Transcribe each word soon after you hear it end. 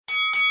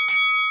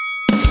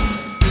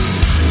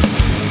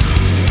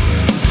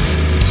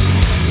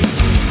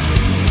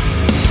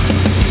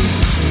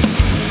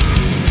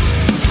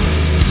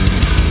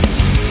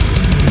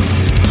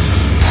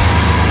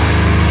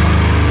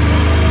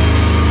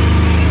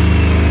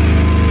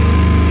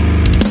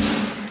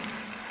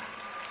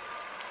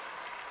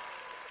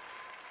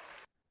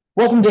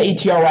Welcome to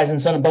ATR Rise and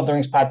Sun Above the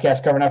Rings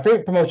podcast, covering our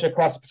favorite promotion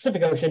across the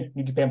Pacific Ocean,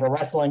 New Japan Pro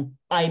Wrestling.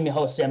 I am your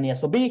host, Sam the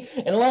SLB,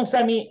 and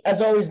alongside me,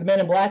 as always, the man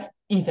in black,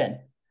 Ethan.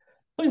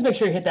 Please make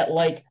sure you hit that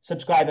like,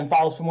 subscribe, and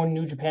follow us for more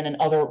New Japan and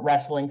other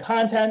wrestling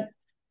content.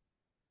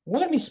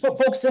 We're going to be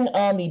focusing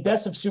on the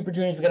best of Super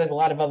Juniors. We got a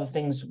lot of other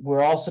things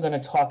we're also going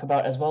to talk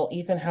about as well.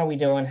 Ethan, how are we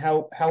doing?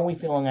 How are we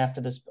feeling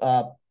after this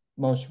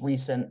most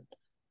recent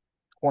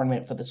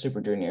tournament for the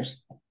Super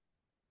Juniors?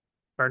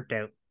 Burnt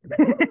out.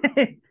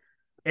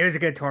 It was a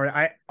good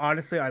tournament.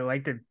 I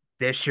liked it.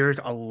 This year's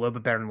a little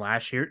bit better than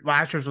last year.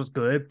 Last year's was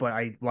good, but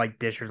I like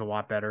this year's a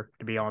lot better,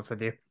 to be honest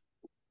with you.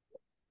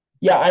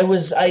 Yeah, I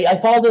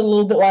followed it a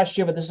little bit last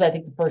year, but this is I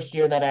think the first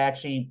year that I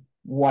actually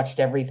watched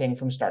everything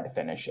from start to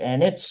finish,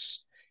 and I it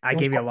was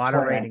gave you a quite a lot of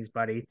tournament. ratings,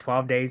 buddy.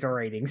 12 days of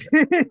ratings.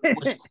 It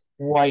was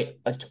quite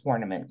a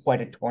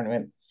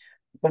tournament.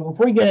 But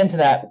before we get into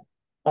that,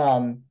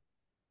 um,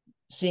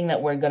 seeing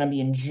that we're going to be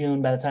in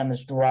June by the time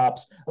this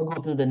drops, I'll go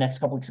through the next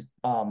couple weeks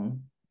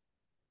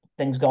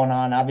things going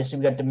on. Obviously,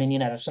 we got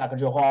Dominion at Osaka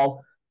Joe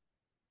Hall.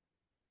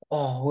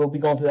 We'll be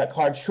going through that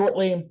card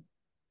shortly.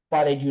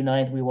 Friday, June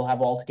 9th, we will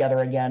have All Together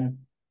again,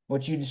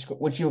 which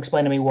you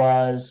explained to me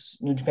was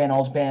New Japan,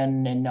 All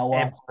Japan, and Noah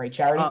And for a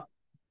charity. uh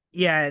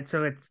yeah,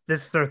 so it's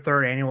this is their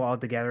third annual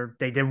altogether.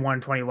 They did one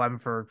in 2011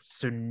 for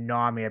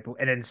Tsunami,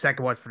 and then the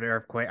second one's for the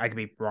earthquake. I could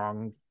be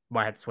wrong.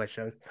 I had to switch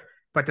those.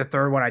 But the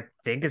third one I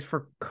think is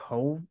for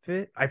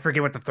COVID. I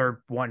forget what the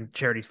third one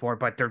charity's for,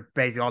 but they're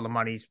basically all the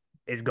money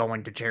is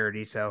going to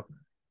charity, so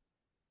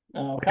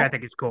which Okay. I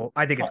think is cool.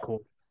 I think it's Oh, cool.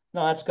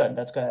 no, that's good.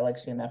 That's good. I like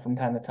seeing that from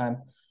time to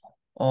time.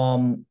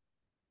 Um,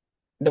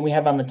 then we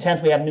have on the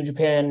 10th, we have New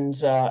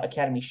Japan's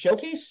Academy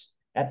Showcase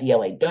at the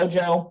LA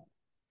Dojo.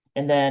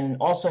 And then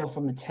also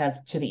from the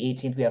 10th to the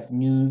 18th, we have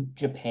New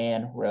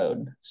Japan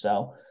Road.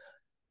 So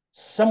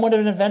somewhat of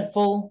an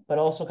eventful, but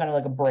also kind of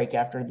like a break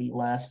after the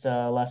last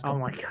Oh couple.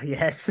 my God,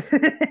 yes.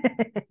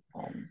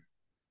 Um,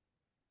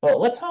 but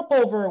let's hop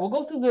over. We'll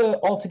go through the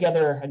all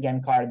together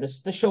again card.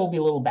 This show will be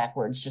a little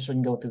backwards, just so we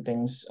can go through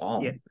things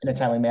Yeah, in a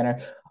timely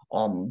manner.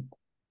 Um,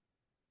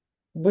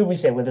 what did we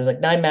say? Where there's like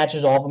 9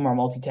 matches, all of them are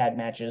multi-tag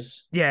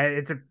matches.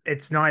 yeah.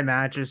 It's 9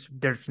 matches.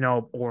 There's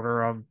no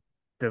order of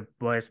the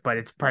list, but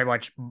it's pretty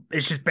much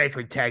it's just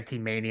basically tag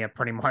team mania,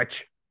 pretty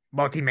much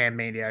multi-man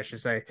mania, I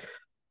should say.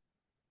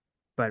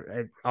 But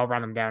I'll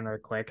run them down real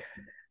quick.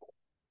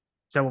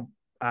 So,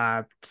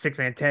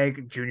 6-man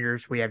tag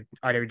juniors, we have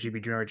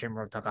IWGP Junior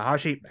Champion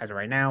Takahashi as of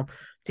right now.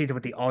 Teams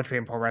with the All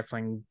Japan Pro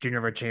Wrestling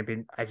Junior World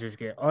Champion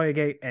Asuke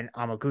Oyage and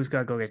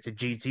Amakusuka go against the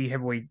GT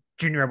Heavyweight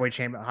Junior Heavyweight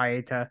Champion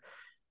Hayata,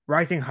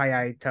 Rising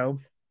Hayato,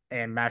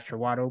 and Master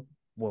Wato.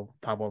 We'll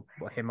talk about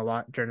him a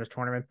lot during this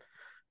tournament.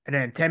 And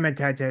then 10-man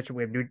tag match,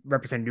 we have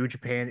represent New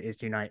Japan is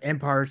the United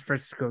Empires,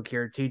 Francisco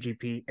Kira,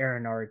 TGP,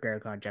 Aaron Nori,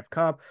 Garrett Jeff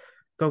Cobb.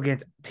 Go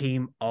against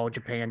Team All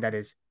Japan, that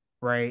is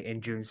Ray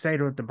and Jun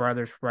Sato, the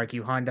brothers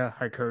Raikyu Honda,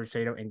 Hikaru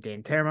Sato, and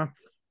Dan Tama.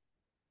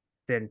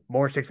 Then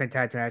more 6-man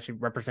tag match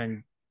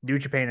represent New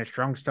Japan as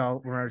Strong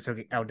Style,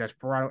 Runosuke El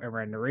Desperado, and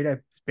Ren Narita.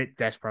 Spit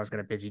Desperado's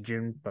got a busy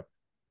June, but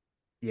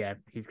yeah,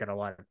 he's got a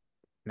lot of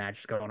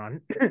matches going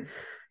on.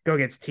 Go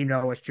against Team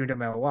Noah, Junda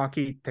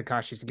Milwaukee,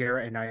 Takashi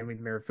Sugiura, and Naomi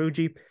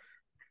Mirufuji.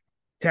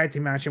 Tag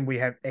team match, and we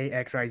have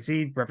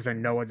AXIZ represent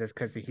Noah. That's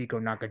Kazuhiko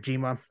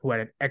Nakajima, who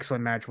had an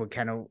excellent match with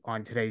Keno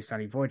on today's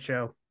Sunny Void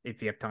show.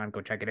 If you have time,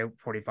 go check it out.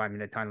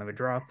 45-minute time limit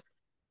draw.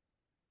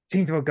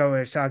 Teams will go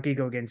Asaki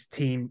go against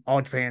Team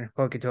All Japan,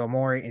 Hokuto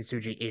Omori, and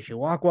Suji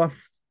Ishiwakwa.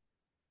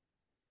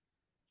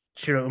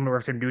 Shiro Uno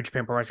represent New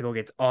Japan Pro Wrestling go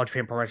against All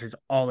Japan Pro Wrestling's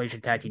All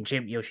Asian Tag Team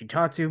Champ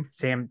Yoshitatsu.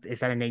 Sam,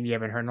 is that a name you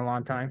haven't heard in a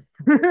long time?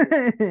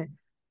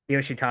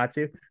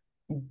 Yoshitatsu.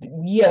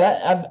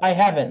 Yeah, I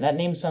haven't. That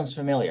name sounds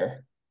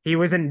familiar. He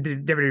was in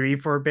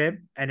WWE for a bit,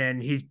 and then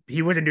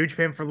he was in New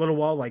Japan for a little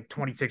while, like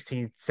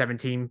 2016,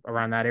 17,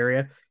 around that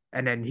area.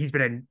 And then he's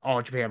been in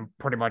All Japan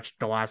pretty much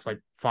the last like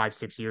 5,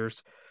 6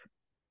 years.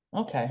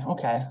 Okay.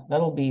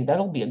 That'll be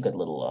a good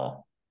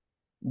little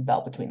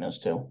bout between those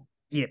two.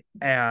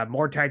 Yeah,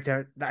 more tag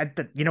team.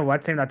 You know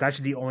what, Sam? That's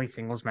actually the only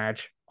singles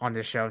match on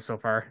this show so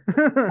far.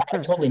 I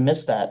totally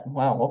missed that.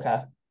 Wow.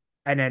 Okay.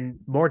 And then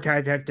more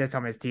tag team this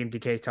time as Team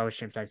DK's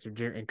Television Champs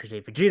and Chris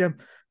Fujita.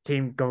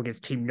 Team go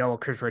against Team Noah,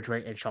 Chris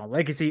Ridgway, and Sean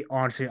Legacy.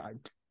 Honestly,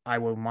 I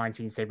wouldn't mind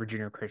seeing Sabre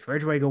Jr. and Chris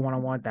Ridgway go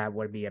 1-on-1. That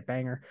would be a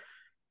banger.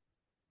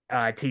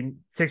 Team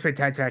 6-man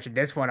tag match.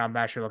 This one I'm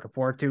actually looking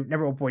forward to.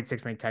 Number 1 point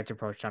 6-man tag team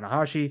approach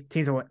Tanahashi.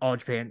 Teams with All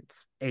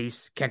Japan's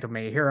ace Kento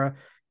Miyahira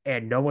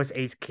and Noah's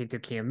ace Kento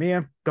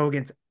Kiyomiya go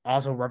against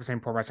also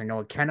representing Pro Wrestling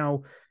Noah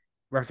Keno,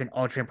 representing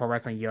All Japan Pro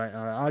Wrestling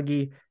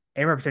Agi,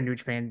 and representing New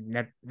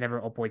Japan never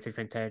 0 point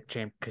 6-man tag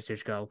champ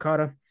Kazuchika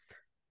Okada.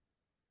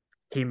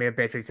 Teammate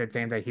basically said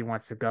same that he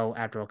wants to go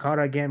after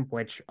Okada again,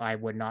 which I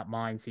would not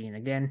mind seeing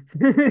again.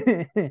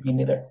 Me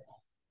neither.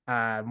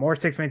 More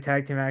 6-man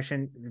tag team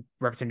action.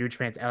 Representing New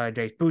Japan's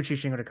LIJ's Bushi,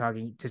 Shingo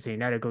Takagi, Tetsuya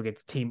Naito go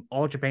against Team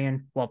All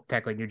Japan. Well,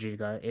 technically New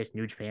Japan is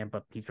New Japan,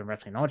 but he's been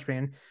wrestling All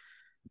Japan.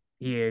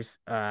 He is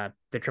the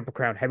Triple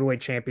Crown Heavyweight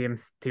Champion,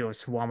 Tio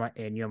Swama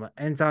and Yoma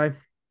Enzai.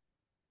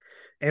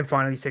 And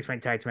finally, six-man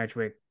tag team match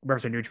with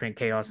representing New Japan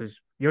Chaos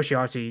is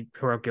Yoshihashi,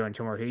 Hiroko, and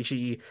Tomohiro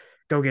Ishii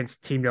go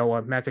against Team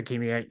Noah, Masa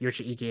Kimiya,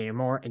 Yoshiki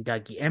Inamura, and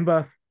Daiki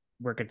Emba.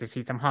 We're going to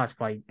see some house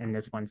fight in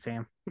this one,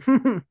 Sam.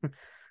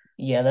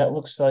 Yeah, that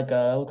looks like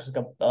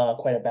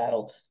quite a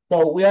battle.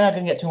 So we are not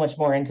going to get too much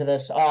more into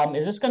this.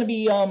 Is this going to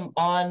be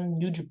on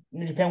New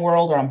Japan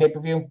World or on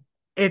pay-per-view?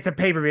 It's a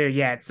pay-per-view,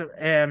 yeah.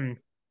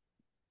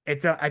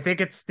 I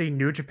think it's the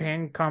New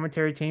Japan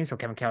commentary team, so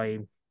Kevin Kelly,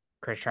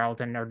 Chris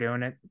Charlton are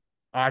doing it.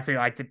 Honestly,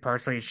 I think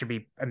personally it should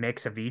be a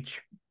mix of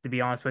each, to be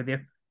honest with you.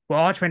 Well,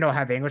 All Japan don't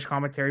have English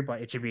commentary,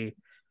 but it should be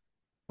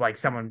like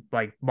someone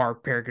like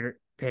Mark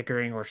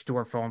Pickering or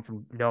Stuart Fulham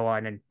from Noah,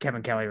 and then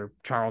Kevin Kelly or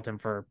Charlton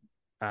for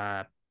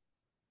uh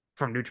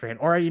from New Japan.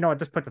 Or you know what,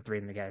 just put the three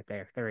in together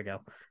there. There we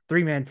go.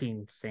 Three-man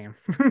team, Sam.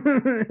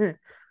 100%.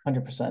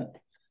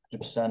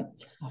 100%.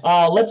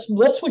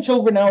 Let's switch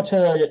over now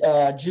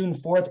to June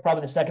 4th,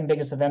 probably the second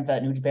biggest event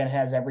that New Japan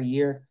has every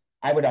year,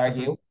 I would Mhm.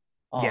 argue.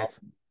 Uh, Yes,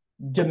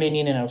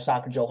 Dominion in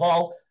Osaka Joe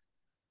Hall.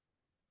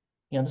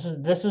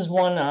 This is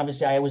one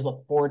obviously I always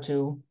look forward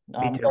to.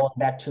 me too. Going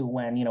back to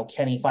when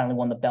Kenny finally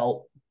won the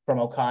belt from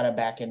Okada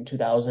back in 18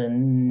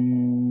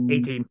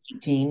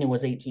 2018. It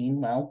was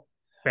 18. Well,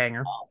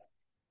 banger.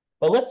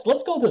 but let's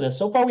go through this.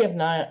 So far, we have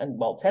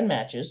 10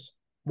 matches.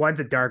 One's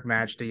a dark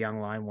match, the Young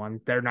Lion one.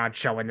 They're not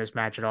showing this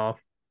match at all.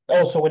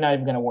 Oh, so we're not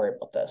even going to worry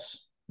about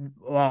this.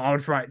 Well, I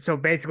was right. So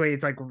basically,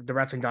 it's like the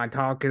wrestling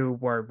Taku,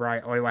 where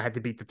right Oiwa had to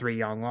beat the three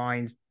Young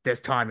Lions. This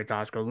time, it's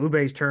Oscar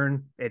Lube's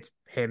turn. It's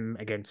him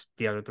against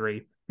the other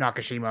three: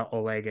 Nakashima,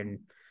 Oleg, and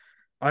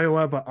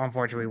Oiwa. But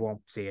unfortunately, we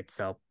won't see it.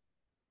 So,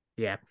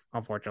 yeah,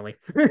 unfortunately.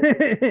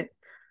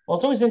 Well,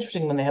 it's always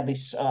interesting when they have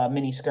these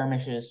mini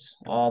skirmishes,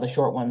 the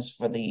short ones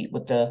with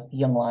the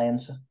young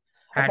lions.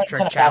 I Hat find it trick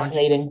kind of challenge,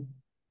 fascinating.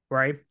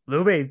 right?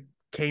 Lube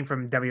came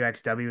from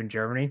WXW in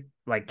Germany.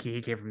 Like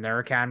he came from their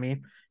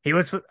academy.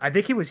 I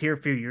think he was here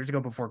a few years ago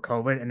before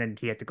COVID, and then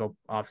he had to go.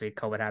 Obviously,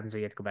 COVID happened, so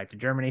he had to go back to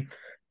Germany.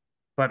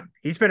 But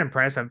he's been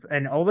impressive,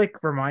 and Oleg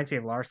reminds me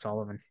of Lars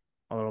Sullivan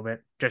a little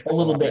bit, just A a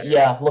little lot bit, better,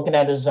 yeah. Looking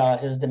at his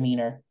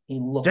demeanor, he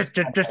looks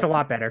just a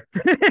lot better.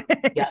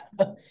 yeah,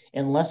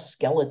 and less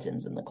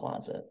skeletons in the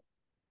closet.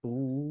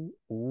 Ooh,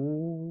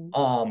 ooh,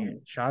 Sam. Um,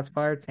 Shots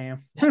fired,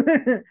 Sam.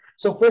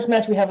 so first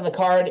match we have on the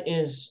card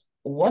is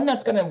one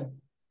that's going to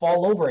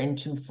fall over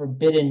into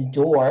Forbidden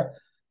Door.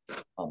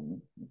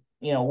 Um,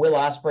 Will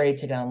Ospreay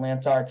taking on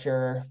Lance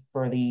Archer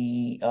for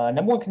the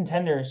number one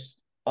contenders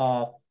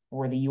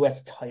for the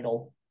U.S.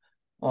 title.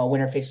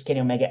 Winner faces Kenny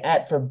Omega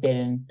at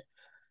Forbidden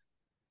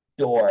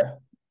Door.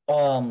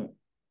 Um,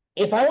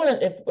 if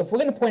we're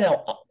going to point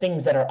out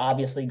things that are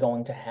obviously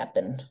going to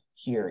happen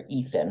here,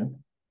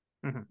 Ethan,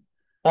 Mhm.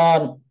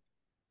 um,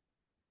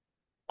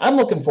 I'm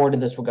looking forward to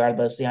this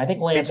regardless. I think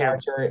Me Lance too.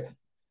 Archer,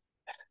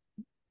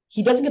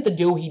 he doesn't get the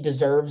due he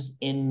deserves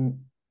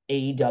in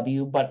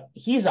AEW, but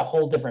he's a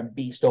whole different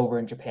beast over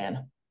in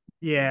Japan.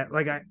 Yeah,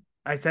 like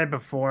I said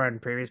before on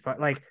previous part,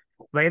 like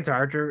Lance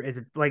Archer is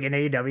like in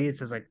AEW, it's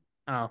just like,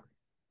 oh,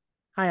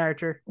 hi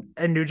Archer.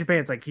 In New Japan,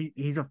 it's like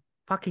he's a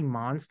fucking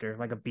monster,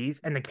 like a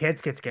beast, and the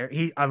kids get scared.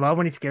 I love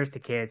when he scares the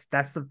kids.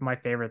 That's my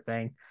favorite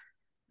thing.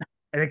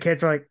 And the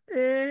kids are like,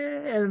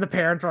 and the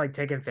parents are like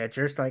taking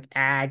pictures, like,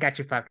 I got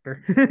you,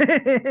 fucker.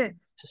 It's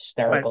But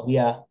hysterical.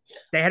 Yeah.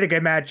 they had a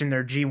good match in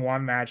their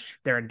G1 match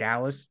there in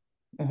Dallas.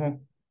 Hmm.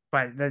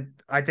 But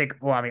I think,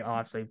 well, I mean,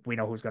 obviously, we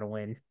know who's going to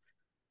win.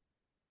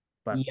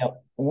 But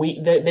Yep.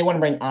 They want to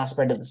bring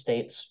Osprey to the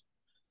States.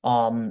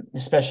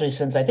 Especially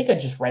since I think I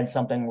just read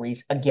something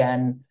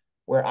again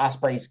where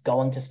Osprey's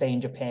going to stay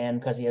in Japan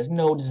because he has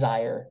no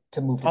desire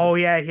to move to oh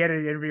the. yeah, he had an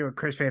interview with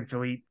Chris Van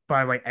Vliet.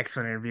 By the way,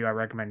 excellent interview. I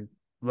recommend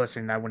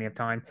listening to that when you have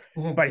time.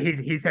 Mhm. But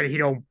he said he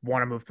don't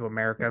want to move to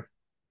America.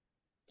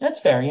 That's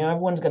fair.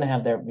 Everyone's gonna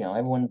have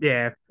everyone.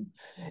 Yeah.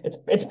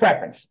 It's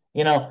preference.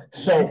 So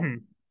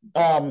Mhm.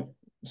 um,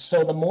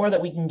 so the more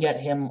that we can get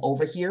him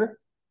over here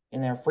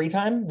in their free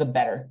time, the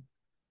better.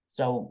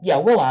 So yeah,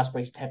 Will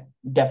Ospreay's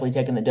definitely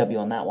taking the W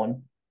on that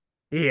one.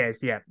 He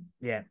is. Yeah.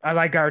 Yeah. I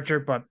like Archer,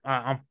 but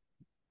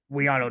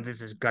we all know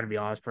this is gonna be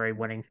Osprey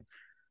winning.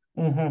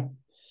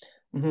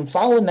 Hmm.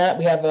 Following that,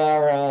 we have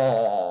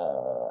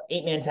our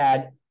 8-man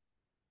tag,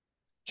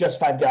 just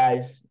five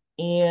guys,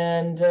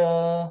 and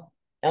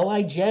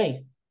Lij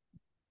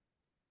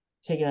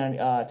taking on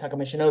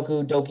Takumi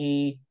Shinoku,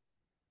 Doki,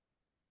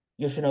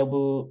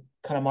 Yoshinobu,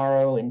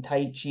 Kanemaru, and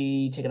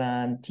Taichi taking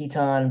on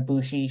Titan,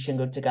 Bushi,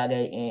 Shingo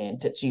Takagi, and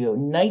Tetsuya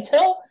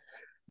Naito.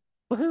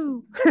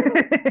 Woohoo!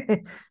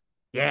 I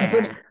Yeah.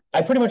 pretty,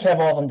 I pretty much have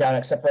all of them down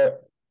except for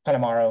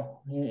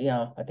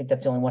Kanemaru. I think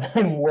that's the only one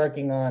I'm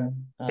working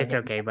on It's getting.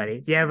 okay,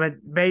 buddy. Yeah, but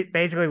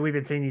basically we've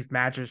been seeing these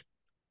matches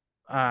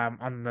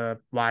on the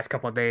last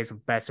couple of days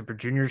of Best Super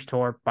Juniors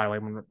tour. By the way,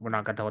 we're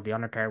not gonna talk about the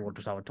undercard, we'll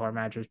just talk about tour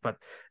matches, but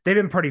they've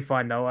been pretty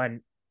fun though.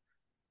 And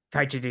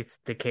Taichi is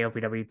the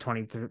KOPW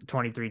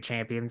 23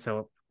 champion,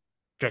 so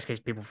just in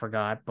case people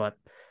forgot, but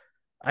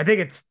I think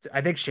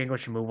Shingo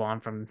should move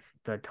on from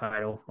the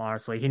title,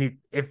 honestly. He need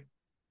if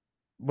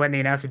when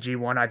they announce the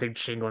G1, I think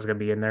Shingo's gonna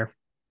be in there.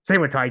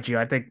 Same with Taichi.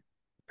 I think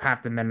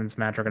half the men in this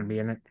match are going to be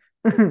in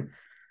it.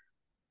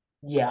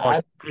 Yeah, Or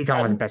I'm Teton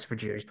wasn't I'm best for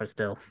juniors, but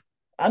still.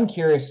 I'm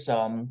curious.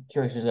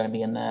 Curious who's going to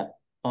be in that.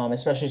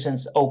 Especially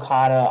since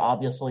Okada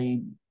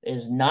obviously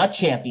is not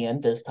champion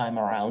this time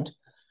around.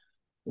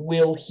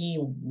 Will he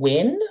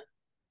win?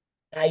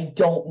 I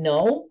don't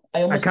know. I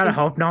I almost kind of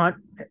think hope not.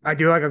 I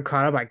do like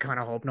Okada, but I kind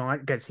of hope not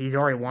because he's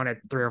already won it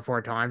 3 or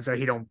 4 times, so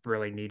he don't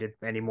really need it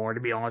anymore. To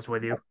be honest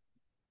with you.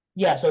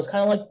 yeah. So it's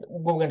kind of like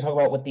what we're going to talk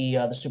about with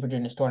the Super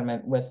Juniors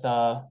tournament with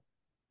how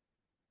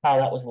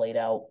that was laid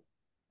out.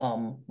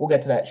 We'll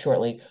get to that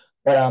shortly.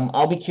 But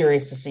I'll be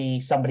curious to see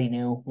somebody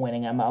new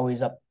winning. I'm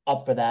always up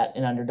for that,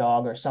 an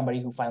underdog or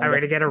somebody who finally Are we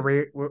gonna gets get a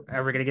re?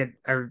 Are we gonna get?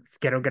 Are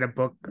gonna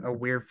book a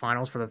weird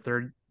finals for the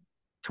third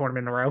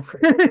tournament in a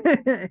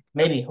row?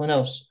 maybe. Who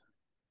knows?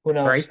 Who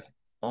knows? Right?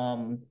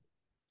 Um,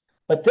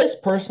 but this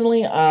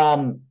personally,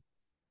 I'm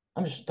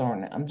just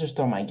throwing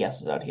my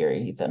guesses out here,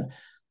 Ethan.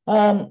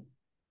 Um,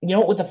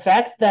 with the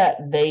fact that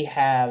they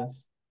have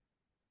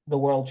the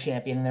world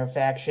champion in their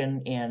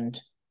faction, and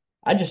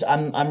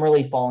I'm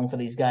really falling for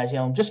these guys.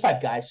 Just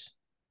five guys.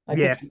 I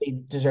think Yeah. they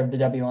deserve the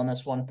W on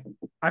this one.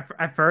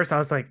 At first I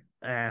was like,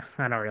 I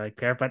don't really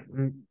care, but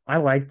I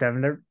like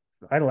them.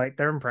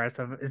 They're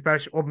impressive,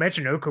 especially well,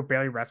 Michinoku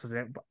barely wrestles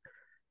it. But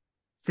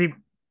see,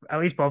 at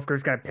least both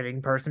groups got a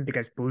pinning person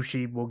because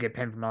Bushi will get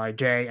pinned from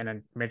LIJ, and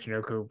then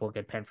Michinoku will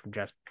get pinned from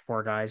just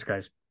 4 guys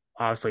because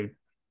obviously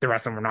the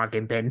rest of them are not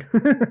getting pinned.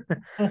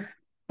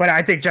 But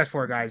I think just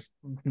 4 guys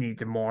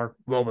needs a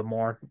little bit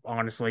more,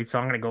 honestly. So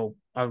I'm gonna go.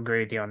 I'll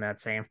agree with you on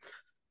that, Sam.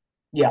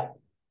 Yeah.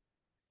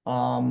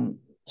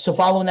 So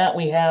following that,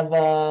 we have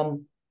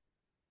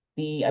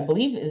I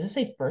believe, is this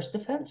a first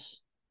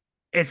defense?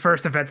 It's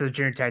first defense of the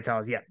junior tag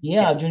titles. Yeah,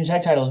 yeah. Yeah, junior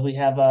tag titles. We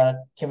have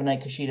Kevin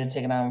Knight Kushida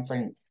taking on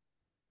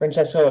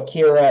Francesco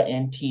Akira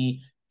and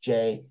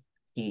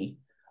TJP.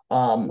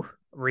 Um,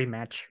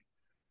 Rematch.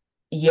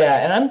 yeah,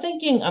 and I'm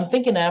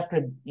thinking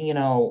after,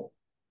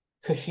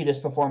 Kushida's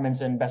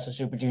performance in Best of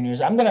Super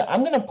Juniors, I'm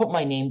gonna put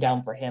my name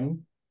down for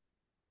him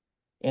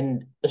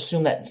and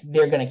assume that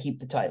they're gonna keep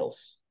the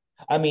titles.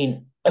 I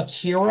mean,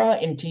 Akira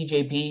and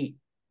TJP.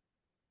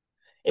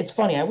 It's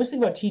funny. I always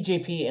think about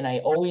TJP, and I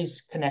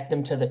always connect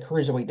them to the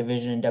cruiserweight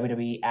division in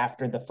WWE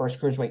after the first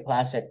cruiserweight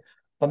classic.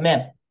 But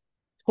man,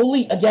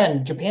 totally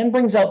again, Japan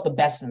brings out the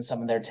best in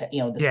some of their, this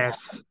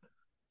Yes. time.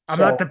 I'm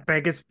not So the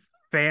biggest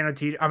fan of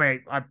TJ. I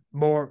mean, I'm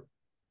more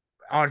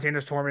honestly in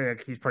this tournament.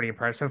 Like, he's pretty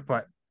impressive,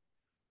 but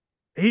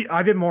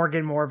I've been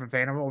getting more of a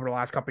fan of him over the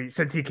last couple of years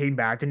since he came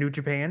back to New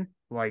Japan.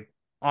 Like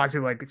honestly,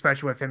 like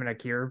especially with him and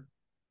Akira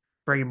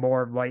bringing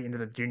more light into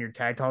the junior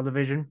tag title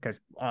division. Because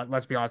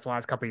let's be honest, the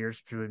last couple of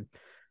years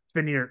it's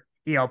been either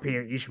ELP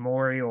and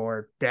Ishimori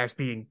or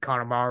Despy and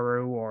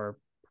Kanemaru or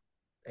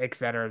et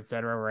cetera,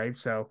 right?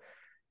 So,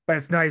 but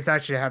it's nice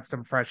actually to have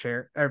some fresh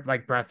air, or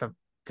like breath of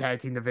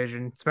tag team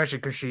division, especially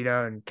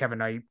Kushida and Kevin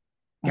Knight.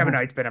 Kevin mhm.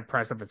 Knight's been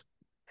impressive as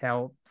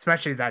hell,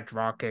 especially that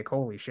drop kick.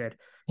 Holy shit.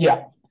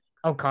 Yeah,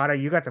 Okada,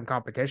 you got some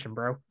competition,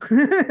 bro.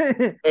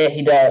 yeah,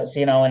 he does.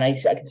 And I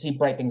can see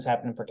bright things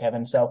happening for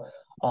Kevin. So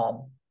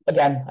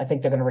again, I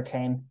think they're going to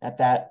retain at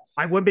that.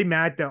 I wouldn't be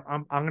mad though.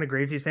 I'm gonna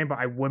agree with you, saying, but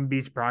I wouldn't be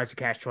surprised if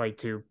Cash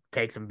 22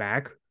 takes him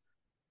back.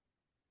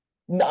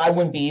 No, I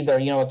wouldn't be either.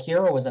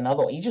 Akira was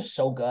another one. He's just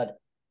so good.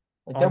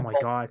 Like Oh they're my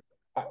both. god.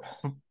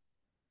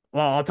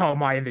 Well, I'll tell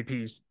my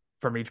MVPs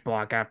from each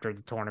block after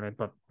the tournament,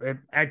 but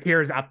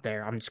Akira's up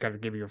there. I'm just gonna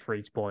give you a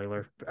free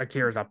spoiler.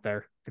 Akira's up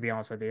there, to be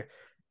honest with you.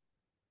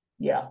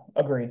 Yeah,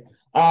 agreed.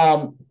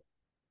 Um,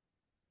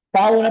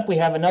 Following up, we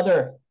have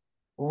another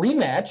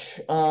rematch.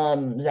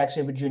 Zack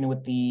Sabre Jr.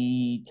 with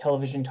the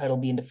television title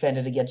being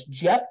defended against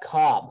Jeff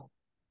Cobb.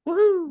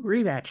 Woohoo!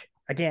 Rematch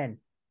again.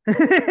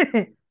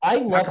 I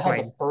Not love how the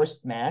complaining.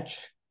 first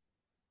match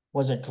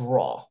was a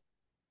draw.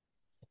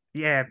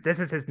 Yeah, this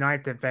is his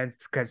ninth defense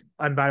because,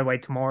 and by the way,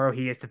 tomorrow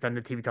he is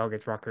defending the TV title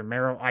against Rocky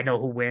Romero. I know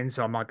who wins,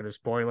 so I'm not going to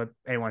spoil it.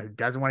 Anyone who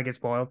doesn't want to get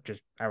spoiled,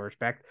 just out of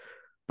respect.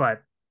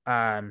 But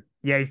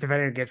yeah, he's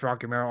defending against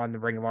Rocky Romero on the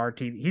Ring of Honor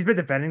team. He's been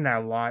defending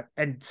that a lot,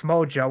 and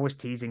Samoa Joe was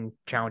teasing,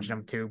 challenging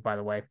him too. By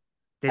the way,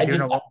 they're I doing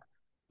did a lot.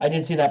 I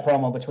did see that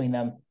promo between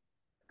them.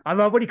 I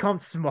love when he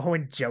calls Samoa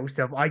and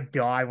Joseph. I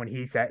die when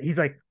he said he's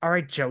like, "All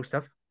right,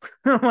 Joseph."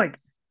 I'm like,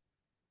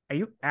 "Are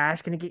you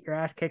asking to get your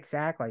ass kicked,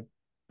 Zach?" Like,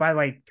 by the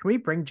way, can we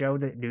bring Joe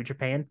to New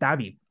Japan? That'd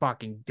be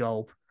fucking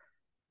dope.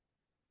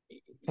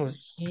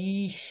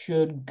 He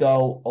should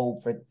go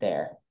over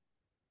there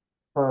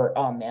for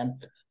oh man.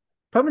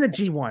 Put him in the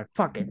G1.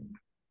 Fuck it.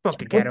 Fucking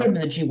Would get put him.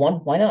 him in the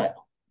G1. Why not?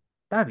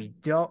 That'd be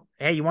dope.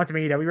 Hey, you want some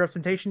AEW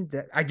representation?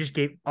 That I just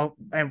gave. Oh,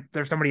 and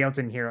there's somebody else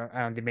in here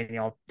on Dominion.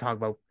 I'll talk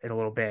about in a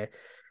little bit.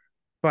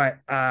 But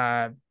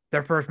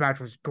their first match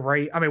was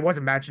great. I mean, it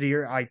wasn't match of the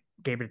year. I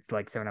gave it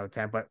like 7 out of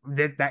 10. But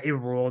that it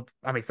ruled.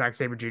 I mean, Zack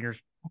Sabre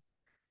Juniors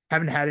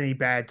haven't had any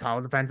bad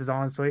title defenses,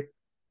 honestly.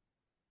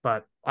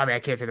 But I mean, I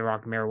can't say the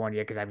Rock Mirror one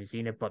yet because I haven't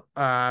seen it. But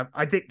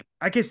I think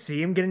I can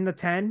see him getting the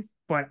 10.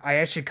 But I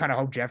actually kind of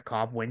hope Jeff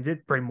Cobb wins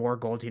it. Bring more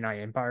gold to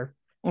United Empire.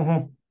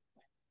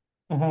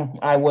 Mm-hmm. Mm-hmm.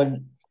 I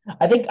would.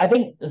 I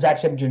think Zack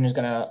Sabre Jr. is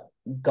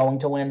going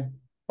to win,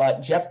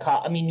 But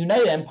I mean,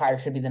 United Empire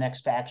should be the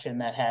next faction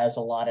that has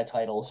a lot of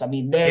titles. I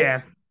mean,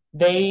 Yeah,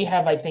 they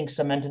have, I think,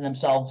 cemented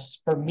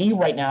themselves for me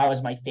right now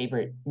as my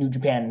favorite New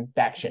Japan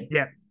faction.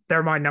 yeah,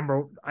 they're my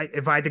number.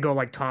 If I had to go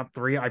like top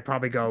three, I'd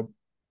probably go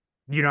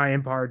United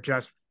Empire,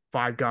 just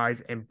five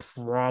guys, and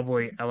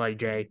probably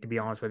LAJ. To be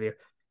honest with you,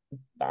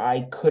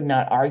 I could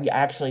not argue.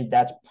 Actually,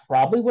 that's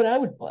probably what I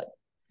would put.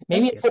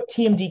 Maybe thank I you. put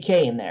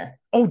TMDK in there.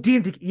 Oh,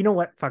 DMTK. You know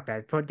what? Fuck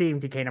that. Put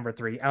DMTK number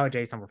three.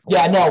 LAJ's number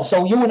Yeah, four. no.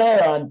 So you and I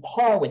are on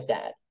par with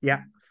that.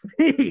 Yeah,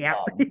 yeah.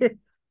 Um,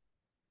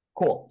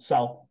 cool.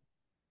 So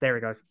There we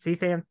go. See,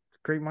 Sam,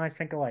 great minds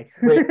think alike.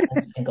 great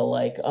minds think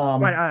alike.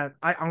 But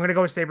I'm gonna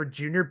go with Saber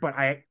Junior. But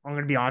I'm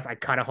gonna be honest. I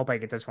kind of hope I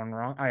get this one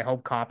wrong. I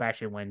hope Cop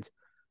actually wins.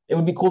 It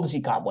would be cool to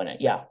see Cobb win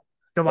it. Yeah.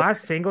 The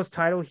last singles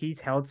title he's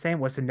held, Sam,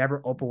 was the never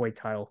openweight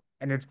title,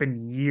 and it's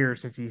been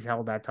years since he's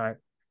held that title.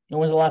 When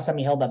was the last time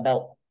he held that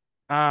belt?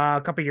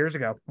 A couple years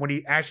ago, when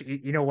he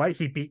actually, you know what,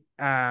 he beat.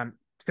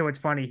 So it's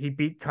funny, he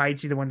beat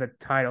Taichi to win the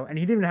title, and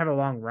he didn't have a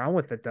long run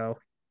with it though.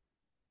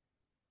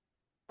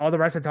 All the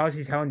rest of the titles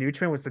he's held in New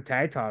Japan was the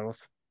tag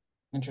titles.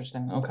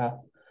 Interesting. Okay. Come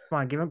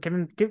on, give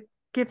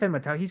him a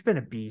title. He's been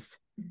a beast.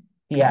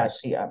 Yeah.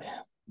 See,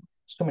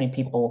 so many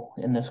people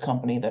in this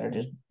company that are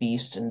just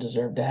beasts and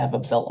deserve to have a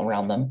belt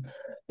around them,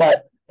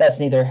 but that's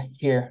neither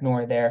here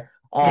nor there.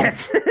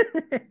 Yes.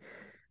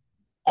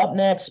 Up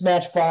next,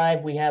 match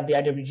 5, we have the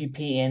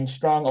IWGP and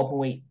Strong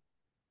Openweight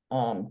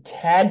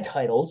tag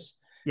titles.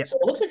 Yep. So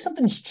it looks like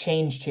something's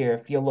changed here.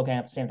 If you're looking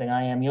at the same thing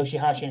I am,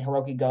 Yoshihashi and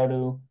Hiroki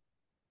Goto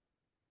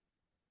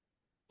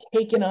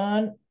taking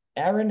on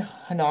Aaron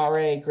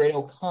Hanare, Great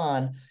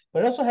Khan,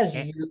 but it also has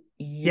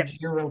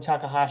Yujiro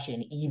Takahashi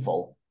and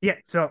Evil. Yeah,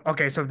 so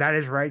okay, so that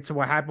is right. So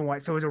what happened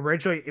was, so it was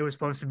originally it was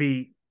supposed to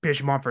be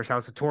Bishamon versus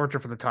House of Torture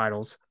for the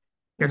titles.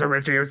 Because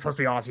originally it was supposed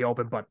to be Aussie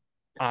Open, but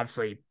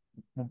obviously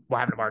what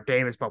happened to Mark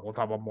Davis, but we'll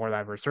talk about more of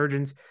that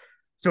Resurgence.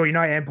 So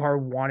United Empire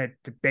wanted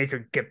to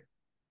basically get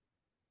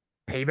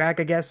payback,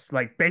 I guess.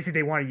 Like basically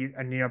they wanted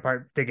a United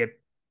Empire to get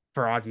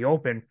for Aussie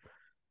Open.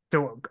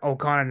 So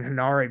Okan and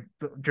Hanare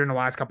during the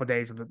last couple of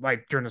days of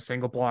like during the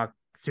single block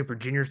Super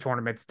Juniors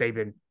tournaments, they've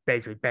been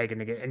basically begging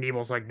to get, and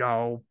Evil's like,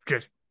 no,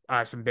 just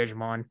us and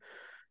Bijamon.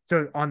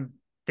 So on,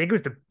 I think it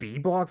was the B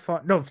block.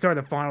 No, sorry,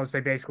 the finals. They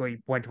basically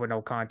went to a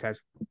no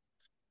contest.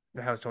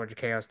 The House Torture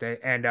Chaos Day,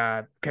 and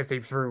because they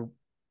threw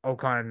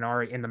Okan and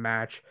Nari in the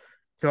match,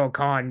 so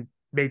Okan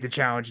made the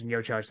challenge, and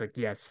Yoshi's like,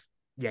 yes,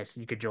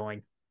 you could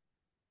join.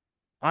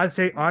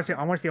 Honestly, I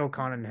want to see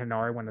Okan and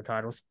Hinari win the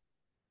titles.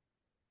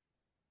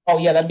 Oh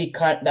yeah, that'd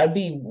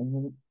be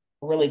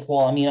really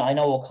cool. I mean, I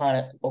know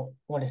Okada.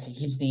 What is he?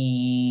 He's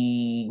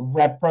the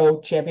Rev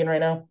Pro champion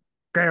right now.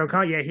 Great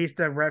Okan, yeah, he's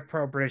the Rev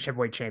Pro British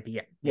Heavyweight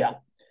Champion. Yeah,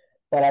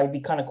 but I would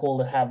be kind of cool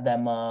to have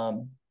them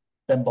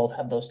both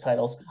have those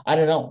titles. I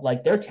don't know,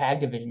 like their tag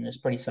division is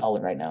pretty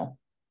solid right now.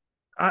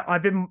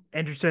 I've been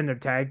interested in their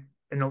tag,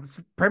 and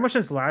pretty much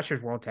since last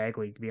year's World Tag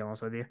League, to be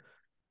honest with you.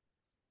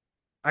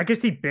 I could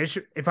see Bish.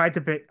 If I had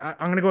to pick,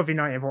 I'm gonna go with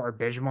United Empire or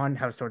Bijamon.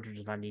 House Torture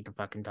does not need the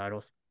fucking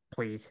titles.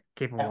 Please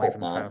keep them I away hope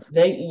from the not.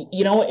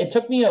 titles. It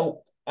took me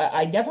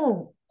I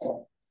never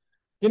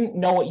didn't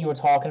know what you were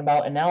talking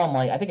about, and now I'm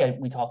like, I think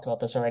we talked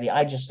about this already.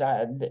 I just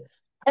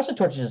House of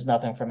Torches is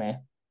nothing for me,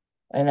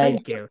 and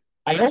Thank you.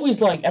 I always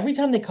like every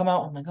time they come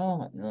out, I'm like, oh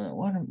my god,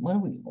 what are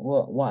we?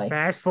 Why?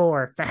 Fast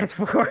forward.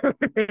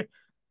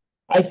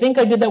 I think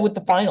I did that with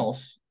the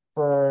finals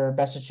for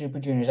Best of Super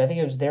Juniors. I think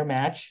it was their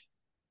match,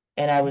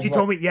 and I was You like,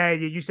 told me, yeah.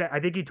 You said, I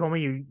think you told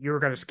me you were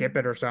gonna skip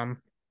it or something.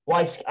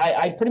 well,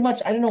 I pretty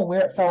much I don't know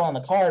where it fell on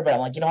the card, but I'm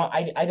like,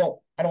 I don't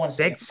want to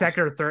say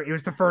Second or third. It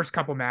was the first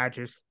couple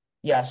matches.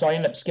 yeah. So I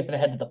ended up skipping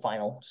ahead to the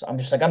final. So I'm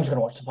just gonna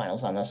watch the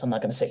finals on this. I'm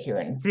not gonna sit here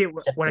and See,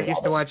 sit when I through used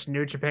all to this. watch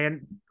New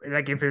Japan,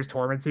 like if it was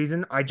tournament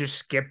season, I just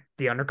skip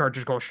the undercard,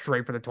 just go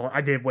straight for the tour.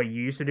 I did what you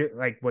used to do,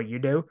 like what you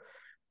do.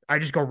 I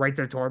just go right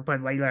to the tour.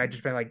 But lately, I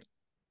just been like,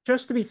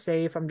 just to be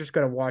safe, I'm just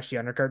gonna watch the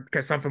undercard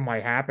because something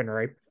might happen,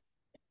 right?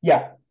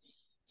 Yeah,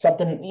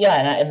 something. Yeah,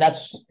 and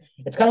that's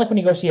it's kind of like when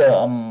you go see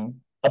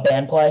a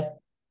band play.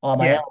 I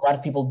Yeah, know a lot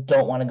of people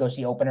don't want to go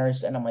see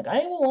openers, and I'm like, I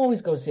will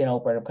always go see an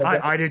opener because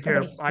I do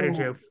too. I do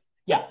too.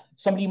 Yeah,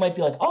 somebody might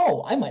be like,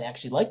 oh, I might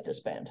actually like this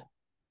band,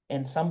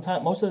 and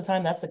most of the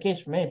time, that's the case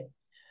for me.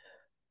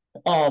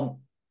 Um,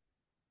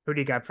 Who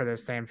do you got for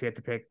this, Sam? If you had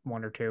to pick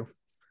one or two,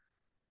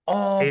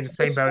 in the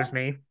for same this boat one, as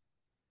me,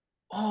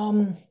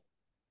 I'm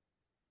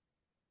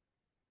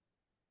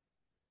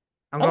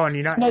I would going say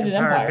United United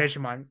Empire Empire.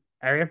 Bishamon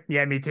area.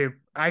 Yeah, me too.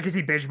 I can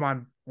see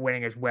Bishamon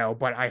winning as well,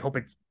 but I hope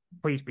it's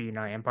please be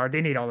United Empire.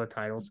 They need all the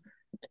titles.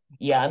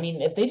 Yeah, I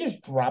mean, if they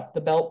just drop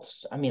the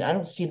belts, I mean, I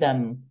don't see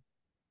them.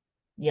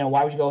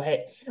 Why would you go?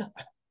 Hey,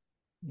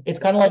 it's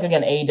kind of like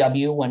again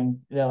AEW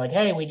when they're like,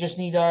 "Hey, we just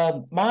need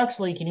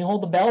Moxley. Can you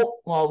hold the belt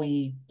while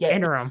we get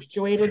Interim.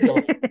 situated?" You're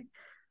like,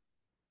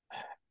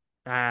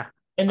 I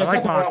and there's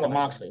like nothing wrong with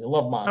Moxley. Moxley. I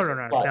love No, Moxley,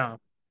 no, no, but no,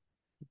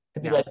 to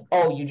be no. like,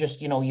 "Oh, you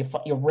just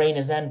your reign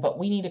is end," but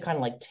we need to kind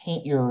of like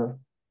taint your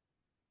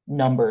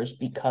numbers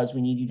because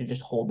we need you to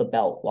just hold the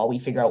belt while we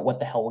figure out what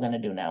the hell we're gonna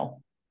do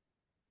now.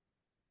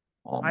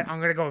 Um, I'm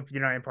gonna go with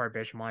United Empire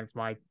Bishop. Mine's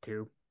my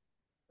two.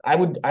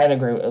 I'd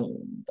agree.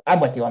 I'm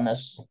with you on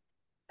this.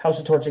 House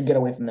of Torture, get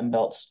away from them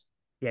belts.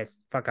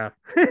 Yes, fuck off.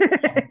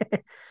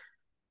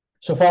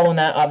 So following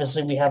that,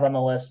 obviously we have on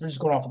the list. We're just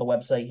going off of the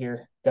website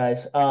here,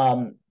 guys.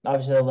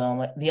 Obviously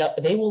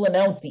they will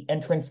announce the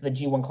entrance to the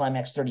G1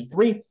 Climax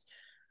 33.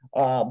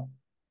 Um,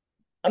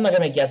 I'm not gonna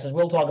make guesses.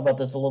 We'll talk about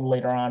this a little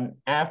later on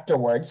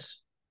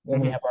afterwards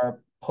when we Mhm. have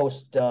our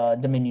post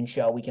Dominion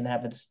show. We can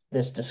have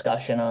this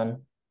discussion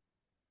on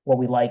what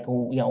we like.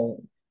 Well,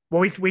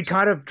 we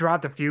kind of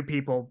dropped a few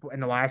people in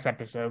the last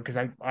episode because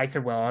I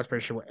said, well, I was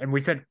pretty sure, and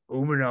we said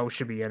Umino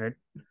should be in it,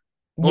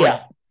 or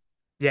Yeah.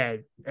 yeah,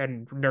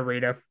 and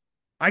Narita.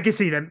 I can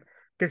see them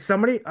because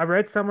I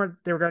read somewhere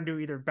they were gonna do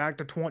either back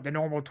to 20, the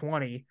normal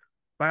 20,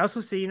 but I also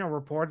seen a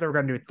report they were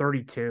gonna do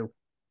 32.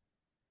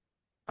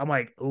 I'm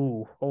like,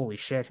 ooh, holy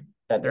shit,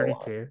 That'd be a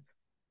lot. 32.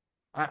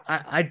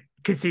 I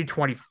could see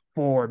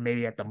 24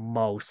 maybe at the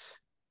most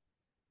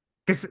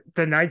because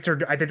the nights are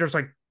I think there's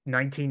like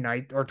 19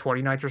 nights or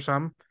 20 nights or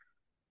something.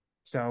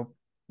 So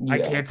I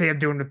Yeah. can't say I'm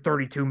doing the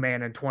 32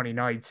 man and 20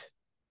 nights.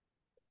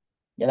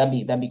 Yeah,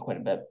 that'd be quite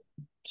a bit.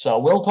 So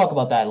we'll talk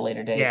about that at a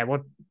later Yeah,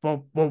 date.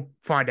 we'll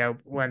find out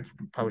when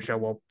post show.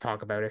 We'll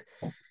talk about it.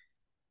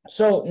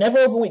 So never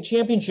openweight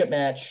championship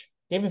match.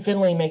 David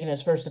Finlay making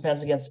his first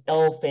defense against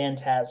El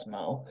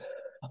Phantasmo.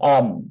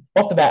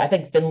 Off the bat, I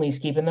think Finley's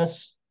keeping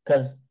this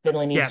because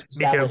Finley needs Yeah, to me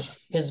too. establish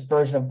his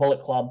version of Bullet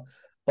Club.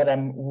 But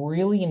I'm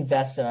really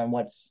invested on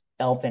what's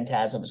El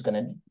Phantasmo is going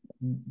to.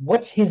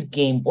 What's his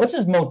game? What's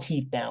his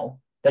motif now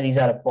that he's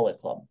out of Bullet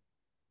Club?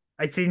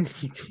 I seen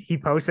he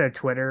posted on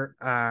Twitter.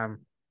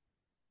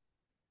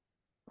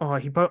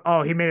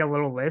 He made a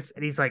little list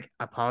and he's like,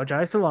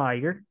 apologize to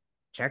Liger,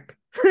 check.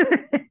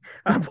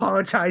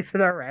 Apologize to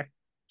the ref,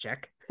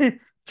 check.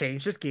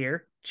 Change his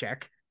gear,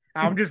 check.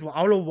 I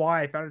don't know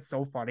why I found it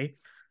so funny.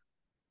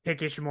 Kick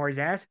Ishimori's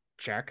ass,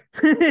 check.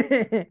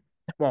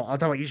 Well, I'll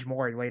talk about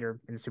Ishimori later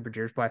in the Super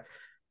Juniors, but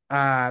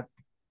uh,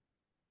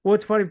 well,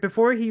 it's funny.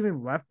 Before he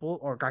even left Bull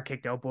or got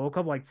kicked out Bullet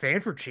Club, like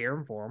fans were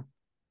cheering for him.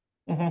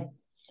 Mm-hmm.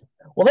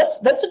 Well,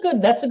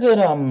 that's a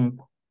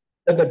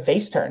good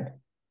face turn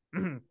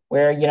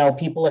where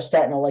people are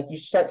starting to like you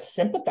start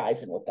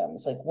sympathizing with them.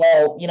 It's like,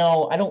 well,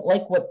 I don't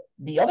like what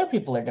the other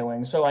people are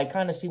doing, so I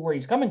kind of see where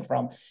he's coming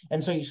from,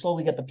 and so you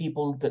slowly get the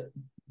people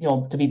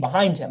to be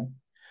behind him.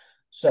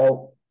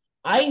 So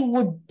I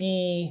would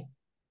be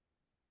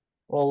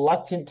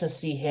reluctant to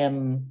see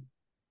him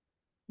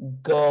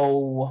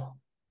go.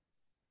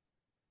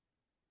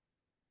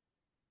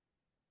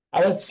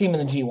 I would like to see him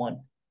in the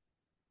G1.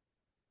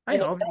 I If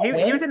they hope don't he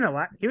was win,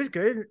 in he was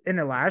good in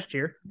the last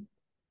year.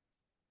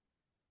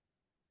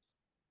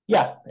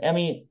 yeah, I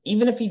mean,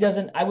 even if he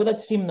doesn't, I would like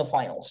to see him in the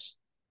finals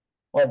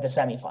or the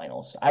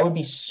semifinals. I would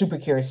be super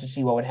curious to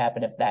see what would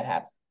happen if that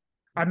happened.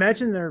 I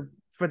imagine they're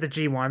for the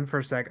G1 for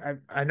a sec.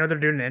 I know they're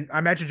doing it. I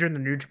imagine during the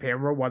New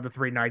Japan World, while the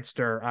three nights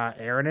they're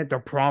airing it, they're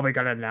probably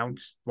gonna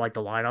announce like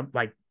the lineup,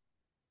 like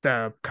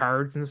the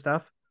cards and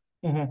stuff.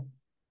 Mm-hmm.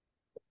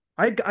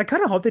 I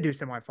kind of hope they do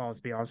semifinals.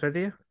 To be honest with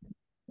you,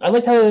 I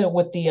liked how they,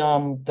 with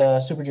the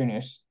Super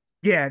Juniors.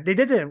 yeah, they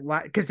did it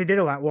because they did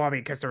a lot. Well, I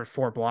mean, because there was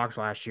four blocks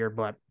last year,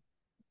 but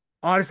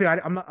honestly,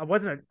 I'm not, I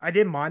wasn't. I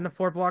didn't mind the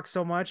four blocks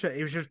so much.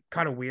 It was just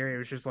kind of weird. It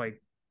was just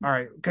like, all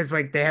right, because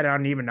like they had an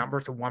uneven number,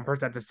 so one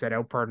person had to sit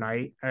out per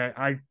night.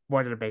 I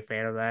wasn't a big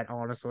fan of that,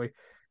 honestly.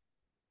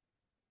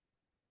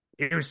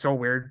 It was so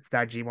weird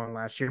that G1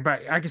 last year,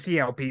 but I can see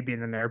LP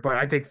being in there. But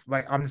I think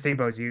like I'm the same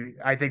boat as you.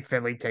 I think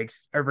Finley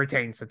takes or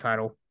retains the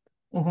title.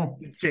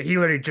 Mm-hmm. He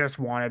literally just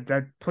wanted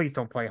that. Please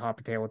don't play hot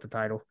potato with the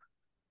title.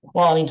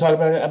 Well, I mean, talking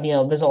about it, I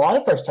mean, there's a lot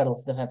of first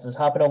title defenses.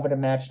 Hopping over to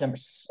match number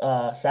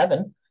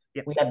 7,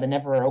 Yep. we have the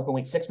never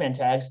openweight 6-man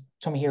tags: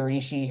 Tomohiro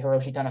Ishii,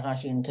 Hiroshi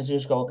Tanahashi, and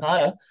Kazuchika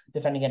Okada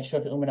defending against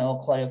Shota Umino,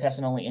 Claudio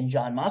Castagnoli, and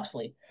John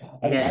Moxley.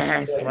 I mean, I'll tell you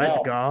Yes, right let's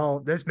now,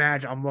 go. This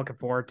match I'm looking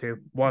forward to.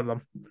 One of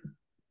them.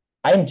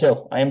 I am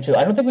too. I am too.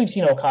 I don't think we've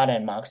seen Okada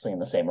and Moxley in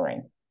the same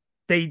ring.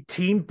 They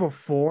teamed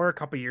before a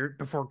couple years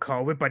before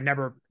COVID, but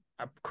never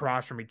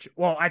across from each.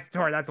 Well, I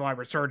sorry, that's a lot of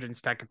resurgence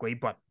technically,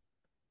 but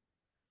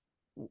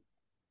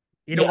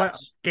you know Yeah. what?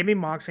 Give me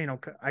Moxley and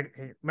I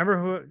remember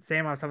who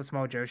Sam I was talking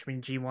Samoa Joe. I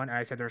mean G1. And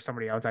I said there was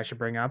somebody else I should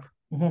bring up.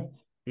 Mm-hmm.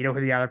 You know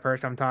who the other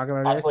person I'm talking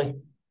about is? Moxley.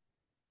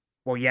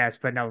 Well, yes,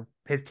 but no,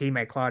 his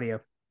teammate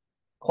Claudio.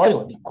 Claudio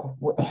would be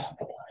great.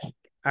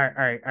 Oh, All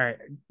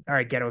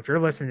right, Ghetto. If you're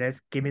listening to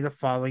this, give me the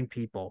following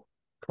people: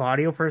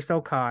 Claudio versus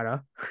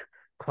Okada,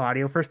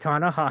 Claudio versus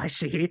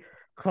Tanahashi,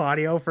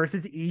 Claudio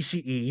versus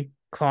Ishii,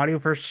 Claudio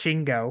versus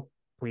Shingo.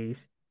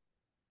 Please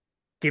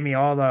give me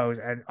all those,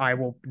 and I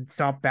will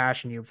stop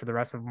bashing you for the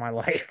rest of my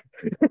life.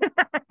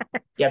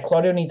 yeah,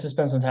 Claudio needs to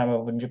spend some time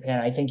over in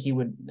Japan. I think he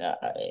would,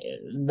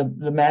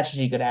 the matches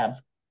he could have.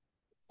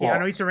 See, I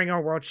know he's Flawless. the Ring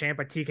of World Champ,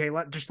 but TK,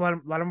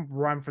 let him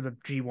run for the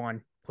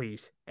G1,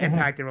 please. Mm-hmm.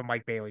 Impacted with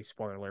Mike Bailey,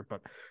 spoiler alert,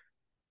 but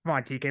come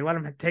on, TK, let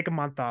him take a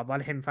month off,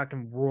 let him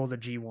fucking rule the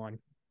G1.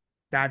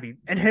 That'd be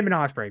and him and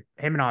Osprey,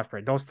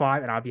 those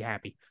five, and I'll be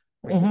happy.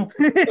 Please.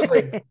 Mm-hmm.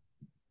 Agreed.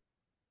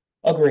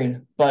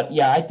 Agreed. But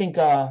yeah, I think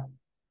the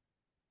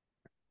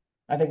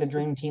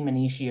Dream Team and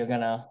Ishii are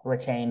gonna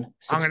retain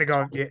I'm gonna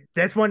go. successfully. Yeah,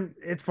 this one,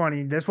 it's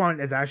funny. This one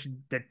is actually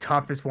the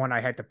toughest one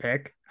I had to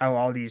pick out of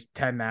all these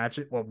 10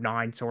 matches. Well,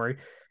 nine, sorry.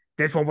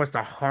 This one was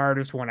the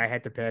hardest one I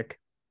had to pick.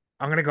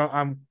 I'm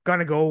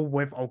gonna go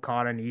with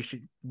Okada and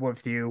Ishii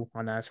with you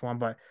on this one,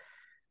 but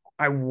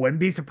I wouldn't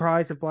be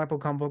surprised if Blackpool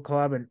Combat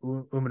Club and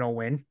Umino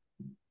win.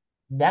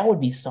 That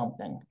would be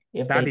something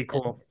if That'd they be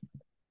cool.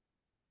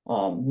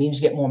 means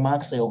you get more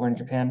Moxley over in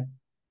Japan.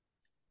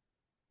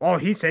 Oh,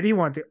 he said he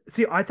wanted to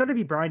see. I thought it'd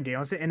be Brian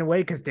Danielson in a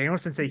way because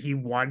Danielson said he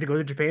wanted to go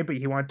to Japan, but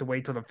he wanted to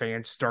wait till the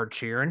fans start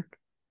cheering.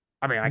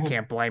 I mean, I Mhm.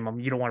 can't blame him.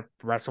 You don't want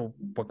to wrestle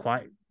with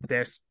quiet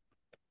this.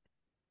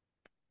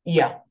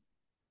 Yeah,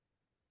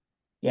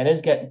 yeah, it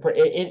is getting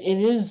it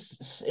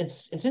is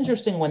it's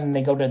interesting when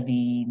they go to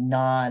the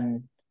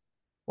non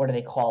what do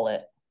they call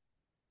it?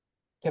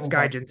 Kevin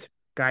calls Gaijins,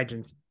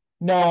 Gaijins.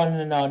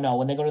 no.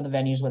 When they go to the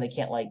venues where they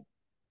can't like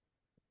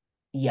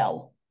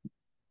yell.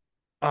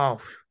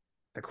 Oh,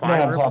 the You know what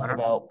quiet I'm room. I talking don't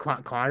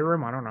about? quiet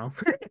room. I don't know.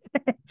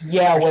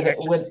 Yeah, where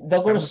Restrictions.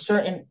 they'll I go to don't.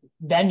 certain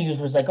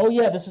venues was like, oh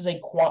yeah, this is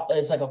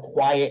it's like a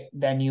quiet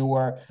venue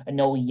or a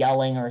no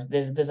yelling or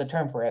there's a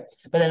term for it.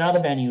 But then other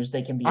venues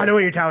they can be I as know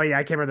what you're telling me.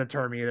 I can't remember the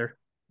term either.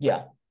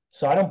 yeah.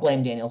 So I don't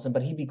blame Danielson,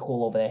 but he'd be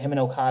cool over there. Him and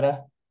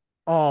Okada.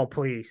 Oh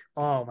please.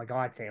 Oh my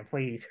God, Sam,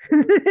 please.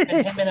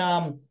 And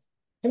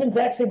him and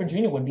Zack Sabre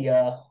Jr. would be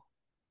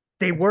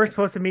They were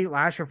supposed to meet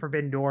last year for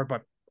Forbidden Door,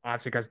 but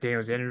obviously because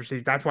Daniel's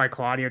injuries, that's why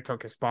Claudio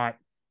took his spot.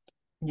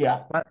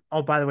 yeah. But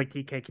oh, by the way,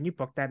 TK, can you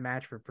book that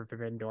match for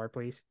Forbidden Door,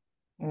 please?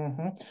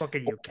 Hmm. Book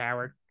it, you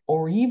coward.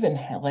 Or even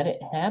let it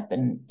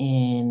happen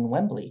in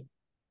Wembley.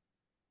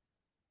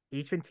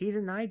 He's been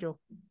teasing Nigel.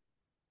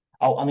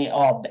 Oh, I mean,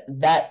 oh,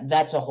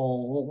 that's a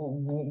whole.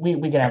 We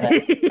can have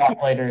that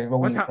talk later when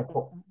We'll we talk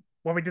record.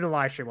 when we do the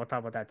live stream. We'll talk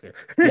about that too.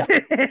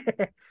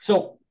 Yeah.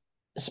 So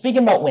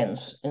speaking about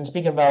wins and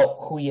speaking about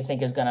who you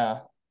think is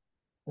gonna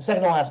the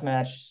second to last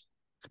match.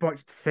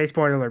 Say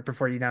spoiler alert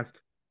before you announce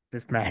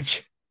this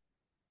match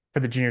for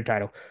the junior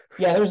title.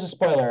 Yeah, there was a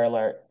spoiler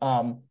alert.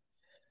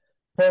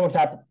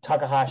 Hiromu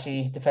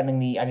Takahashi defending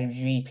the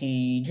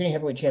IWGP Junior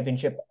Heavyweight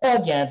Championship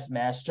against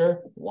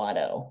Master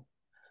Wato.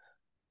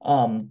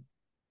 Um,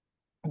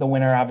 the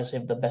winner, obviously,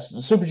 of the Best of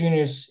the Super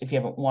Juniors. If you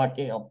haven't watched,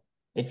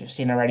 if you've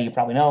seen it already, you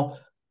probably know.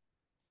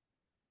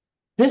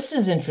 This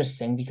is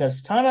interesting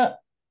because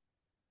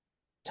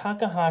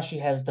Takahashi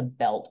has the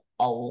belt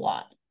a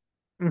lot.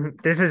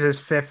 This is his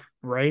fifth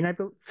reign, I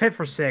believe. Fifth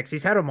or sixth.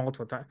 He's had it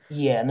multiple times.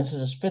 Yeah, and this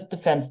is his fifth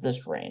defense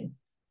this reign.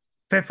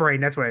 Fifth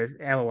reign. That's what it is.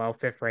 LOL.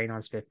 Fifth reign on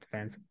his fifth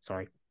defense.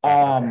 Sorry.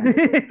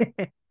 Bastard.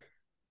 Um,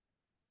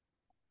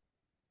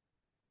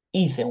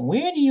 Ethan,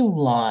 where do you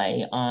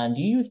lie on?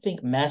 Do you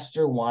think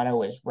Master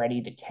Wato is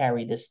ready to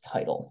carry this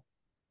title?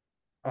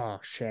 Oh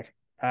shit.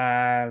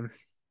 Um,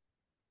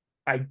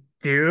 I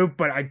do,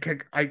 but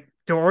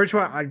the orange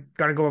one. I'm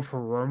gonna go with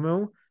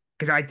Hiromu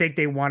because I think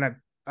they want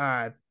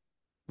to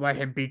let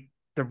him beat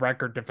the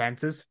record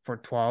defenses for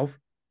 12.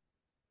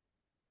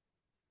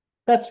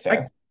 That's I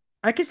fair.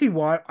 I can see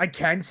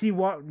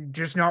what,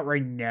 just not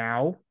right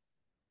now.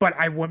 But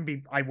I wouldn't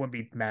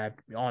be mad,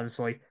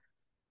 honestly.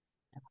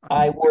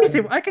 I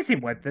would I can see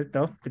what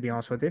though, to be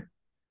honest with you.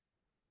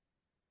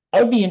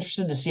 I would be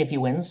interested to see if he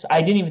wins.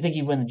 I didn't even think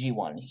he'd win the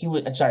G1. He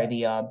would, I'm sorry,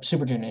 the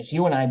Super Juniors.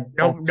 You and I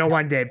No, both. no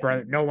one did,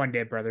 brother. No one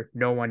did, brother.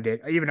 No one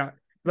did. Even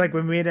like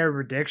when we made our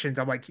predictions,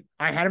 I'm like,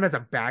 I had him as a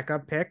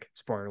backup pick.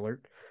 Spoiler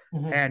alert.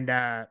 Mhm. And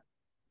I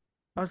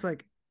was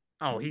like,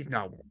 oh, he's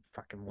not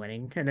fucking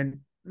winning.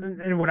 And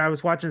when I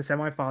was watching the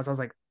semifinals, I was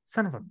like,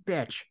 son of a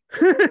bitch.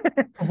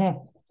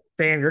 Mhm.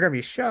 Sam, you're gonna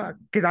be shocked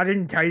because I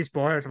didn't tell you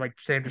spoilers. I'm like,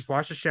 Sam, just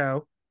watch the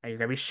show, and you're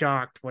gonna be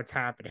shocked what's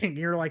happening.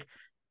 You're like,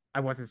 I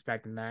wasn't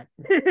expecting that.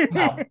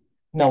 No,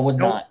 no, was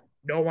No, not.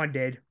 no one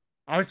did.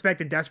 I was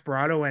expecting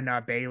Desperado and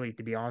Bailey,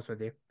 to be honest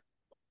with you.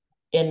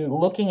 In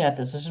looking at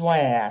this is why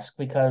I ask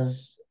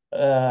because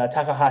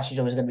Takahashi's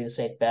always going to be the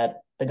safe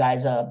bet. The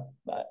guy's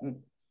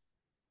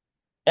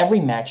every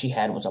match he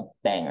had was a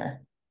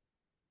banger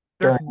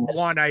There's during this.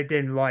 one I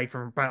didn't like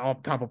from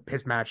off top of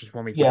his matches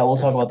when we Yeah, get we'll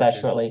to the talk about Super that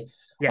Juniors. shortly.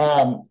 Yeah,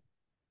 Um,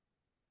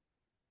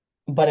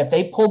 but if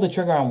they pull the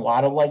trigger on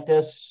Waddle like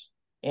this,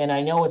 and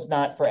I know it's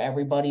not for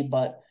everybody,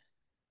 but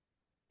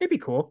it'd be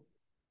cool.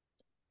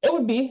 it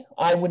would be.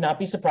 I would not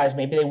be surprised.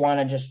 Maybe they want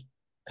to just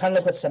kind of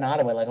look what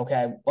Sonata with. Like,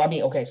 okay, well, I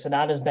mean, okay,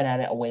 Sonata's been at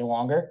it a way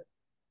longer,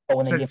 but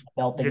when they give Since him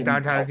the belt, they the give him the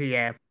downtown, belt.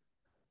 yeah,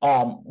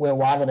 Where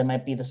Waddle, they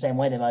might be the same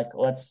way. They're like,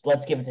 let's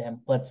give it to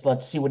him. Let's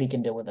see what he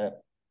can do with it.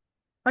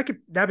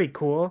 that'd be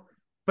cool.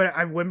 But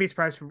I wouldn't be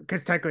surprised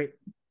because technically,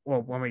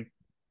 well, when we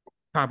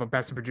talk about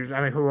best producers,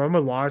 I mean,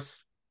 Hiroma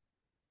lost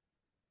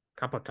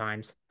a couple of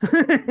times,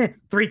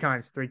 three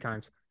times.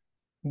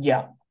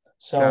 Yeah.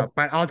 So, So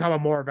but I'll talk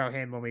more about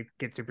him when we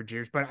get Super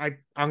Juniors. But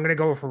I'm gonna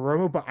go with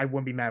Hiromu, but I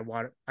wouldn't be mad at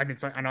Water. I mean,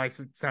 I know it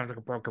sounds like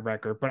a broken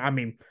record, but I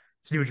mean,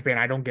 it's New Japan.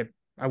 I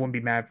wouldn't be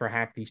mad for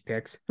half these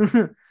picks.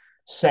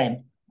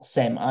 same.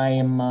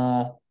 I'm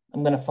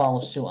gonna follow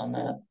suit on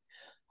that.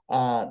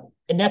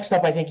 And next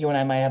up, I think you and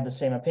I might have the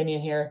same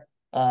opinion here.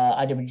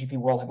 IWGP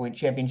World Heavyweight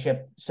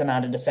Championship,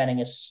 Sonata defending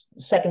his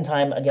second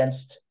time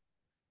against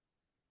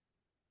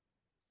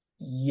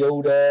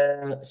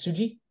Yoda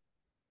Suji.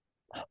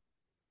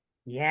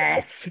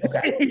 Yes.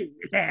 Okay.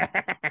 Yeah.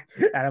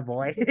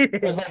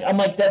 Attaboy. I'm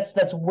like,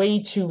 that's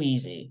way too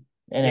easy.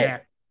 And Yeah.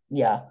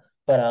 yeah.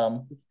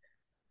 But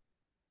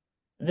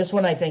this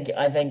one I think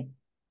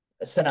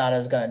Sonata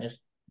is gonna just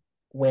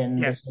win.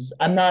 Yes. This is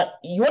I'm not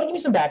you want to give me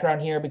some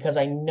background here because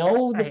I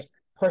know I this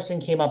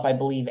person came up, I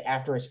believe,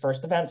 after his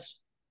first defense.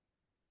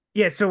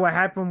 Yeah, so what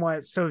happened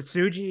was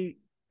Suji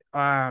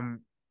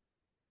um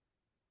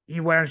he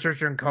went on search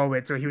during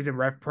COVID, so he was in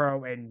Rev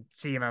Pro and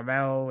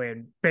CMML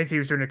and basically he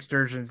was doing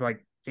excursions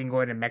like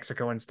England and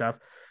Mexico and stuff.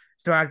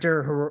 So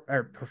after I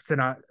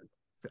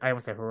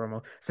almost said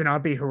Hiromu.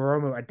 Sanabi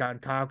Hiromu at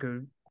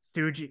Dantaku,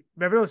 Suji,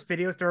 remember those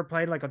videos they were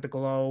playing like on the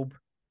Globe,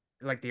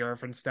 like the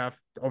Earth and stuff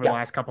over the Yeah.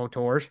 last couple of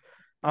tours?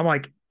 I'm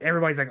like,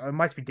 everybody's like, oh, it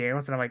must be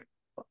Daniels, and I'm like,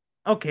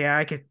 okay,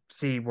 I could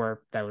see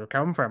where that would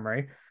come from,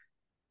 right?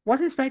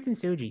 Wasn't expecting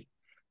Suji.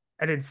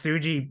 And then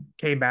Suji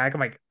came back.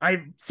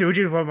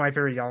 Suji was one of my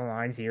favorite young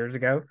lines years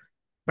ago,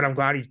 but I'm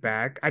glad he's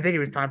back. I think it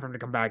was time for him to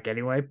come back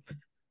anyway.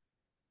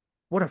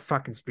 What a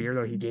fucking spear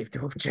though he gave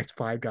to just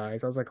five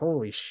guys. I was like,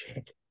 holy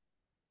shit.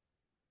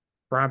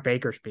 Braun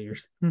Baker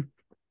spears.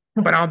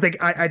 But I don't think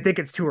I think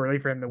it's too early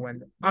for him to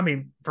win. I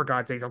mean, for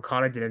God's sakes,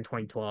 Okada did in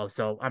 2012.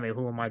 So I mean,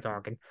 who am I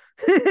talking?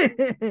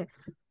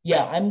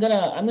 Yeah, I'm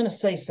gonna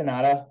say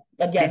Sonata.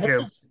 Me Again, this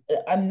too. is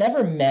I'm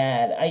never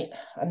mad.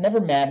 I'm never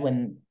mad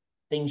when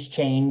things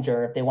change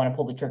or if they want to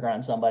pull the trigger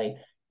on somebody.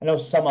 I know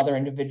some other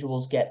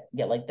individuals get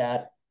like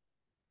that,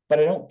 but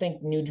I don't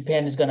think New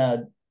Japan is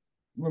gonna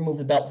remove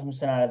the belt from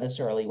Sonata this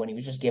early when he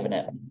was just given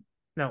it,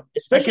 No, I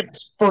especially could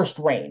his first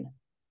reign.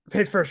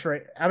 his first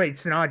rate. I mean,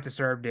 Sonata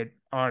deserved it,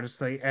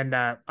 honestly. And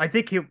I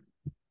think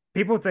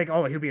people think,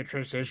 oh, he'll be a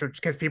transition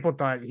because people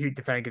thought he'd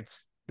defend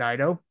against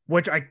Naito,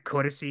 which I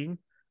could have seen.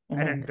 And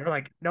then Mhm. they're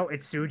like, no,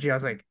 it's Suji. I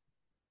was like,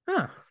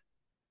 huh,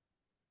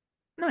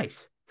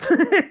 nice.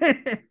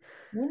 But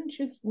When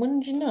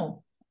did you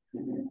know?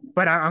 I'm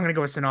gonna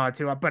go with Sonata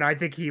too. But I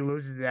think he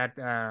loses that.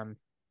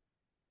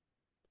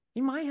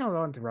 He might hold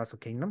on to Wrestle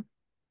Kingdom.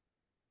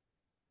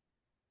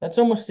 That's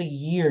almost a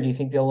year. Do you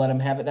think they'll let him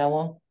have it that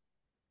long?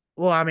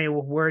 Well, I mean,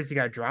 where is he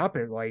gonna drop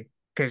it? Like,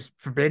 because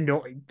Forbidden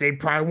Door, they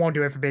probably won't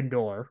do it Forbidden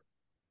Door.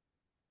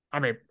 I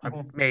mean,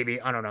 Mhm.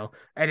 maybe I don't know.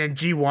 And then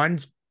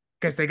G1's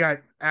because they got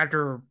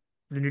after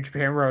the New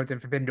Japan Roads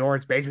and Forbidden Door,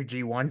 it's basically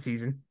G1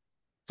 season.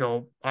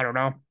 So I don't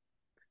know.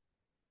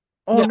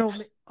 Oh Yeah, no!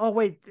 Oh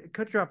wait, it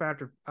could drop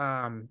after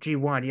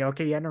G1. Yeah,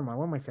 okay, yeah, never mind.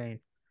 What am I saying?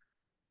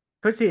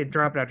 Could see it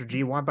drop after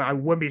G1, but I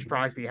wouldn't be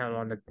surprised if he had it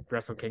on the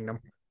Wrestle Kingdom.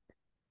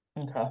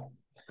 okay.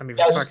 I mean,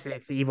 Yeah, for fuck's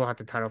sakes, the Evil had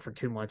the title for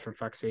 2 months. For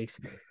fuck's sakes.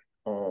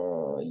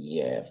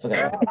 yeah,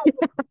 forgot about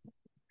that.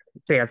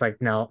 See, I was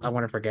like, no, I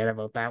want to forget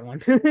about that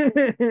one.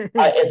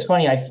 It's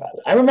funny.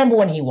 I remember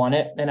when he won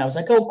it, and I was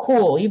like, "Oh,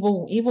 cool!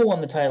 Evil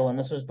won the title." And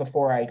this was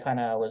before I kind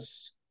of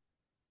was.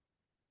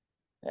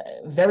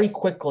 Very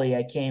quickly,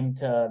 I came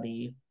to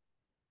the.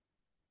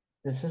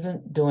 This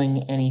isn't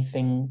doing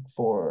anything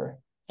for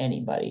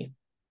anybody.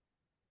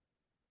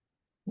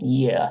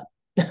 Yeah.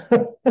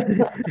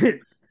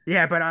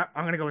 Yeah, but I'm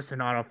gonna go with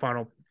Sonata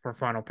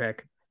final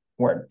pick.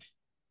 Word.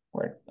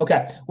 Word.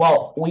 Okay.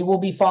 Well, we will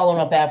be following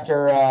up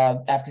after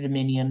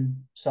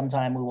Dominion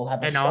sometime. We will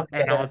have a show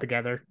And all together.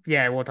 together.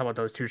 Yeah, we'll talk about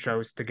those two shows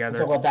We'll talk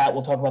together. about that.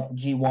 We'll talk about the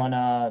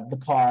G1 the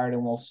card,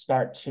 and we'll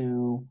start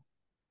to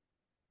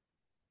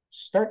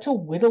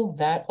whittle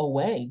that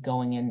away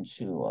going into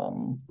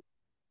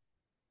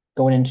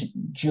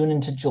June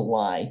into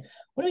July.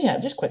 What do we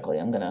have? Just quickly,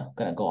 I'm gonna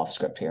go off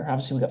script here.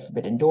 Obviously, we got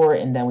Forbidden Door,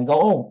 and then we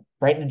go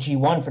right into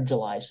G1 for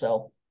July.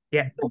 So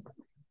Yeah.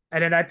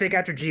 And then I think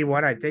after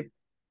G1,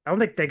 I don't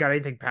think they got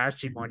anything past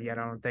G1 yet,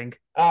 I don't think.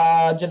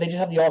 they just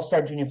have the All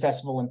Star Junior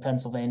Festival in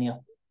Pennsylvania.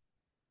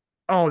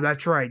 Oh,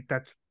 that's right.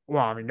 That's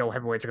well, I mean, no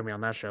heavyweights are gonna be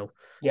on that show.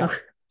 Yeah.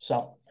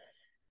 So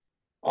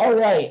all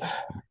right,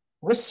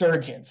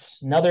 Resurgence,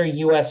 another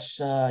US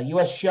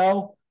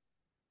show.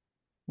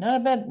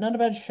 Not a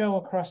bad show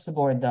across the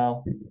board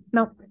though.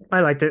 No,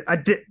 I liked it.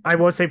 I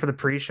will say for the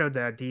pre-show,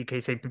 the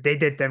DKC, they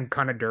did them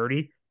kind of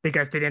dirty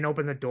because they didn't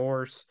open the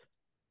doors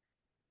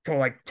till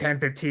like 10,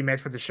 15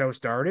 minutes before the show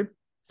started.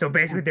 So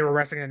basically they were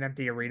wrestling in an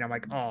empty arena. I'm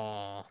like,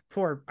 oh,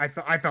 poor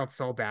I felt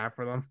so bad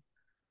for them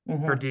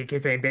for Hmm.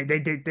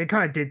 DKC. They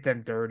kind of did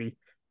them dirty,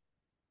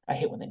 I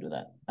hate when they do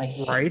that. I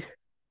hate. right?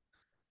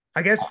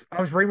 I guess I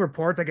was reading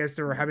reports. I guess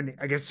they were having,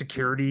 I guess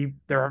security,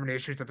 they were having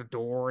issues at the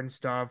door and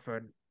stuff.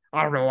 And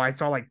I don't know. I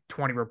saw like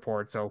 20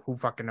 reports, so who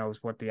fucking knows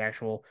what the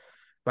actual,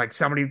 like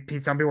some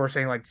people were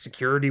saying like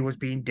security was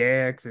being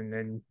dicks, and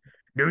then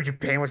New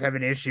Japan was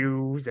having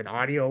issues, and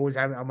audio was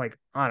having. I'm like,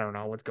 I don't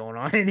know what's going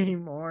on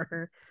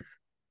anymore.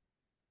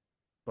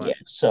 Yeah. But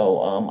So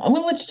I'm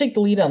gonna let you take the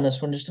lead on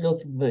this one just to go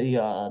through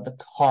the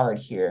card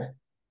here.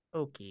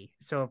 okay,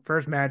 so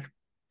first match.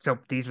 So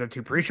these are the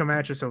two pre-show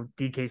matches. So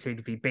DKC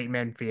defeat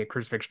Bateman via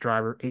crucifix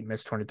driver, 8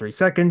 minutes 23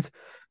 seconds.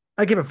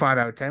 I give it 5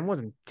 out of 10.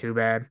 Wasn't too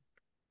bad.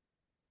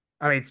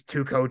 I mean, it's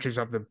two coaches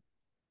of the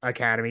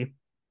academy.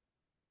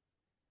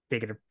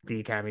 Speaking of the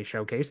academy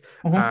showcase,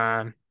 Hmm.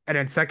 and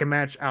then second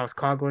match, Alex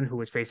Coughlin, who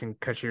was facing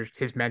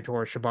his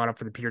mentor Shibata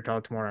for the Peter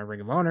title tomorrow on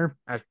Ring of Honor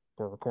as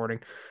we're recording.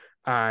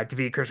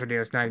 Defeated Chris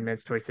Rodriguez 9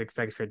 minutes 26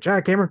 seconds for a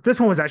jackhammer. This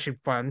one was actually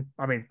fun.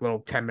 I mean, little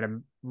 10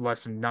 minute,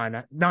 less than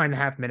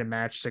 9.5 minute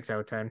match, 6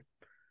 out of 10.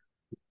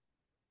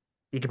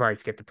 You could probably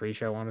skip the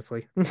pre-show,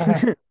 honestly.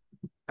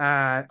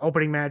 Hmm.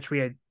 Opening match, we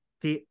had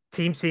Team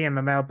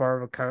CMML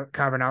Barbara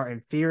carving out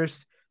in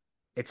Fierce.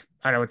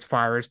 I know it's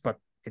Fires, but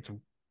it's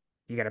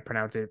you got to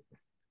pronounce it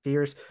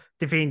Fierce.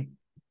 Defeating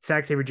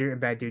Zack Sabre Jr.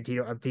 and Bad Dude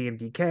Tito of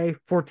DMDK,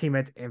 14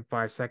 minutes and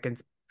 5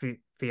 seconds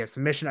via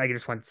submission. I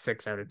just went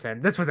 6 out of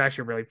 10. This was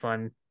actually a really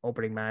fun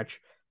opening match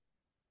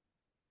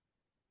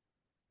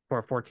for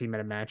a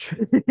 14-minute match.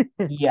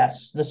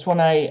 Yes, this one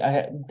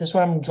this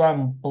one I'm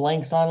drawing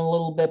blanks on a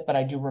little bit, but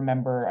I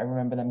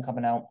remember them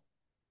coming out.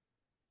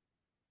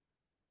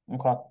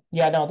 Okay.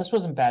 Yeah, no, this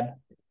wasn't bad.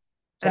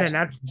 It's And then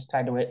actually that's just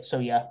tied to it. So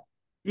yeah.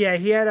 yeah,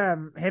 he had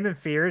him and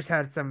Fears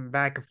had some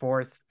back and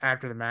forth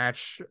after the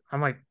match.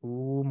 I'm like,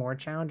 ooh, more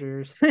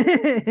challengers.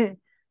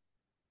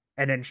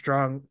 And then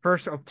Strong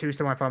first of two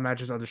semifinal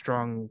matches of the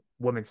Strong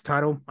women's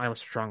title. I was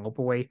Strong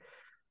Openweight.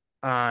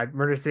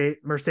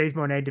 Mercedes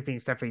Monet defeating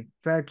Stephanie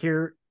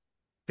Fakir.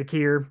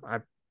 I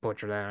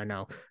butchered that, I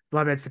know.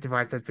 11 minutes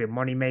 55 cents for a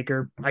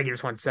moneymaker. I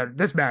just want to say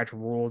this match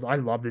ruled. I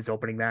love this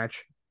opening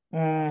match.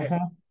 Hmm.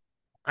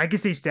 I can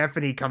see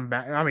Stephanie come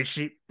back. I mean,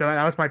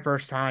 that was my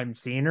first time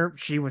seeing her.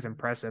 She was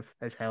impressive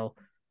as hell.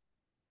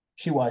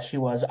 She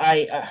was.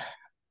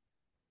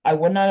 I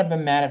would not have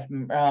been mad if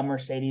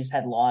Mercedes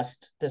had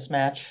lost this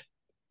match.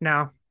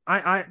 Now,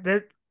 I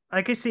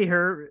could see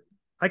her.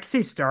 I could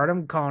see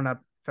Stardom calling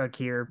up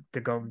Fakir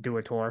to go do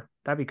a tour.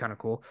 That'd be kind of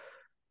cool.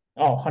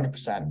 Oh,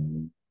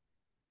 100%.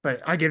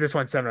 But I give this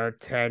one 7 out of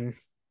 10.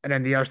 And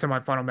then the other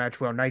semifinal match,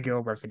 Will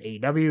Nightingale versus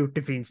AEW,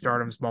 defeating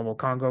Stardom's Momo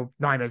Congo,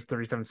 9 minutes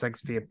 37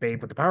 seconds via Babe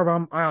with the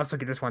powerbomb. I also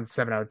give this one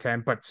 7 out of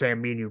 10. But Sam,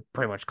 me and you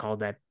pretty much called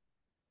that.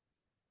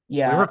 We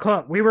Yeah. were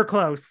close. We were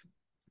close.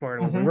 Spoiler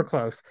alert, we were Hmm.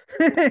 close.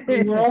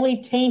 We were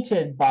only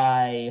tainted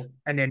by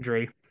An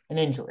injury. an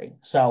injury,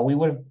 so we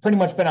would have pretty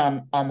much been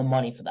on the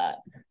money for that.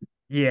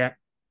 Yeah.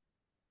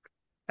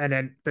 And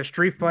then the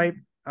street fight,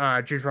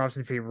 Juice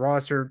Robinson defeated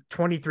Rosser,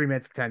 23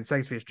 minutes 10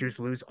 seconds because Juice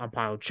lose on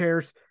pile of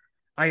chairs.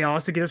 I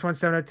also give this one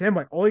 7 out of 10.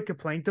 My only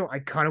complaint though, I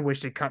kind of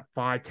wish they cut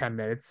 5-10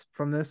 minutes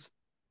from this.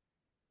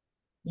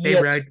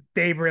 Yes.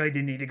 They really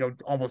did need to go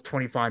almost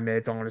 25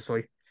 minutes,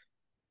 honestly.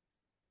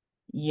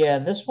 Yeah,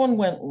 this one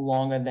went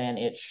longer than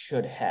it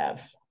should have,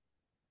 Just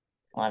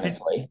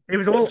honestly. it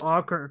was a little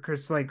awkward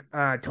because like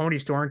Tony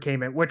Storm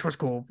came in, which was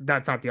cool.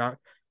 That's not the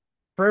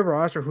Fred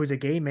Rosser, who's a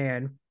gay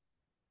man,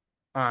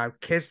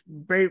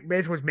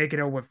 basically was making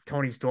out with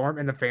Tony Storm,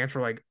 and the fans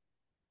were like,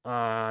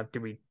 do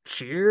we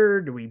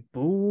cheer? Do we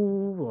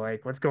boo?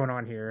 Like, what's going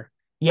on here?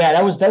 Yeah,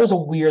 that was a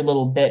weird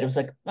little bit. It was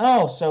like,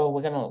 oh,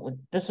 so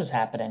this is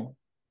happening.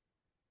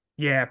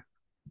 Yeah,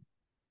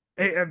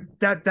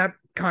 that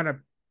kind of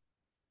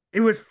it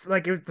was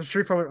the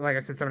Street Fighter, like I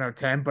said, 7 out of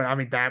 10. But I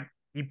mean that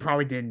you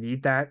probably didn't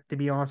need that, to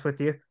be honest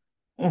with you.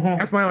 Hmm.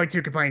 That's my only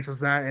two complaints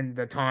was that, and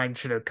the time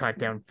should have cut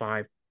down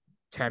 5-10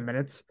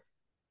 minutes.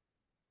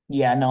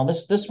 Yeah, no,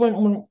 this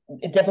one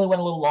it definitely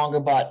went a little longer,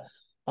 but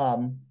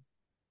um,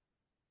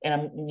 and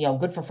I'm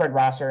good for Fred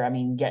Rosser. I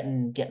mean,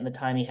 getting the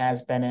time he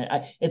has been in.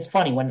 It's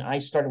funny when I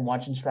started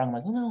watching Strong, I'm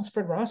like, oh no, it's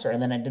Fred Rosser,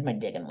 and then I did my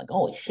dig, and I'm like,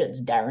 holy shit,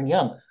 it's Darren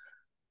Young.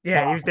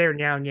 Yeah, he was there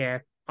now. Yeah,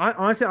 I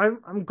honestly,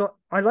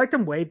 I liked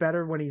him way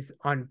better when he's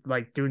on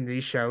like doing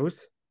these shows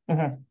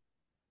Hmm.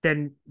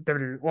 than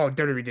WWE. Well,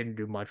 WWE didn't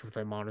do much with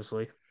him,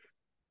 honestly.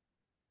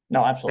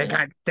 No, absolutely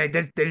not. They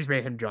just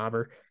made him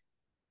jobber.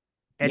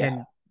 And Yeah,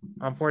 then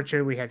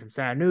unfortunately we had some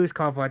sad news.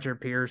 Carl Fletcher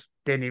appears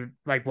didn't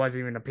even wasn't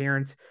even an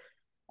appearance.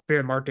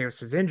 Fear Mark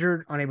Davis was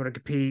injured, unable to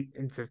compete,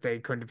 and since they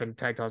couldn't defend the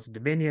tag titles in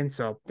Dominion,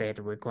 so they had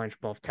to relinquish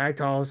both tag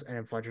titles. And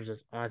then Fletcher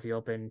says Aussie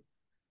Open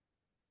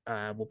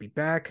will be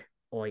back.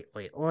 Oi,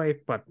 oi, oi.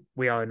 But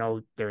we all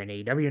know they're in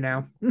AEW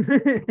now.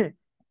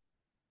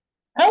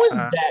 how is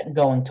uh, that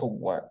going to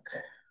work?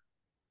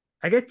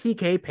 I guess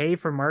TK paid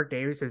for Mark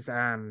Davis's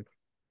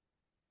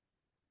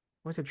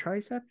was it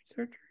tricep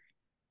surgery?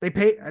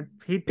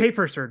 He paid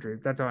for surgery.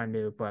 That's all I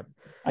knew. But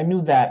I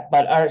knew that,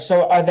 but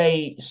are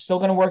they still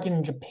going to work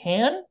in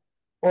Japan,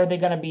 or are they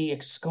going to be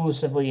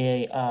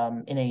exclusively in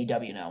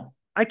AEW now?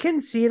 I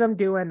can see them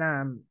doing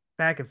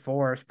back and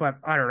forth, but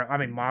I don't know. I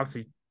mean,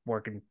 Moxley's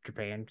working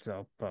Japan,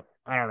 so but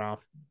I don't know.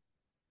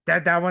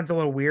 That one's a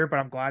little weird, but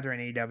I'm glad they're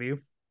in AEW.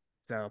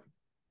 So,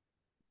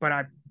 but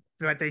I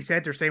but they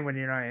said they're staying with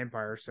United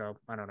Empire, so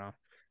I don't know.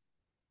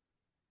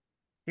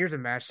 Here's a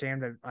match, Sam,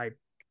 that I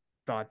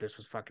thought this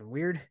was fucking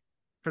weird.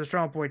 For the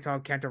strong boy title,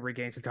 Kento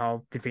regains the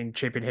title, defeating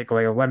Champion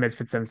Hikuleo, lemons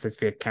for 7 6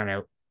 via count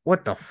out.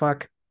 What the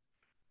fuck?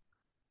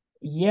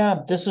 Yeah,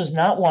 this was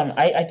not one.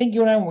 I think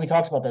you and I, when we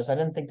talked about this, I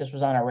didn't think this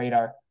was on our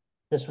radar.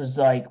 This was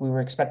like we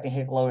were expecting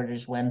Hick Lower to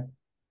just win.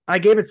 I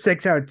gave it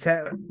 6 out of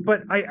 10,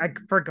 but I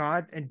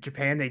forgot in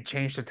Japan they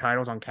changed the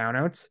titles on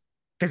countouts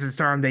because in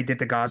Storm they did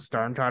the God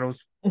Storm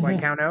titles like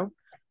Mhm. count out.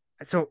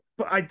 So,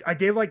 but I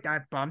did like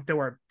that bump though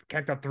where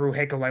Kenta threw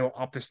Hikuleo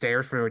up the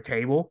stairs for a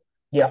table.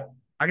 Yeah.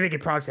 I'm gonna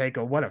give props to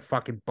Hiko. What a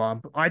fucking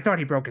bump! I thought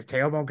he broke his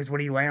tailbone because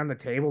when he lay on the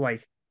table,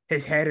 like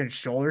his head and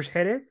shoulders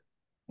hit it,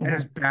 and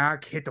his Mhm.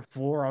 back hit the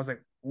floor. I was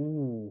like,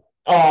 ooh.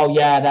 Oh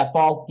yeah, that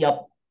fall.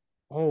 Yep.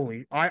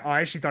 Holy,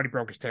 I actually thought he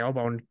broke his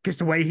tailbone because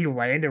the way he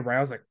landed, right? I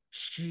was like,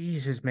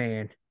 Jesus,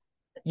 man.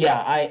 Yeah,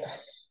 I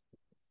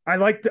I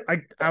liked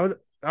I out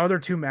other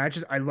two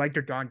matches. I liked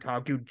their Don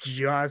Taku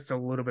just a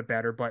little bit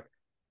better, but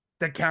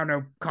the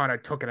counter kind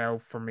of took it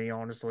out for me,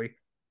 honestly.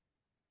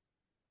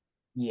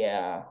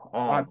 yeah.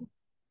 I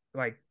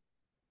like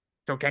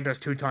so Kento's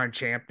 2-time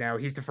champ now.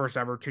 He's the first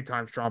ever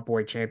 2-time Strong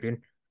Boy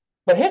champion.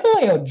 But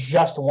Hikuleo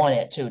just won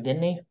it too,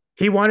 didn't he?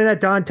 He won it at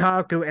Don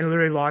Taku and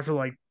literally lost it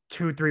like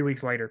 2, 3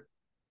 weeks later.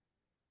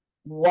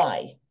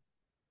 Why?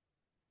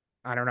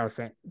 I don't know.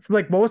 Saying it's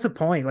like, what was the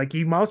point? Like,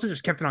 he mostly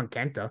just kept it on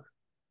Kenta.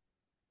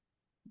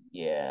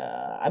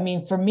 Yeah. I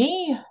mean, for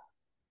me,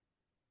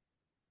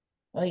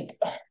 like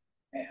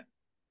man,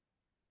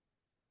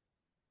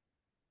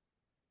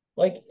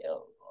 like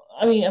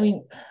I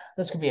mean,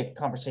 this could be a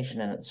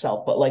conversation in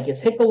itself, but like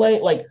is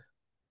Hikuleo like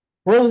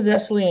Rose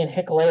Nestle and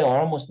Hikuleo are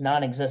almost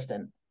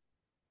non-existent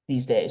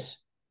these days.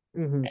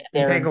 Mm-hmm. And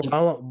They're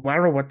Tangaloa, I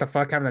don't know what the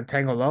fuck happened to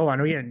Tangaloa. I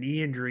know he had a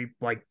knee injury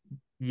like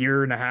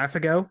year and a half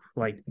ago.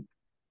 Like,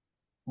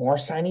 more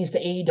signees to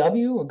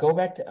AEW or go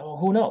back to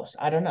who knows?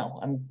 I don't know.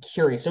 I'm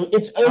curious. So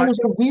it I, was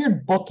a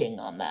weird booking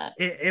on that.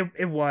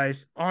 it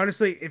was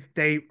honestly, if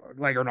they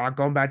like are not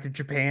going back to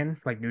Japan,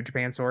 like New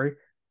Japan, sorry,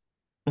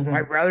 I'd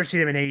Mhm. rather see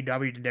them in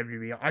AEW than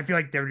WWE. I feel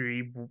like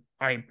WWE,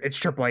 it's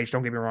Triple H,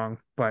 don't get me wrong,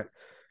 but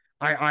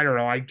I don't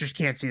know. I just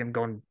can't see them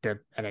going to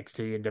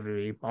NXT and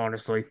WWE,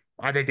 honestly.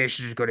 I think they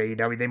should just go to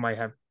AEW. They might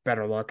have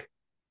better luck.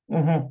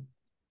 Mhm.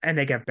 And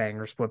they get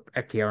bangers with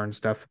FTR and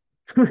stuff.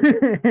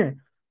 And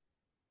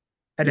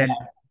Yeah.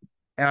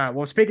 then,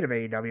 well, speaking of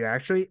AEW,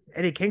 actually,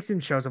 Eddie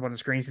Kingston shows up on the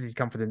screen since he's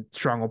come for the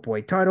Strong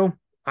Open title.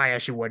 I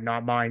actually would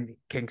not mind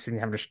Kingston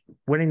having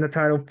winning the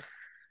title.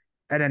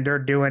 And then they're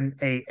doing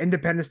a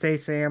Independence Day,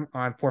 Sam,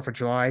 on 4th of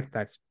July.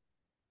 That's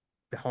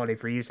the holiday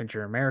for you since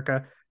you're in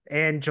America.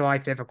 And July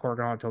 5th, of course,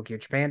 on Tokyo,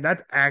 Japan.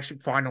 That's actually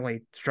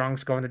finally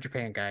Strong's going to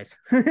Japan, guys.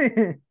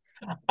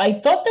 I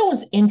thought that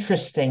was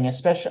interesting,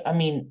 especially I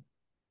mean,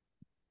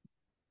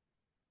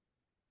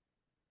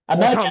 I'm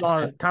Well, not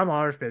against it. Tom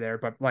Lawler's been there,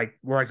 but like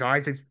Royce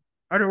Isaacs,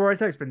 I know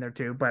Royce Isaacs been there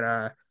too, but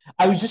I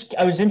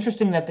was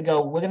interesting that they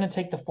go, we're gonna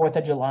take the 4th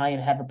of July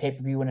and have a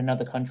pay-per-view in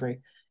another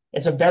country.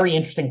 It's a very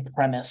interesting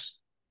premise.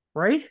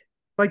 right?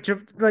 Like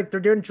they're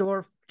doing is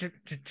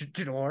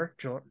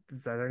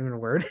that even a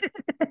word?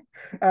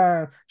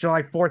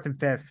 July 4th and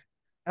 5th.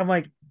 I'm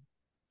like,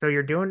 so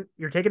you're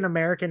taking an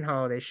American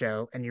holiday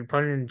show and you're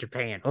putting it in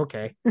Japan.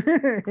 Okay.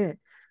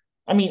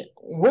 I mean,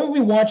 we'll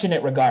be watching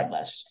it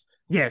regardless.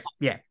 Yes,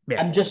 yeah,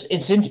 yeah.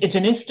 It's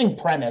an interesting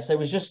premise.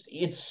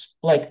 It's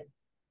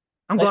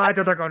I'm like glad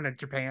that they're going to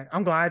Japan.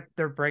 I'm glad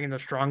they're bringing the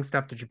strong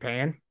stuff to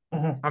Japan.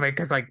 mhm. I mean,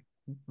 because like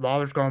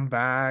Lawler's going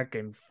back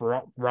and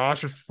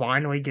Ross is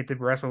finally get to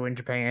wrestle in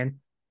Japan.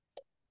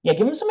 Yeah,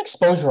 give them some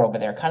exposure over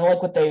there, kind of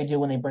like what they do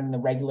when they bring the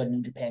regular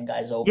New Japan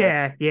guys over.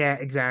 Yeah, yeah,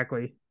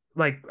 exactly.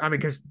 Like, I mean,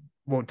 because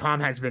well, Tom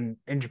has been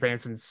in Japan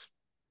since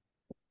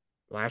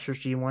last year's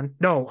G1.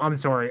 No, I'm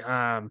sorry.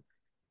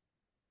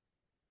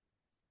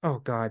 Oh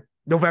God,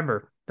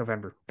 November.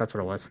 That's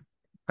what it was.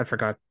 I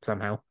forgot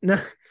somehow.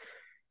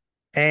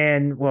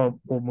 And well,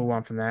 we'll move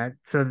on from that.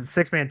 So the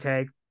 6-man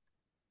tag.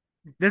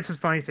 This was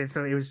funny. So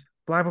it was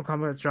Blackpool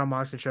Combat, John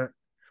Moxley,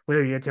 with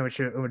a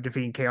Yatimo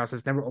defeating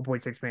Chaos's number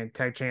 6-man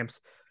tag champs,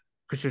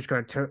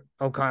 Kazuchika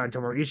Okada and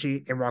Tomohiro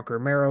Ishii and Rocky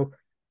Romero.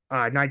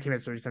 19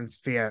 minutes 30 cents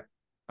via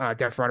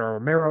Death Rider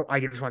Romero. I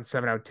give this one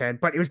 7 out of 10.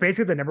 But it was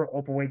basically the number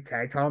open weight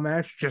tag title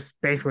match. Just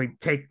basically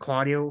take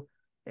Claudio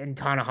and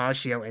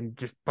Tanahashi out and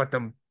just put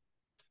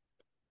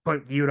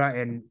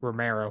Yuta and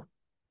Romero.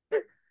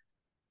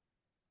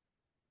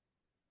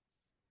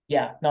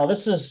 Yeah, no,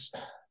 this was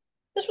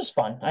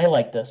fun. I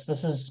like this.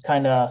 This is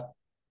kind of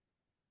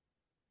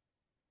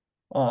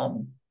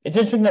it's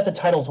interesting that the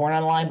titles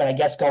weren't online, but I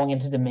guess going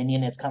into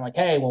Dominion, it's kind of like,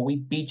 hey, well, we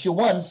beat you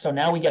once, so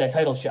now we get a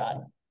title shot.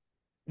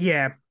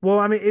 Yeah. Well,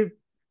 I mean,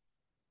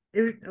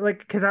 it like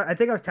because I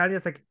think I was telling you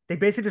it's like they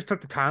basically just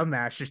took the title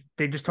match.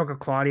 They just took a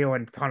Claudio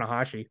and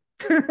Tanahashi.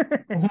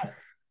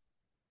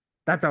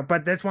 That's all.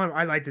 But this one,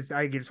 I like this.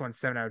 I give this one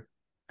 7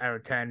 out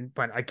of 10.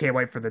 But I can't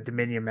wait for the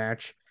Dominion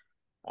match.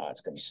 Oh,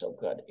 it's gonna be so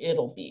good.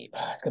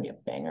 It's gonna be a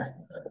banger.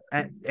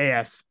 And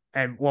yes,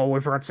 and well, we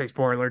forgot to say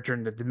spoiler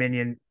during the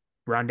Dominion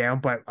rundown.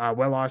 But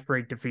Will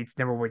Ospreay defeats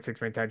number one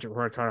 6-man tag champ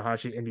Hiroto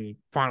Tanahashi in the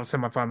final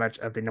semifinal match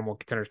of the number one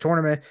contenders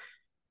tournament.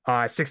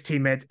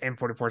 16 minutes and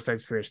 44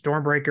 seconds for a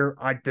Stormbreaker.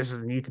 This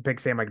is a neat to pick.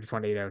 Sam, I just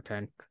want 8 out of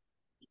 10.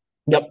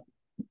 Yep,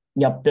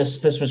 yep.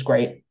 This was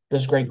great.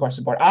 This is great across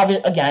the board.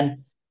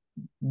 Again,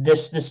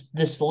 this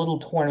little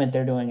tournament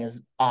they're doing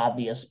is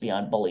obvious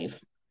beyond belief.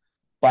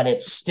 but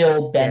it's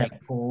still been Yeah, a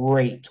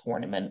great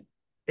tournament.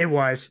 it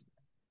was.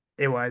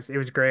 It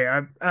was great.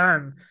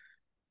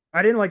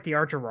 I didn't like the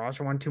Archer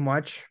roster one too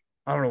much.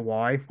 I don't know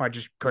why. I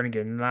just couldn't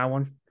get into that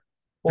one.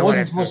 Well, The it one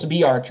wasn't supposed after to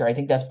be Archer. I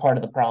think that's part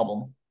of the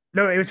problem.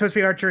 no, it was supposed to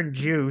be Archer and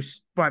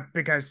Juice, but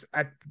because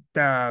at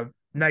the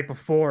night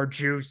before,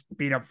 Juice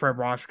beat up Fred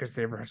Ross because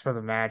they were supposed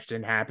to match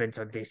didn't happen,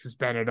 so they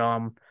suspended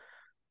him.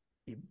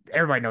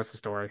 Everybody knows the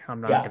story. I'm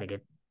not Yeah. gonna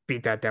get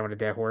beat that down with a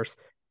dead horse.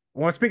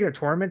 Well, speaking of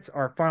tournaments,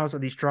 our finals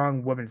of the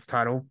Strong Women's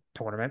Title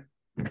tournament.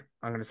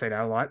 I'm gonna say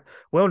that a lot.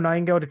 Will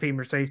Nightingale defeat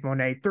Mercedes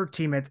Monet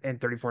 13 minutes and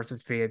 34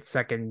 seconds defeated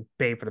second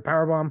babe for the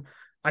powerbomb.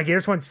 I gave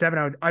this one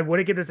 7. I would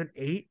have given this an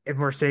 8 if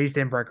Mercedes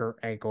didn't break her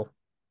ankle.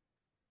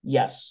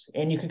 Yes.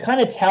 And you could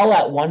kind of tell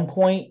at one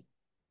point,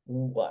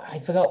 I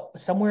forgot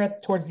somewhere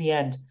towards the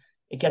end,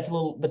 it gets a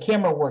little, the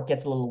camera work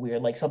gets a little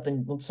weird, like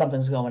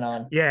something's going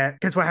on. Yeah,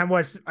 because what happened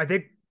was I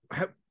think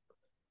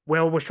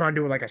Will was trying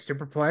to do like a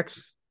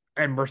superplex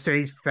and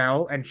Mercedes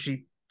fell and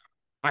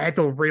I had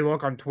to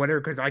relook on Twitter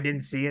because I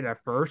didn't see it at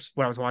first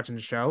when I was watching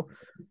the show,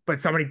 but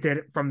somebody did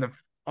it from the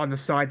on the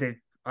side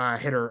that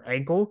hit her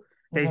ankle.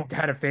 They Mhm.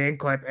 had a fan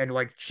clip and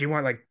like she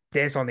went like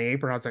this on the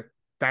apron. I was like,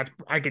 that's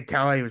I could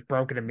tell he was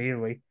broken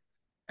immediately.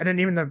 And then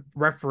even the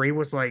referee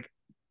was like,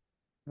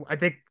 I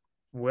think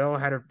Will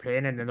had her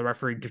pin, and then the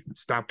referee just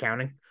stopped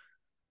counting.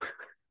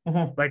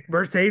 Mhm. Like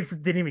Mercedes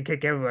didn't even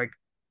kick in. Like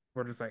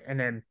we're just like, and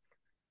then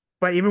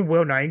but even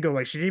Will Nightingale,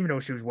 like she didn't even know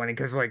she was winning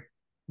because like,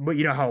 but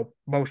you know how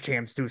most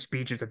champs do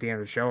speeches at the end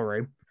of the show,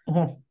 right?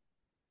 Mhm.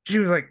 She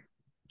was like,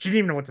 she didn't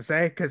even know what to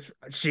say because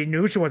she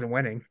knew she wasn't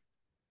winning.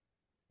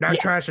 Not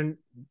Yeah. trashing,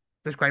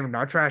 disclaimer,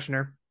 not trashing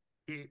her.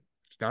 She's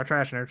not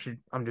trashing her.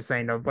 I'm just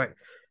saying though. But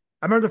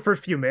I remember the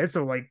first few minutes,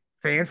 so like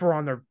fans were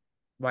on their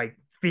like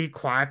feet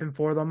clapping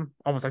for them,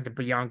 almost like the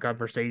Bianca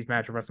Mercedes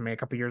match at WrestleMania a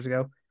couple years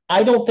ago.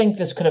 I don't think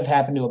this could have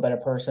happened to a better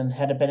person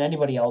had it been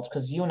anybody else.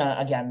 Because you and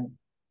I, again,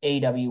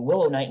 AEW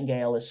Willow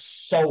Nightingale is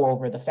so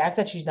over. The fact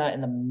that she's not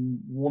in the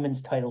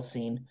women's title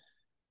scene,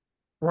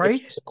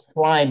 Right? it's a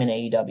crime in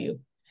AEW.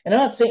 And I'm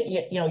not saying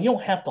you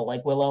don't have to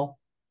like Willow.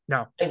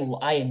 No.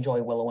 I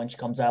enjoy Willow when she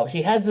comes out.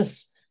 She has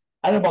this.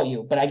 I don't know about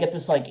you, but I get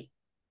this like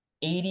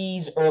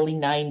 '80s, early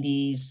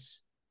 '90s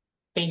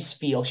face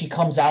feel. She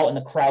comes out and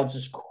the crowd's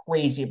just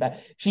crazy about.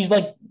 She's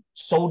like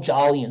so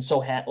jolly and so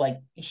like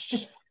it's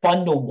just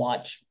fun to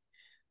watch.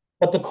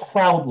 But the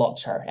crowd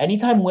loves her.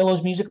 Anytime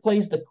Willow's music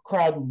plays, the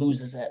crowd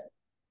loses it.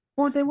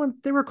 Well, they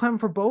were clamoring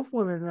for both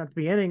women at the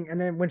beginning, and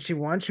then when she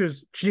won,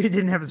 she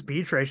didn't have a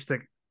speech right. She's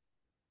like,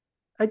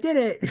 I did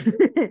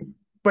it.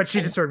 But she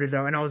And deserved it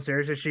though. In all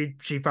seriousness,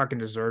 she fucking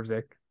deserves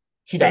it.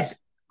 she They does.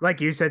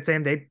 like you said,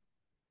 Sam,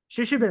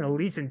 she should have been at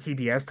least in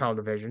TBS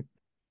television.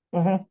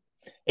 Mm-hmm.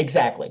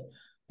 Exactly.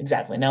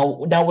 Exactly. Now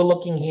we're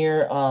looking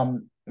here.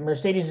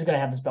 Mercedes is going to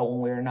have this belt one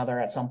way or another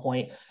at some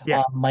point.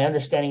 Yeah. My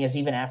understanding is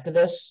even after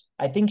this,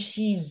 I think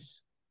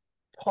she's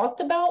talked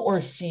about or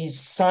she's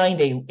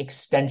signed a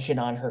extension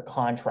on her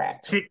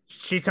contract.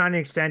 She signed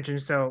an extension,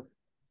 so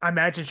I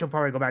imagine she'll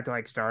probably go back to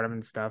like Stardom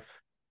and stuff.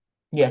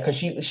 Yeah, because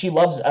she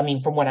loves. I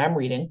mean, from what I'm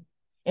reading,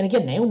 and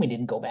again, Naomi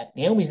didn't go back.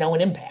 Naomi's now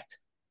in Impact.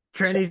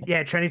 So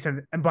Trinity's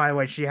and by the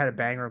way, she had a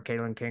banger of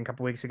Caitlyn King a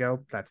couple weeks ago.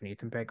 That's an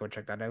Ethan pick. Go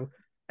check that out.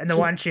 And the so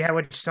one she had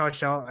with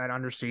Shaw at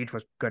Under Siege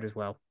was good as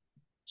well.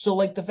 So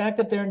like the fact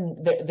that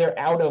they're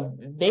out of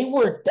they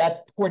were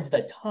that towards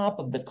the top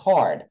of the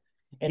card,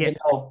 and Yeah. to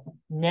go,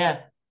 nah,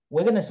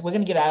 we're gonna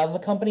get out of the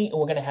company and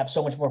we're gonna have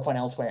so much more fun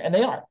elsewhere, and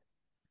they are.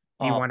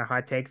 Do you Um, want a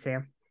hot take,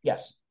 Sam?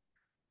 yes.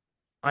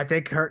 I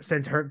think her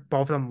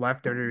both of them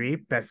left WWE,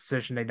 best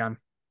decision they done.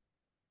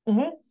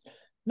 Hmm.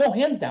 No,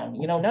 hands down.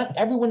 Not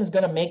everyone is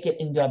gonna make it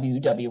in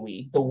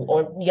WWE.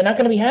 Or you're not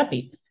gonna be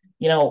happy.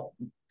 You know,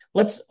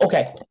 let's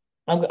okay.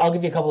 I'll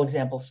give you a couple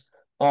examples.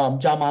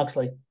 John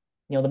Moxley.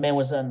 The man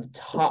was on the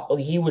top.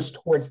 He was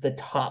towards the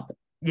top.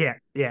 Yeah,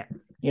 yeah.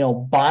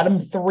 Bottom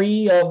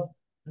three of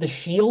the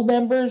Shield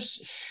members,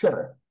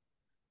 sure.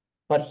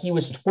 But he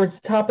was towards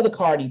the top of the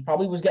card. He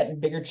probably was getting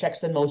bigger checks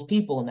than most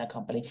people in that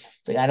company.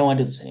 It's like, I don't want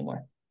to do this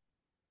anymore.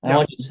 I don't No.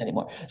 want to do this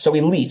anymore. So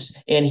he leaves.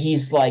 And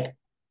he's like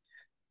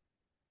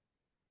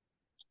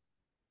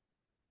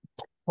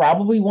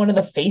probably one of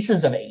the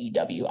faces of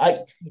AEW.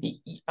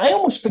 I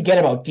almost forget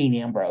about Dean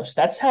Ambrose.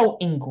 That's how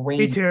Me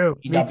ingrained too.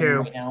 Me AEW too.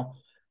 right now.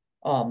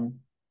 Um,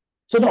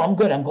 so no, I'm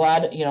good. I'm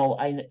glad.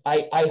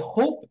 I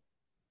hope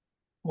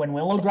when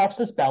Willow drops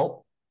this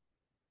belt,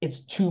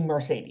 it's to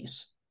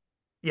Mercedes.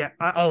 Yeah.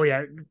 Oh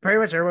yeah. Pretty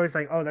much everybody's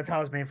like, oh, that's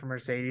how it's made for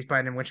Mercedes.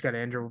 But then when she got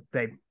injured,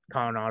 they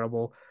call an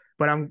audible.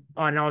 But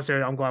and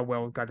also I'm glad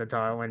Will got the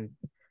title. And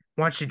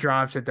once she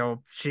drops it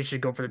though, she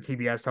should go for the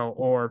TBS title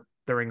or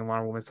the Ring of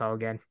Honor Women's title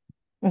again.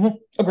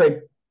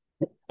 Agreed.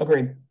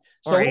 Agreed.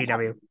 Or So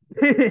AEW.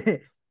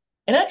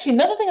 and actually,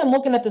 another thing I'm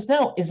looking at this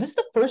now is this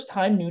the first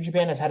time New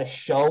Japan has had a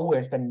show where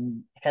it's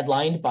been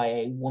headlined by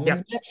a women's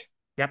Yep. match?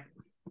 Yep.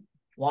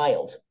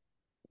 Wild.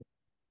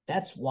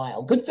 That's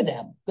wild. Good for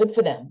them. Good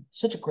for them.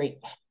 Such a great,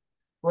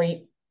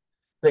 great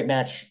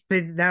match.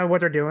 See, now what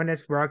they're doing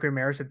is Rock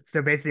Ramirez.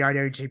 So basically,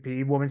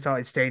 IWGP Women's title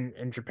is staying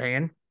in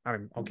Japan. I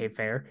mean, okay,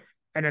 fair.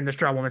 and then the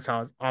strong women's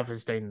house often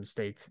stayed in the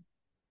States.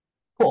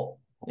 Cool.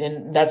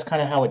 And that's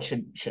kind of how it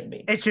should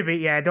be. It should be,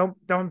 yeah. Don't.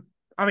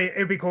 I mean,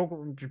 it'd be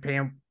cool in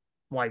Japan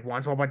like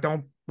once, but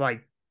don't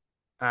like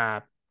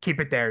uh keep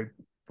it there.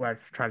 Let's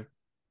try to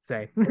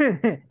say.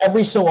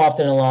 Every so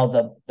often allow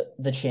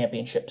the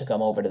championship to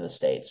come over to the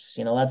States.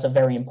 That's a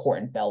very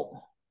important belt.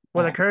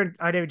 Well, the current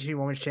IWGP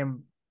Women's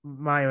Champ,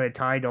 Mayu and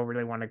Tai don't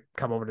really want to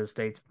come over to the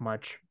States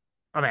much.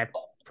 I mean,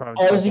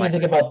 probably I most wasn't even likely.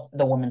 thinking about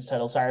the women's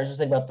title. Sorry, I was just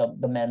thinking about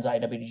the men's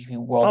IWGP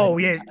World Oh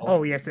Heavyweight yeah. title.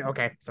 Oh yes.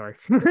 Okay. Sorry.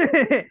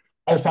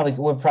 I was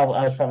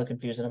probably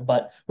confusing them,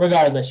 but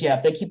regardless, yeah,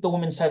 if they keep the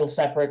women's title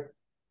separate,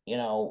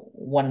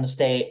 one in the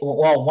state,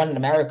 well, one in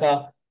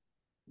America,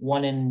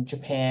 one in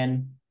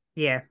Japan,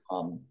 Yeah.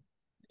 um,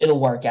 it'll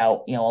work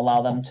out.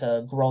 Allow them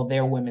to grow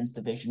their women's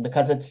division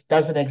because it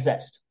doesn't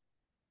exist.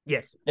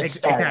 Yes. It's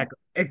starting. Exactly.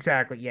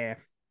 Exactly. Yeah.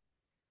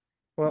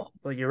 Well,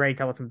 you're ready to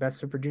tell us some best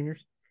Super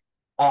Juniors?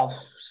 Some,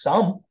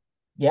 Some.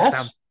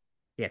 yes,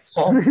 Yes.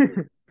 some.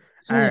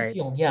 It's All only a right.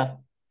 few, yeah.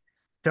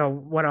 So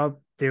what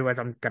I'll do is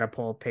I'm gonna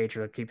pull a page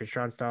of the Keep It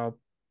Strong style.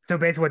 So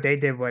basically, what they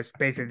did was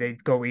basically they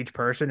go each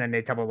person and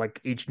they tell them like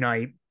each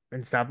night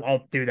and stuff.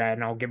 I'll do that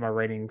and I'll give my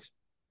ratings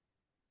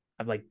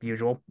of like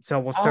usual. So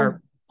we'll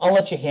start. I'll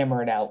let you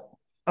hammer it out.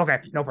 Okay,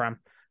 no problem.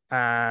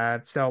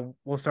 So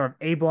we'll start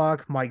with A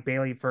block. Mike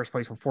Bailey, first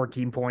place with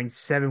 14 points,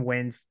 7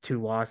 wins,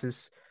 2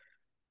 losses.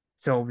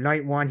 So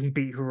night one, he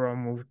beat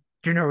Hiromu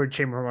Junior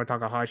Chamber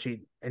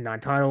Takahashi in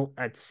non-title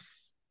at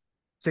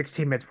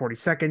 16 minutes 40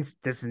 seconds.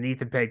 This is an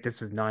Ethan Page.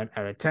 This is 9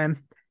 out of 10.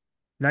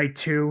 Night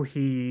two,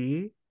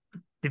 he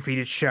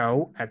defeated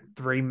Show at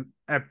three.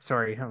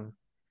 Sorry, I'm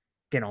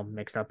getting all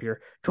mixed up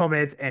here. 12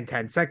 minutes and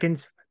 10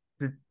 seconds.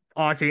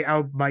 Honestly,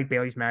 out of Mike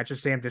Bailey's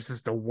matches, Sam, this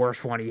is the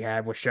worst one he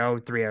had with Show.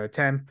 3 out of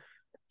 10.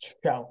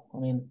 Show. I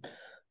mean,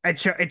 It's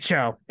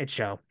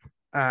Show.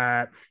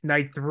 Uh,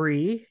 night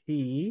three,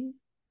 he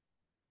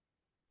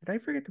did I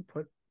forget to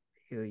put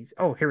Healy's?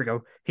 Oh, here we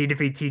go. He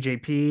defeated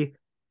TJP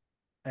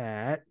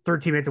at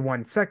 13 minutes and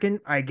 1 second.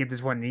 I give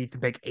this one an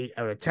Ethan Pick 8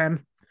 out of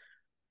 10.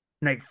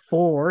 Night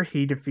four,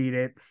 he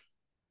defeated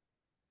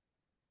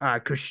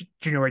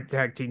Junior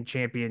Tag Team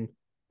Champion.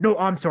 No,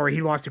 I'm sorry.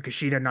 He lost to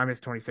Kushida 9 minutes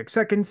 26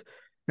 seconds.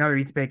 Another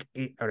Ethan Pick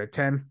 8 out of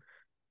 10.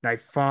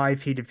 Night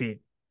five, he defeated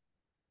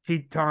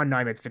Teton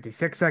 9 minutes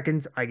 56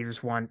 seconds. I give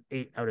this one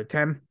 8 out of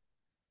 10.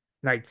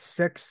 Night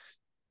six,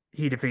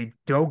 he defeated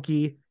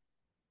Doki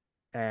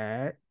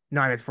at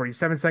 9 minutes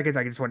 47 seconds.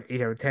 I give this one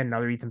 8 out of 10.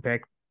 Another Ethan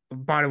Pick.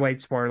 By the way,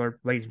 spoiler,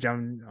 ladies and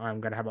gentlemen, I'm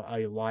going to have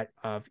a lot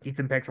of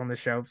Ethan picks on this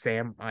show.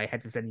 Sam, I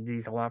had to send you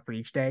these a lot for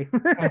each day.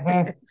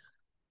 mhm.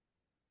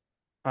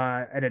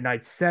 At a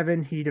night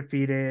seven, he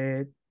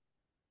defeated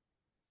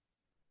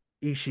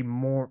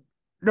Ishimori.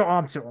 No,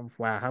 I'm sorry.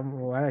 Wow,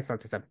 why did I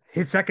fuck this up?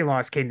 His second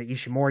loss came to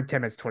Ishimori,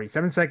 10 minutes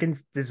 27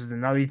 seconds. This is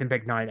another Ethan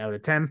pick, 9 out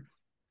of 10.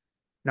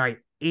 Night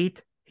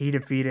eight, he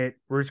defeated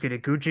Rusuke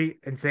Taguchi.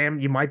 And Sam,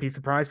 you might be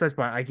surprised by this,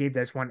 but I gave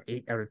this one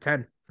 8 out of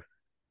 10.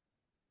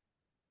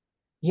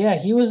 Yeah,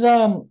 he was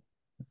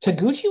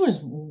Taguchi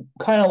was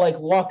kind of like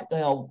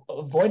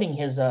avoiding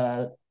his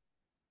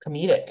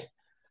comedic.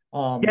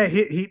 Yeah, Um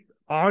he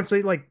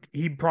honestly like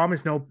he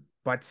promised no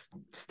but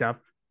stuff.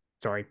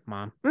 Sorry,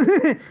 mom.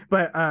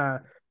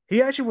 But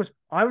he actually was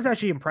I was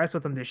actually impressed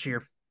with him this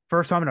year.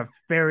 First time in a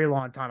very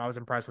long time I was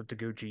impressed with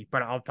Taguchi,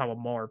 but I'll tell him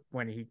more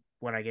when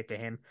I get to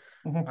him.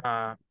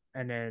 mhm.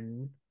 And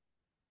then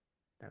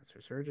that's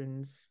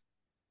Resurgence.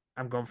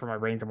 I'm going for my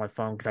reins on my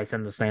phone because I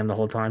send the Sam the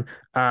whole time.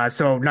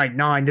 So night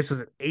nine, this was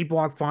an A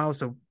block final.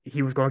 So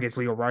he was going against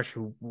Leo Rush,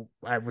 who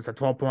was a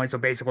 12 points. So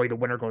basically, the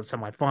winner goes to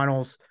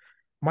semifinals.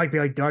 Mike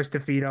Bailey does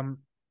defeat him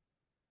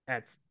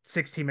at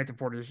 16 minutes and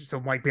 40. So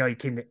Mike Bailey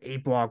came to A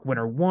block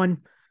winner one.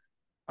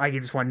 I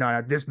give this one 9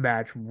 out. This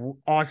match,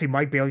 honestly,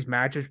 Mike Bailey's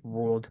matches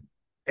ruled,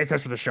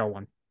 except for the show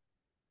one,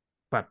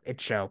 but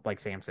it's show like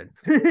Sam said.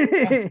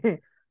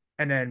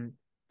 And then,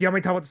 do you want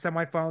me to talk about the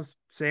semifinals,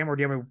 Sam, or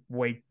do you want me to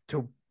wait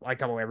till I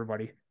tell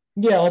everybody?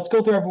 Yeah, let's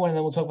go through everyone and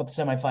then we'll talk about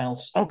the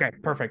semifinals. Okay,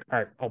 perfect. All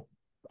right,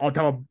 I'll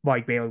tell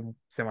Mike Bailey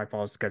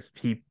semifinals because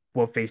he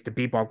will face the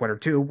B block winner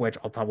too, which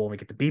I'll tell when we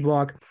get the B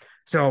block.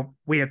 So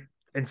we have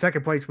in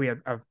second place we have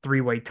a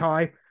three-way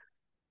tie.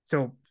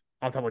 So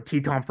I'll tell about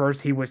Teton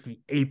first. He was the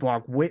A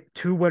block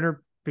two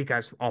winner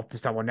because I'll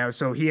just tell one now.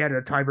 So he had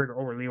a tiebreaker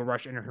over Leo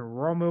Rush and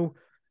Hiromu.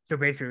 So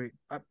basically,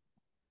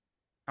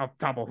 I'll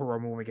talk about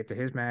Hiromu when we get to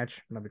his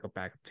match. Let me go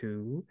back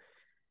to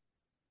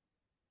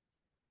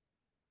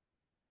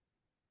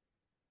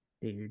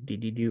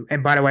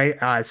and by the way,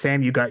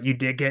 Sam, you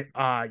did get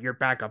your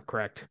backup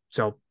correct.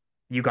 So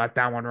you got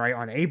that one right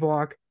on A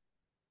block.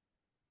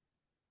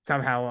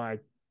 Somehow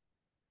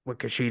with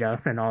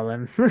Kushida and all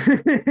them.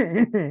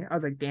 I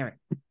was like, damn it.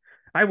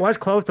 I was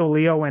close to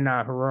Leo and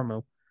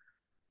Hiromu,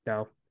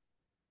 though.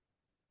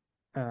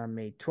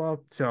 May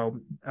 12th. So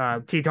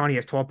T-Tony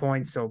has 12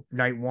 points. So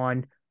night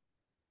one,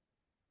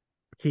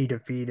 he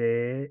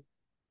defeated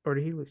or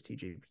did he lose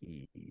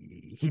TJP?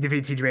 He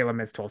defeated TJP 11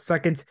 minutes 12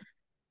 seconds.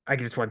 I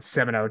just went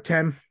 7 out of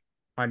 10.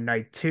 On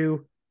night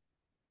two,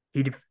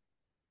 he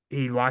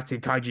he lost to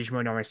Taiji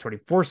Shimono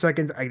 24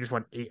 seconds. I just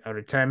won 8 out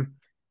of 10.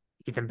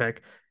 Ethan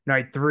Beck.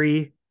 Night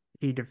 3,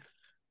 he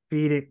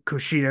defeated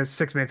Kushida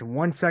 6 minutes and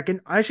 1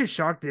 second. I should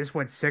shocked this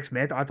went 6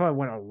 minutes. I thought it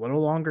went a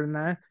little longer than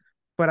that,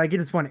 but I get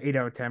this one 8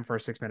 out of 10 for a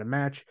 6 minute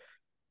match.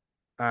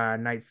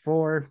 Night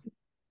 4,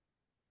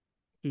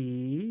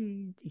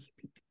 he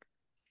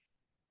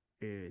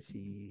is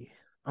he.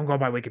 I'm going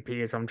by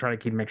Wikipedia, so I'm trying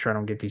to make sure I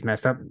don't get these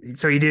messed up.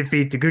 So he did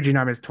defeat Taguchi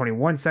 9 minutes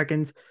 21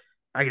 seconds.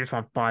 I just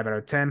want 5 out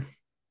of 10.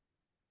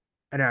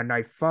 And on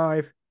night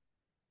 5,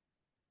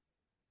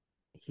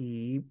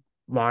 he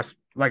lost,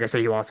 like I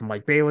said, he lost to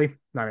Mike Bailey,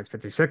 9 minutes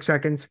 56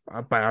 seconds.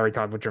 But I already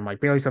talked about your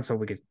Mike Bailey stuff, so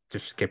we could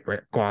just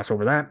gloss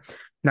over that.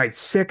 Night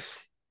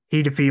 6,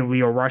 he defeated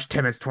Leo Rush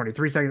 10 minutes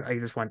 23 seconds. I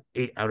just went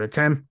 8 out of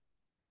 10.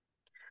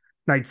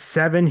 Night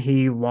 7,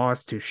 he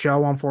lost to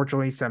Show,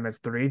 unfortunately, 7 minutes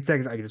 38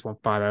 seconds. I just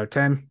went 5 out of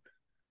 10.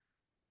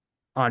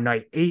 On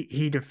night 8,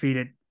 he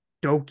defeated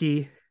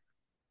Doki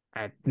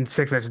at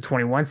 6 minutes and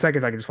 21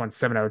 seconds. I just went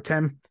 7 out of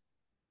 10.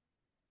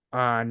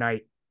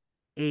 Night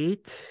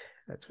 8,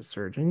 that's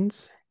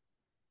Resurgence.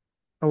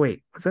 Oh,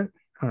 wait, was that?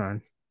 Hold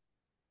on.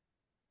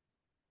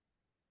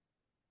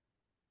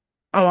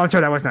 Oh, I'm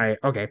sorry, that was night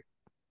 8. Okay.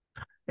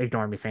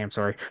 Ignore me, Sam.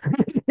 Sorry.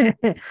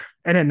 And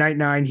at night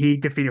 9, he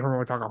defeated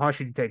Hiromu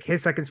Takahashi to take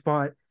his second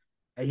spot.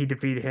 He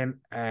defeated him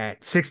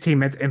at 16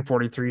 minutes and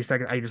 43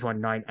 seconds. I just won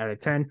 9 out of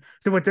 10.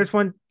 So with this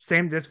one,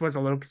 Sam, this was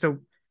a little. So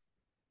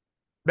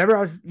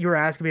remember, you were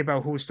asking me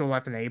about who was still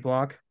left in the A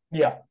block.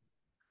 Yeah.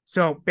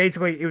 So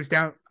basically, it was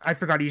down. I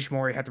forgot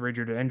Ishimori had the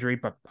rigid injury,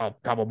 but I'll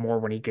talk about more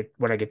when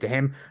I get to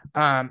him.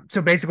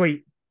 So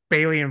basically,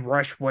 Bailey and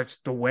Rush was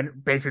the win.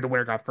 Basically, the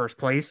winner got first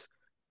place.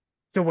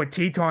 So with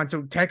Teton,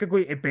 so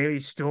technically, if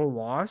Bailey still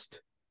lost,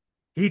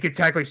 he could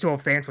technically still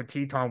advance with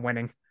Teton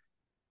winning.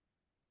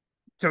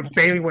 So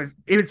Bailey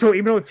so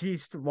even though if he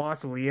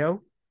lost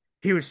Leo,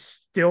 he was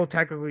still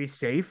technically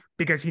safe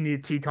because he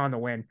needed Teton to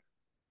win.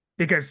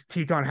 Because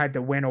Teton had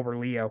to win over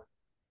Leo.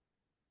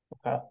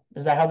 Okay.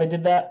 Is that how they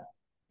did that?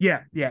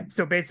 Yeah.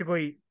 So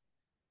basically,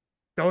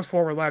 those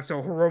 4 were left.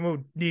 So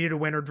Hiromu needed a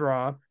win or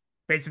draw.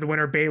 Basically, the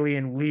winner, Bailey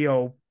and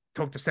Leo,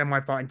 took the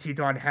semifinal, and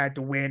Teton had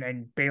to win,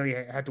 and Bailey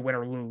had to win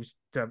or lose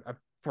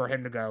for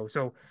him to go.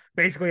 So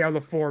basically, out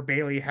of the 4,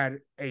 Bailey had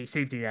a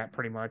safety net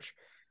pretty much.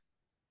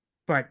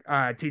 But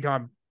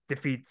Teton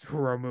defeats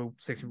Hiromu,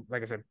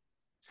 like I said,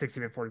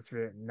 16 and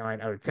 43, 9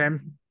 out of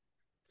 10.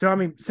 So, I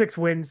mean, 6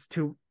 wins,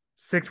 3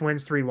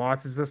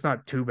 losses. That's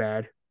not too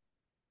bad.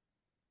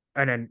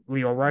 And then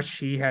Leo Rush,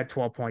 he had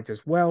 12 points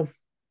as well.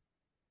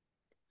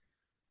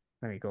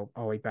 Let me go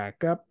all the way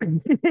back up.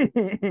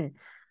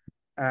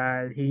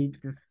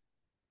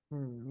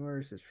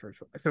 Where's his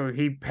first one? So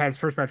he has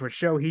first match with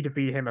Show. He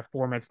defeated him at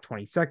 4 minutes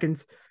 20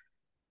 seconds.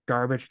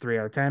 Garbage, 3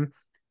 out of 10.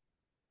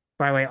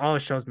 By the way, all the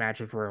Show's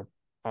matches were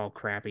all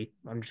crappy.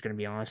 I'm just gonna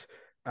be honest.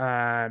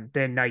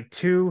 Then night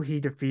 2, he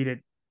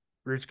defeated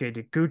Ryusuke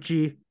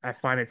Taguchi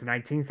at 5 minutes and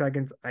 19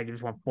 seconds. I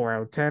just want 4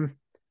 out of 10.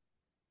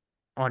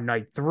 On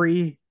night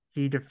 3,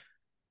 he would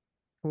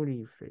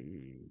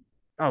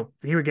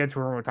get to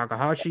Hiromu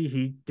Takahashi.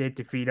 He did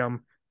defeat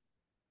him.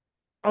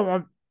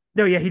 No,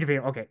 yeah, he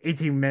defeated him. Okay,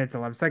 18 minutes,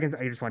 11 seconds.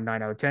 I just won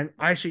 9 out of 10.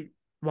 I actually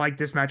like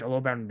this match a little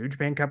better than the New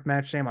Japan Cup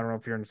match, Sam. I don't know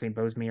if you're in the same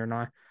boat as me or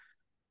not.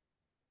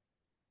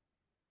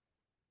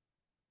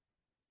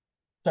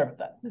 Sorry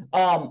about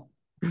that.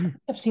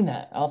 I've seen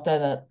that. I'll have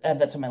to add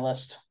that to my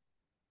list.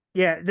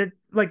 Yeah,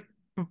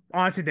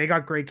 honestly, they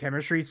got great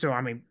chemistry. So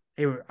I mean,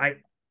 they were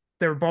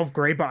both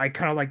great, but I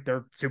kind of like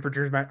their Super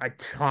Juniors match a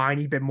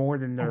tiny bit more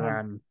than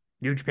their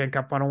New Japan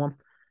Cup final one.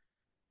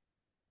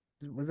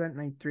 Was that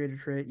night 3 of the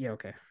trade? Yeah,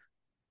 okay.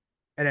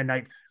 And then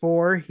night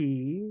 4, did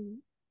he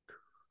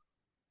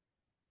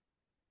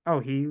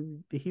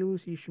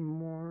lose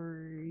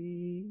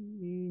Ishimori?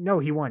 No,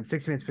 he won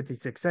 6 minutes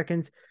 56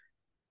 seconds.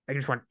 I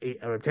just won 8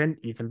 out of 10.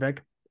 Ethan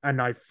Beck. On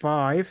night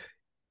 5,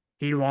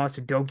 he lost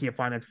to Doki at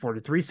 5 minutes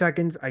 43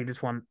 seconds. I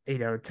just won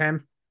 8 out of 10.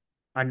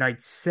 On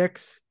night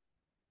 6,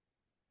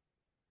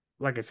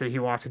 like I said, he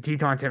lost to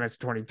Teton 10 minutes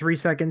 23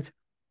 seconds.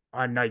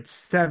 On night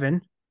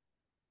 7,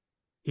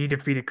 he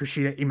defeated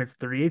Kushida 8 minutes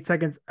 38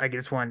 seconds. I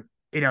just won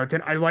 8 out of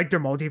 10. I like their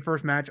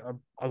multi-first match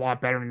a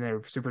lot better than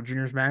their Super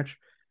Juniors match.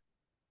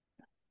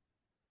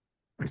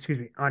 Excuse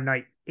me. On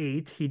night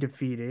 8, he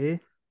defeated.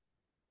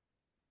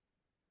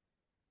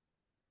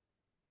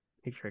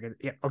 Make sure I get it.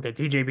 Yeah, okay.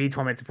 TJB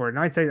 12 minutes and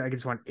 49 seconds. I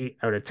just won 8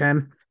 out of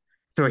 10.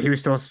 So he was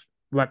still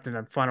left in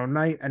the final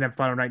night. And then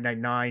final night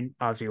 9,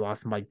 obviously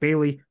lost to Mike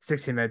Bailey,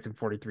 16 minutes and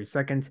 43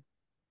 seconds.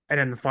 And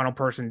then the final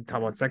person,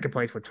 top on second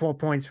place with 12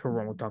 points,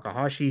 Hiromu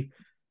Takahashi.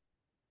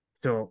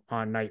 So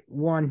on night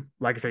 1,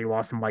 like I said, he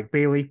lost to Mike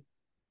Bailey.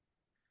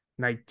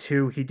 Night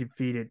 2, he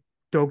defeated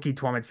Doki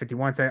 12 minutes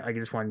 51 seconds. I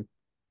just won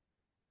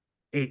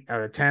 8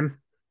 out of 10.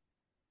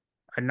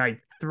 On night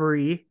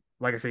 3,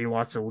 like I said, he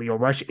lost to Leo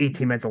Rush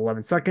 18 minutes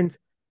 11 seconds.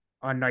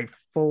 On night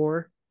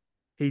 4,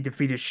 he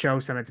defeated Show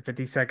 7 minutes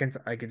 50 seconds.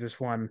 I could just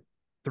won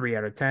 3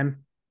 out of 10.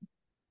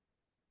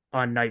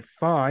 On night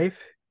 5,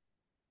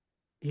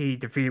 he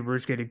defeated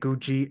Ryusuke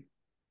Taguchi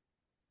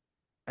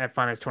at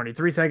 5 minutes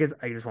 23 seconds.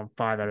 I just won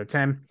 5 out of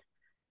 10.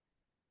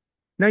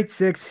 Night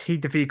 6, he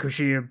defeated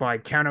Kushida by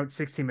countout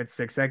 16 minutes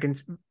 6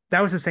 seconds.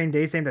 That was the same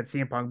day, same that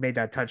CM Punk made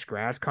that touch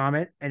grass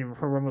comment, and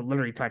Hiromu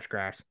literally touched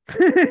grass.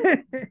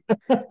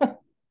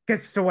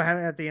 Because so what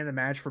happened at the end of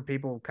the match for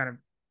people kind of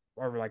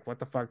are like, what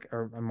the fuck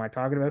am I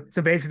talking about?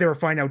 So basically, they were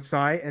flying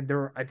outside, and they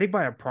were, I think,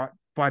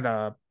 by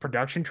the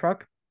production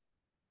truck.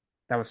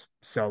 That was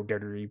so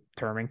dirty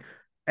terming.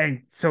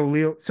 And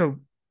Leo,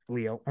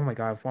 oh my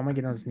god, why am I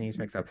getting those names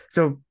mixed up?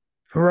 So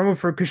Hiromu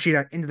threw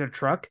Kushida into the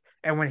truck,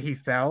 and when he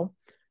fell,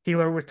 he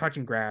literally was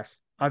touching grass.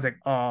 I was like,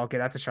 oh, okay,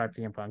 that's a shot at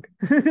CM Punk.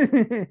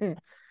 And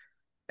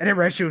then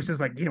Red Shoe was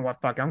just like, you know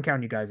what, fuck, I'm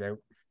counting you guys out.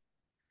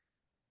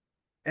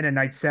 And in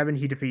night 7,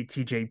 he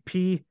defeated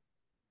TJP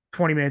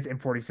 20 minutes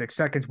and 46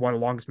 seconds, one of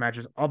the longest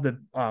matches of the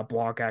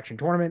block action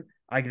tournament.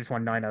 I just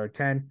won 9 out of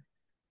 10.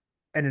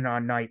 And then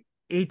on night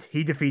 8,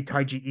 he defeated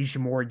Taiji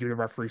Ishimori due to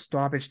referee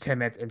stoppage, 10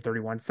 minutes and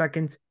 31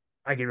 seconds.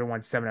 I gave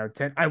it 7 out of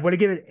 10. I would have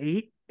given it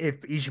 8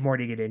 if Ishimori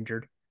didn't get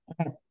injured,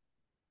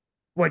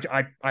 which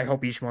I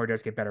hope Ishimori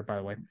does get better, by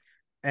the way.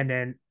 And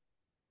then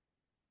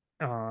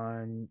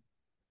on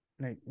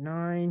night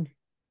 9,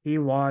 he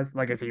lost,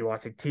 like I said, he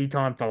lost to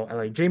Teton, fellow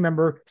LAJ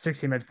member,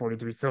 16 minutes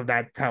 43. So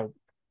that helped.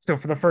 So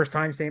for the first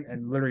time, same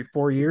in literally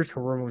 4 years,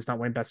 Hiromu was not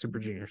winning Best Super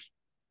Juniors,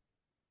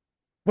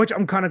 which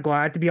I'm kind of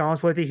glad, to be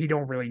honest with you. He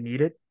don't really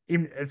need it,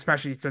 even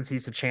especially since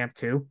he's the champ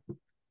too.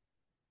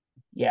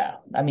 Yeah,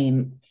 I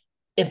mean,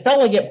 it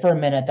felt like it for a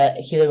minute that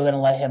they were going to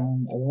let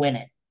him win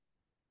it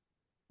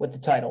with the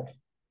title,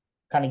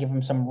 kind of give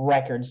him some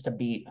records to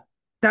beat.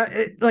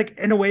 That like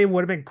in a way it would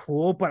have been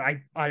cool, but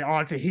I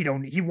honestly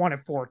he won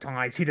it 4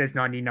 times. He does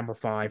not need number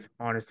 5,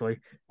 honestly.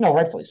 No,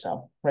 rightfully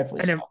so.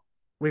 Rightfully And so. then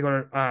we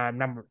go to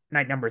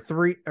number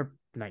 3 or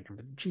night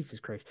number Jesus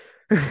Christ.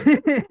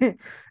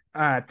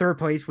 Third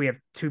place we have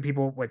 2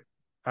 people with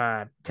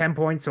 10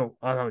 points. So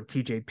I'll go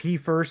TJP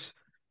first.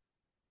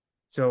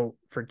 So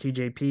for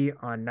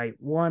TJP on night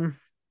 1,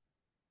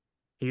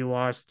 he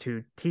lost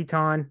to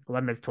Teton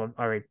 11 minutes 12.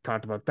 Already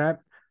talked about that.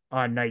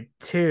 On night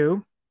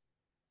 2,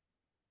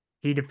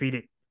 he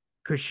defeated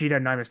Kushida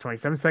 9 minutes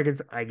 27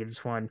 seconds. I give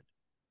this one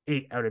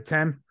 8 out of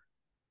 10.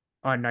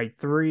 On night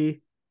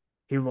 3,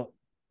 he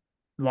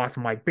lost to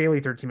Mike Bailey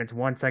 13 minutes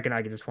 1 second.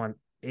 I give this one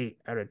 8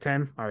 out of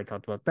 10. I already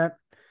talked about that.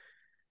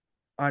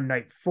 On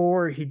night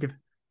 4, he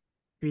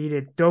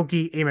defeated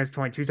Doki 8 minutes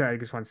 22 seconds. I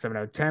give this one 7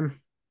 out of 10.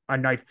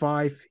 On night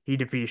 5, he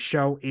defeated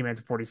Sho 8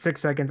 minutes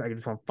 46 seconds. I give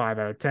this one 5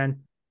 out of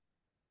 10.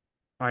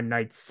 On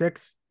night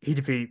 6, he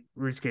defeated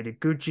Ryusuke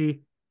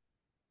Taguchi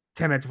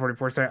 10 minutes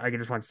 44 seconds. I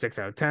give this one 6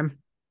 out of 10.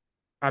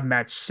 On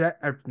night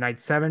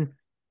 7,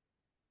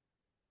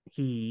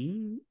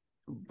 he,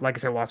 like I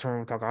said, lost to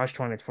Roman Takahashi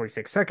 20 minutes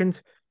 46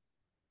 seconds.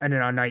 And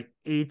then on night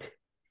 8,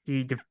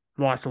 he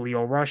lost to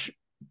Leo Rush,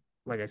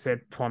 like I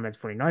said, 12 minutes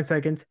 49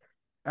 seconds.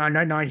 On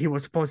night 9, he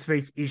was supposed to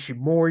face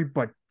Ishimori,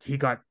 but he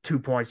got 2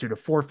 points due to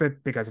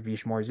forfeit because of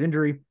Ishimori's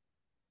injury.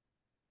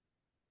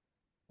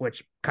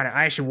 Which kind of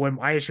I actually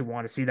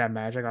want to see that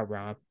match. I got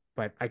robbed,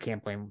 but I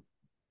can't blame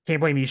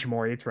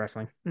Ishimori. It's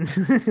wrestling.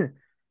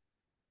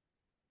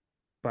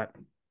 But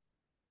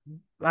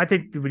I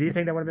think, would you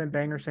think that would have been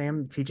Banger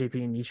Sam, TJP,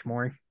 and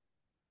Ishimori?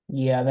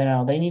 Yeah, they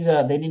know they need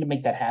to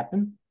make that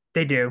happen.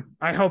 They do.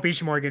 I hope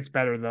Ishimori gets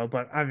better though.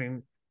 But I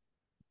mean,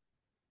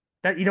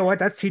 that, you know what?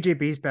 That's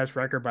TJP's best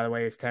record, by the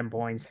way, is 10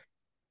 points.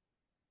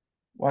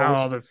 Well,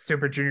 All the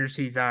Super Juniors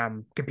he's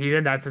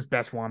competed, that's his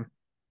best one.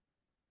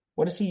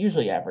 what does he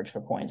usually average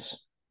for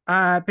points?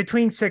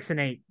 Between 6 and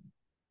 8.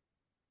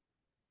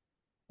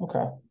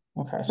 Okay.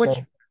 Okay. Which,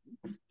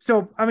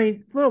 so I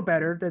mean, a little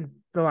better than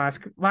the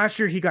last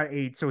year. He got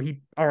 8, so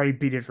he already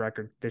beat his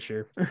record this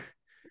year.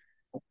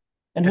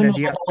 And And who then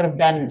knows what that would have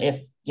been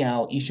if,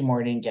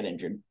 Ishimori didn't get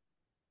injured.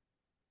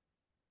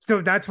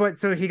 so that's what.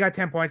 So he got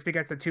 10 points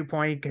because the 2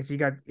 point because he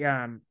got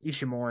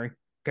Ishimori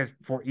because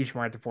for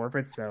Ishimori had to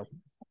forfeit. So,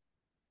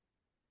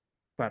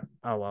 but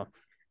oh well.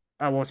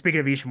 Well, speaking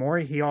of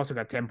Ishimori, he also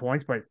got 10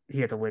 points, but he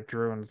had to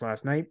withdraw on his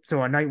last night.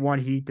 So on night 1,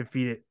 he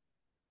defeated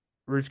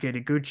Ryusuke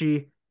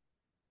Taguchi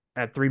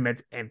at 3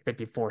 minutes and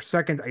 54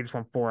 seconds. I just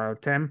won 4 out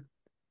of 10.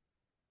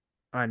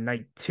 On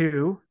night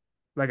 2,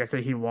 like I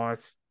said, he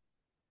lost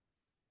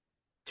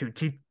to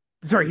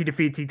he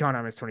defeated Teton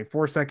on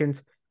 24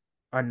 seconds.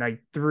 On night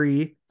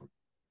 3,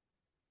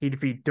 he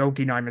defeated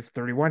Doki 9 minutes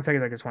 31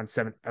 seconds. I just won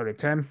 7 out of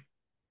 10.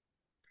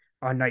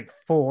 On night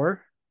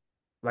 4,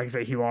 like I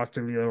said, he lost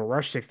to Leo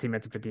Rush 16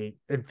 minutes and 58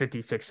 and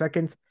 56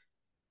 seconds.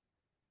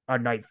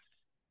 On night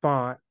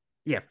 5,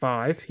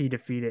 he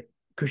defeated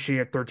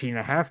Kushida 13 and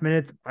a half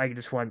minutes. I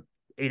just won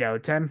 8 out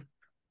of 10.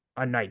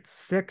 On night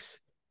 6,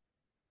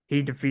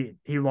 he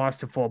lost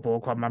to Full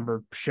Bullet Club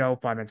member Show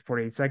 5 minutes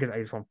 48 seconds. I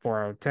just won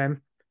 4 out of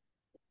 10.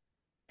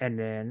 And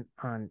then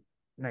on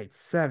night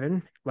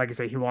 7, like I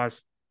said, he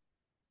lost.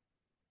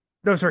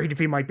 No, sorry, he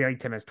defeated Mike Bailey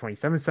 10 minutes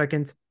 27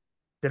 seconds.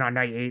 Then on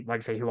night 8, like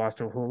I say, he lost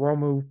to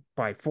Hiromu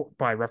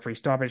by referee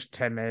stoppage,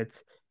 10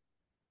 minutes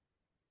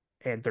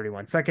and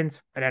 31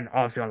 seconds. And then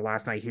obviously on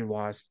last night, he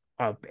lost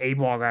a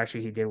block.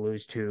 Actually, he did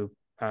lose to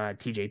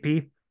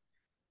TJP.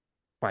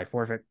 by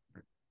forfeit.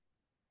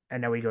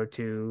 And then we go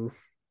to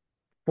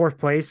fourth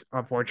place.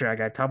 Unfortunately, I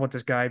got to top with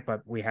this guy,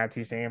 but we had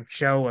to say him.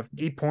 Show of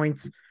 8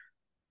 points.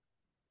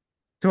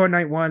 So on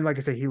night one, like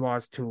I said, he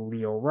lost to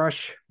Leo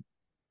Rush.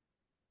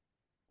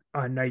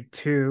 On night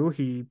two,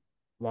 he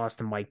lost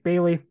to Mike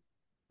Bailey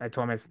at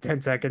 12 minutes and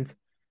 10 seconds.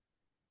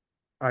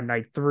 On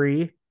night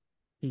three,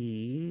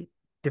 he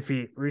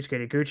defeated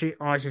Ryusuke Taguchi.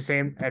 Honestly,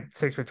 same at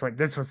 6 for 20.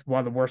 This was one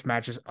of the worst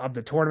matches of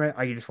the tournament.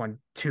 I just won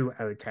 2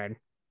 out of 10.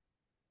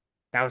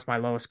 That was my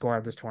lowest score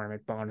of this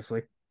tournament, but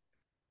honestly.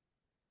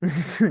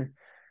 And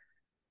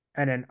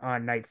then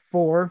on night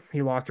four,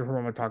 he lost to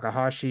Hiromu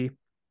Takahashi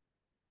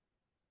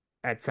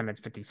at 7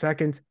 minutes 50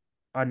 seconds.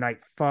 On night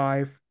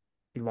five,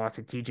 he lost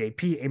to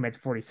TJP 8 minutes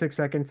 46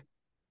 seconds.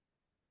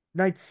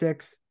 Night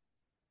six,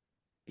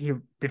 he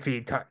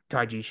defeated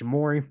Taiji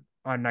Ishimori.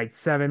 On night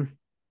seven,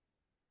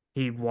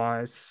 he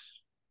defeated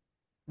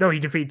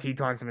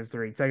Teton 7 minutes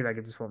 38 seconds. I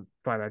could just won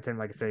 5 out of 10.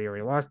 Like I said, he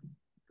already lost.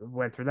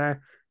 Went through that.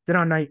 Then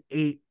on night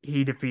eight,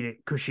 he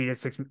defeated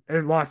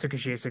Kushida lost to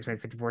Kushida 6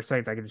 minutes 54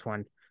 seconds. I could just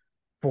won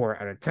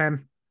 4 out of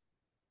 10.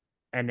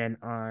 And then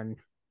where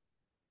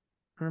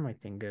did my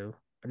thing go?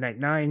 Night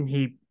nine,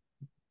 he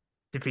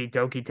defeated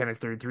Doki 10 minutes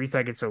 33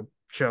 seconds. So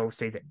Show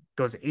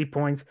goes to 8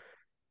 points.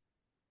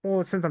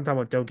 Well, since I'm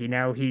talking about Doki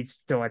now, he's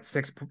still at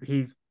 6.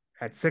 He's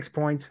at 6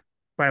 points.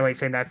 By the way,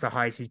 saying that's the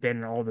highest he's been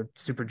in all the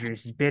Super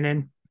Juniors he's been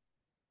in.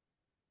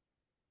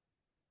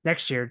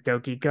 Next year,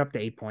 Doki, go up to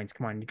 8 points.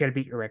 Come on, you got to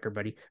beat your record,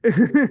 buddy.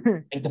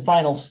 Make the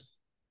finals.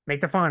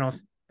 Make the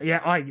finals.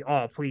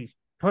 Yeah, please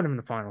put him in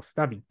the finals.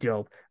 That'd be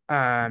dope.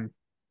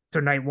 So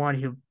night one,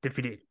 he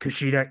defeated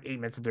Kushida 8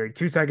 minutes and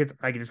 32 seconds.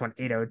 I just won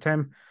 8 out of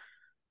 10.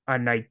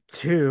 On night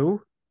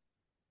two,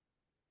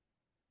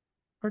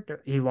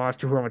 he lost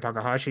to Hiromu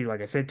Takahashi,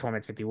 like I said, 12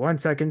 minutes 51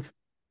 seconds.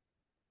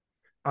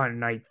 On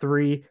night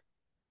three,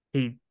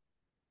 he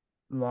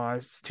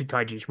lost to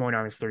Taiji Ishimori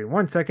 9 minutes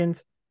 31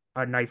 seconds.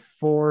 On night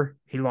four,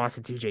 he lost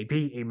to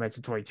TJP 8 minutes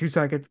and 22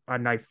 seconds.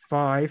 On night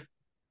five,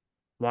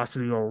 lost to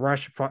Leo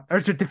Rush,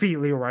 to defeat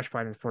Leo Rush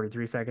 5 minutes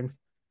 43 seconds.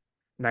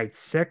 Night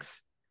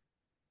six,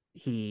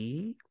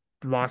 he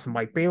lost to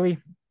Mike Bailey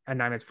at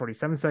 9 minutes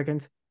 47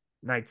 seconds.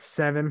 Night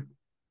seven,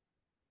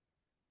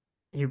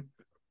 he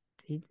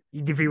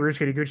defeated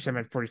Ryusuke Taguchi 7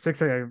 minutes 46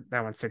 seconds.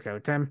 That one's 6 out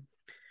of 10.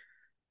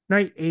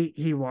 Night eight,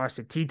 he lost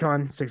to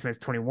Teton 6 minutes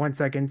 21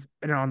 seconds.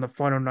 And on the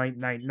final night,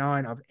 night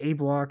nine of A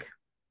block,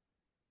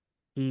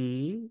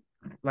 he,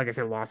 like I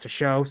said, lost a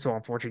show. So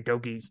unfortunately,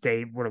 Doki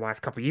stayed for the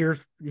last couple of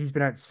years. He's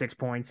been at 6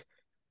 points.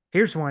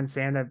 Here's one,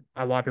 Sam, that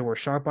a lot of people were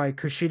shocked by.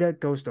 Kushida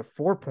goes to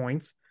 4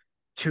 points,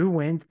 2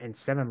 wins, and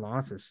 7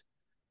 losses.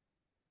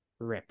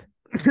 Rip.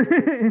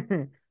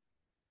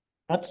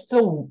 That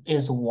still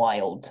is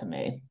wild to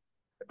me.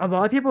 A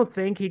lot of people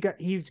think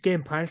he's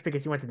getting punished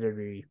because he went to the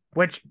WWE,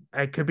 which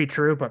it could be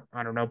true, but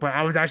I don't know. But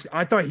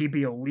I thought he'd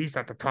be at least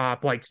at the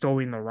top, like still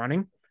in the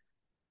running,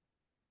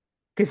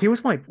 because he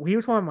was one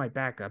of my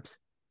backups.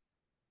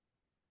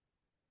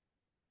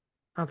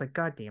 I was like,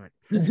 God damn it.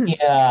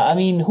 Yeah, I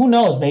mean, who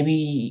knows?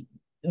 Maybe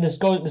this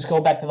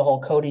go back to the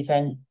whole Cody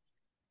thing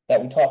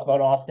that we talk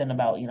about often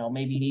about,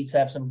 maybe he needs to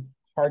have some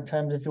hard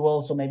times, if you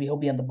will. So maybe he'll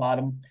be on the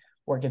bottom,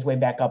 work his way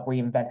back up,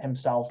 reinvent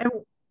himself. And,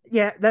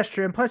 yeah, that's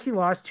true. And plus, he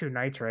lost 2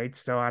 nights, right?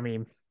 So I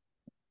mean,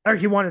 or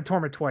he won the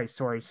tournament twice.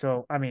 Sorry.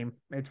 So I mean,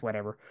 it's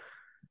whatever.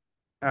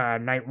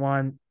 Night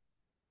one,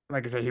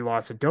 like I said, he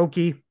lost to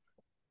Doki,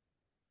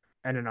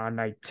 and then on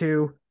night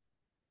two,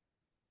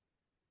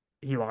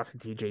 he lost to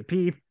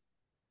TJP.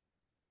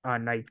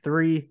 On night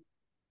three,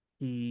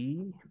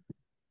 he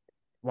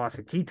lost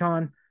to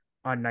Teton.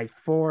 On night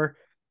four,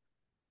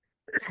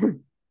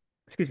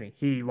 excuse me,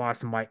 he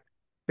lost to Mike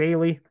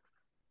Bailey.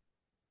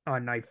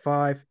 On night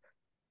five,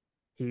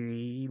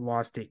 he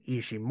lost to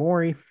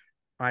Ishimori.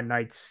 On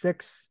night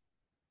six,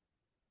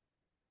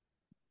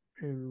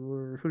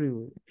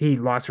 he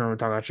lost to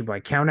Takahashi by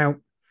countout.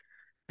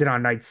 Then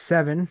on night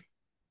seven,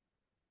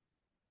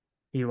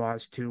 he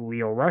lost to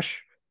Leo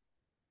Rush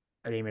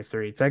at 8 minutes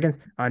 38 seconds.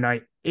 On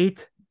night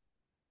eight,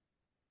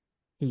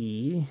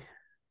 he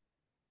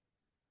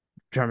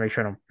trying to make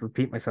sure I don't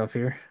repeat myself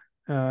here.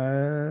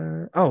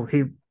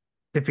 He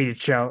defeated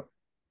Show.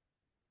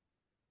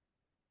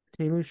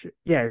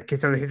 Yeah, okay,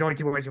 so his only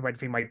 2 ways he might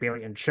defeat Mike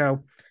Bailey and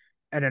Show.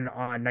 And then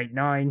on night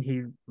nine,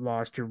 he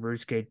lost to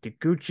Ryusuke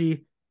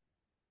Taguchi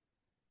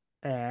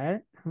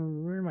at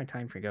where did my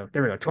time frame go?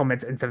 There we go, 12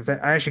 minutes and 7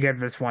 seconds. I actually gave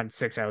this one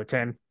 6 out of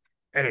 10.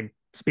 And then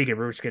speaking of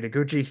Ryusuke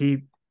Taguchi, he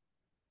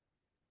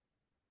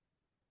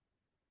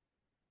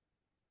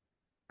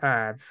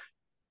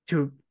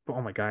two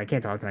oh my god, I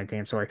can't talk tonight,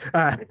 damn sorry.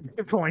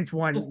 2 points,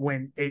 1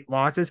 win, 8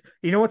 losses.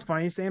 You know what's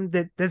funny, Sam?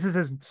 That this is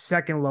his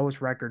second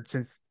lowest record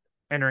since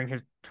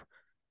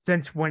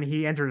when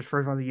he entered his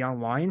first one as a young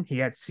lion, he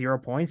had 0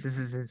 points. This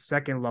is his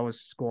second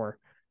lowest score.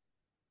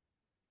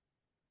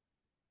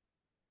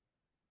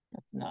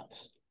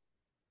 Nuts.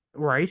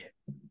 Right?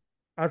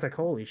 I was like,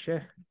 holy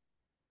shit.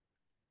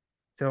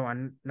 So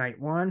on night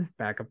one,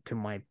 back up to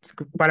my.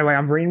 By the way,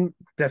 I'm reading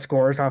the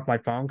scores off my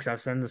phone because I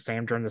was sending the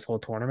same during this whole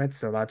tournament,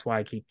 so that's why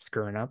I keep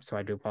screwing up. So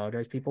I do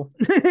apologize, people.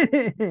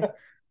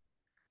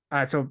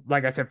 So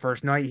like I said,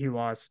 first night he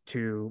lost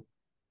to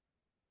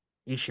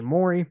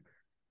Ishimori.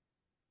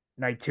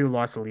 Night two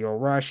lost to Leo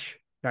Rush.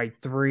 Night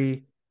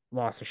three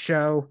lost to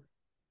Show.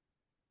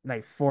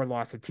 Night four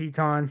lost to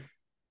Teton.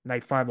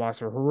 Night five lost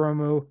to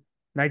Hiromu.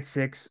 Night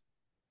six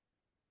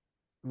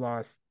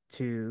lost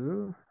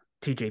to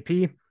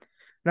TJP.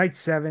 Night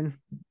seven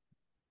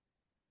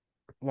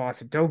lost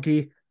to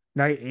Doki.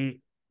 Night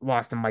eight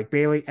lost to Mike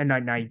Bailey. And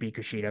night nine beat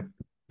Kushida.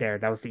 There,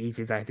 that was the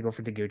easiest. I had to go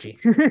for Taguchi.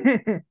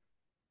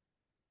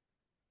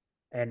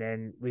 And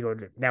then we go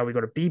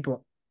to B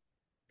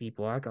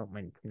block. Oh,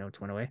 my notes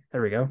went away.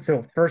 There we go.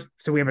 So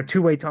we have a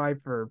two-way tie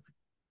for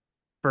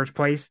first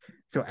place.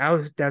 So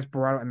El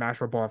Desperado and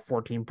Master Ball have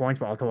 14 points,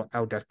 but I'll tell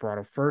El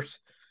Desperado first.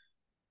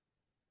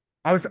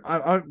 I kind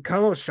of a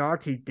little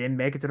shocked he didn't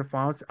make it to the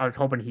finals. I was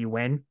hoping he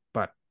win,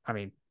 but I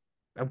mean,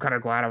 I'm kind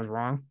of glad I was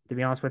wrong, to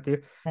be honest with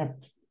you.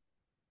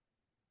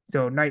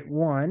 So night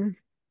one.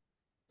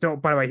 So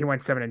by the way, he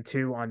went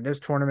 7-2 on this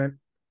tournament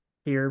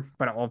here,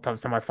 but I'll tell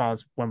some of my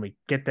finals when we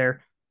get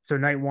there. So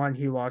night one,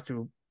 he lost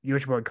to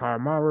Yoshimoto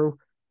Karamaru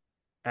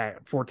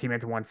at 14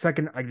 minutes and 1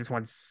 second. I just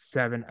won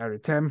 7 out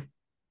of 10.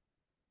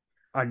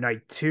 On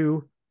night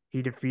two,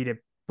 he defeated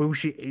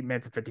Bushi 8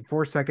 minutes and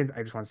 54 seconds.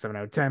 I just won 7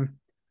 out of 10.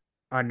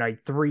 On night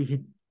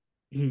three,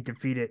 he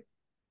defeated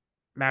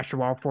Master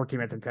Wall 14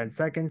 minutes and 10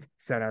 seconds,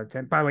 7 out of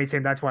 10. By the way,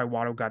 Sam, that's why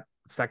Waddle got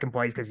second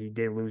place because he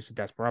did lose to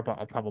Desperado.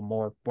 I'll cover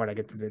more when I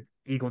get to the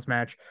Eagles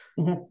match.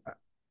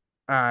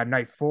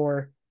 Night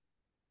four,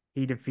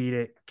 he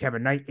defeated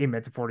Kevin Knight 8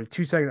 minutes and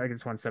 42 seconds. I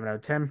just won 7 out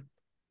of 10.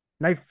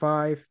 Night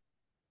five,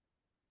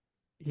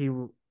 he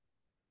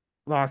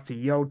lost to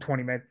Yo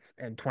 20 minutes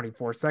and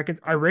 24 seconds.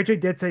 I originally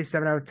did say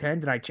 7 out of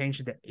 10, then I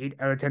changed it to 8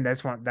 out of 10.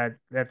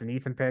 That's an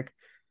Ethan pick.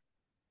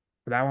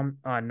 For that one,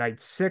 on night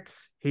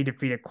six, he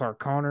defeated Clark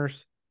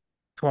Connors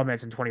 12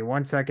 minutes and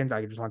 21 seconds.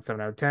 I just won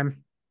 7 out of 10.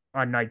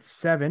 On night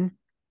seven,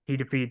 he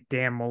defeated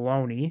Dan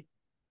Maloney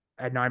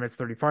at 9 minutes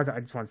 35. I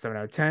just won 7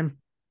 out of 10.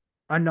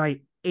 On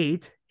night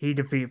eight, he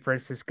defeated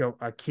Francisco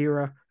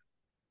Akira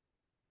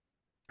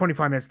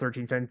 25 minutes,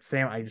 13 seconds.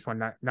 Sam, I just won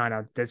 9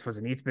 out. This was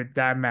an Ethan, but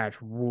that match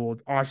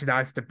ruled. Honestly,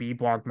 that's the B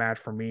block match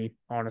for me,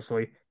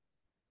 honestly.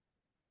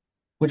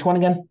 Which one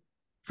again?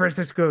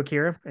 Francisco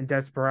Akira and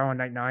Desperado on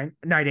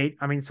night eight.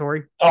 I mean,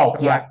 sorry. Oh,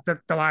 yeah.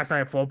 The last night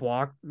of full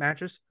block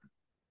matches.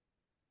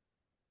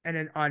 And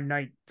then on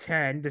night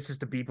 10, this is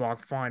the B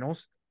block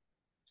finals.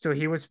 So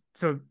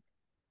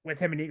with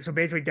him and so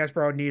basically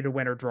Desperado needed a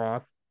win or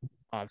draw,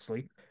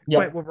 obviously.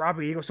 Yep. But with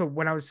Robbie Eagle, so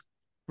when I was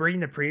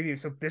reading the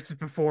preview, so this is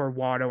before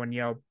Wado and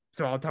Yo.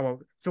 So I'll tell you.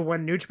 So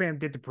when New Japan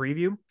did the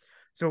preview,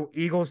 so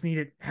Eagles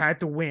had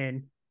to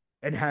win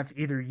and have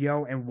either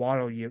Yo and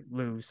Wado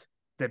lose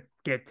to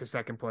get to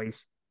second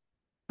place.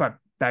 But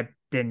that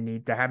didn't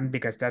need to happen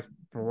because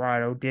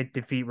Desperado did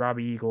defeat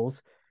Robbie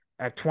Eagles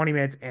at 20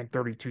 minutes and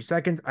 32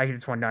 seconds. I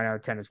just won 9 out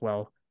of 10 as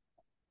well.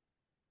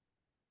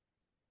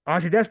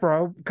 Honestly,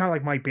 Desperado, kind of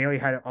like Mike Bailey,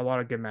 had a lot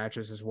of good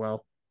matches as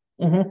well.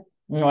 No,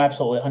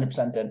 absolutely.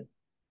 100% did.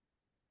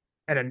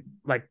 And then,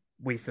 like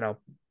we said, I'll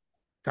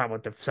talk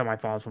about the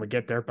semifinals when we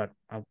get there, but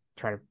I'll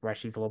try to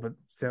rush these a little bit.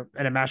 So,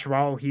 and then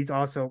Mascherano, he's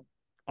also,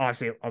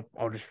 obviously,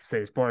 I'll just say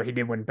the spoiler, he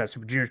did win Best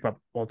Super Juniors, but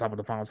we'll talk about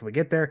the finals when we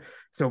get there.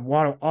 So,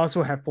 Waddle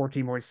also had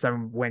 14 points,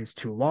 7 wins,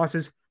 2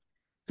 losses.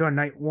 So, on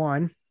night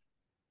one,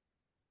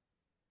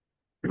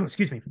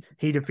 excuse me,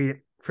 he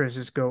defeated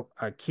Francisco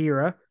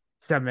Akira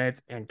 7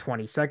 minutes and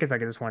 20 seconds. I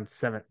just won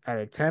 7 out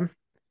of 10.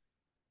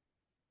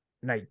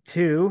 Night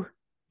two,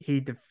 he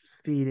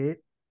defeated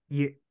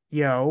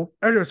Yo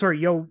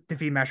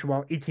defeated Master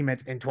Wall 18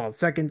 minutes and 12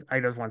 seconds. I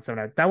just won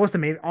 7 out. That was the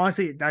main.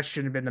 Honestly, that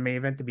shouldn't have been the main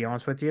event, to be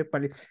honest with you.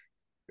 But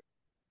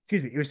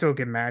excuse me, it was still a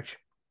good match.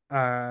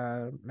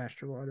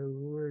 Master Water,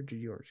 where did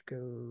yours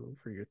go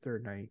for your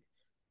third night?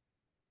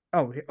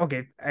 Oh,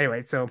 okay.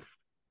 Anyway, so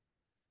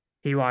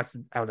he lost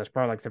out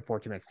Desperado, like I said,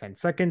 14 minutes, 10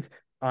 seconds.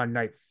 On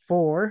night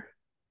four,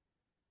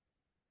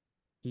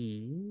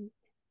 he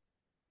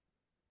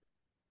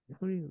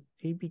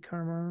beat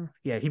Karma?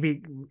 Yeah, he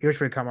beat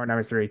Yoshimura Karma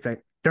number 3.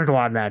 There's a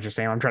lot of matches,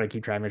 Sam. I'm trying to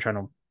keep track. I'm trying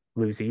to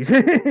lose these.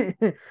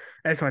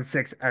 This one's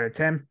 6 out of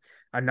 10.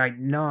 On night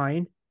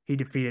 9, he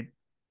defeated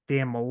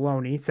Dan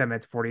Maloney, 7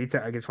 minutes 48.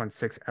 I guess won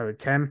 6 out of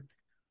 10.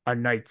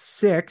 On night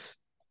 6,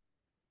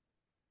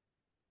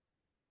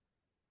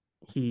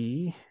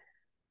 he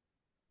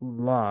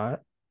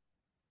lost.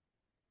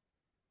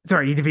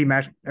 Sorry, he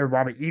defeated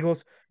Robert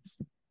Eagles,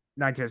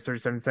 19 minutes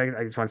 37 seconds.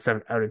 I just won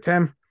 7 out of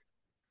 10.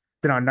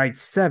 Then on night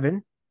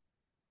 7,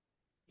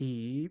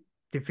 he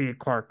defeated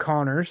Clark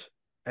Connors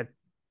at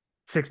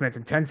 6 minutes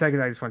and 10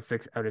 seconds. I just won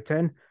 6 out of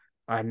 10.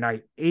 On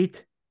night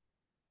 8,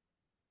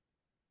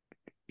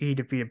 he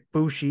defeated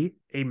Bushi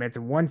 8 minutes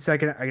and 1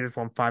 second. I just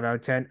won 5 out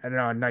of 10. And then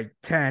on night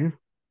 10,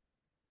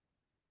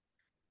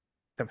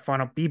 the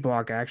final B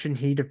block action,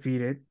 he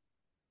defeated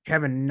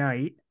Kevin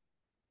Knight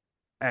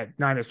at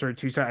 9 minutes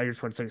 32 seconds. I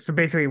just went six. So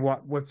basically,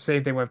 what with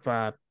same thing with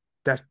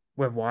that's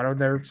with Watto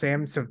there,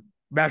 Sam. So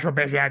Mashal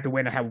basically had to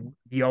win and have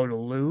Yo to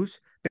lose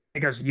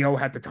because Yo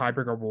had the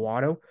tiebreaker over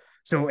Watto.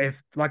 So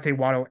if let's say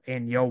Watto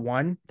and Yo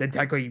won, then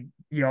technically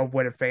Yo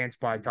would have advanced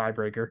by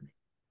tiebreaker,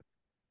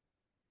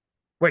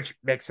 which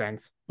makes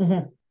sense.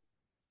 Mm-hmm.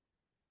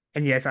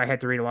 And yes, I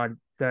had to read a lot of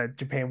the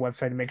Japan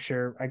website to make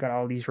sure I got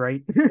all these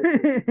right.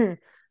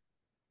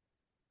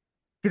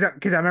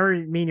 Because I remember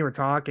me and you were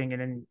talking,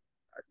 and then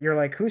you're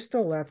like, "Who's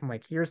still left?" I'm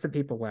like, "Here's the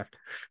people left."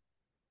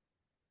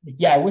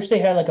 Yeah, I wish they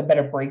had like a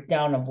better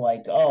breakdown of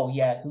like, oh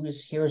yeah,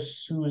 who's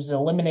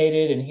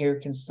eliminated and here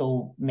can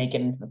still make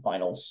it into the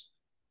finals.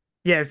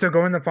 Yeah, so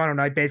going to the final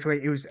night,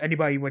 basically, it was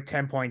anybody with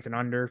 10 points and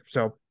under.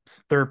 So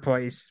third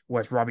place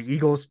was Robbie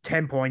Eagles,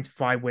 10 points,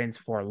 5 wins,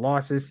 4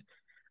 losses.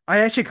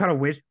 I actually kind of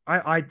wish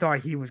I thought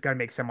he was gonna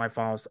make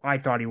semifinals. I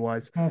thought he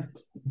was. Hmm.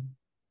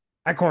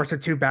 Of course, the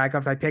two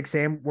backups I picked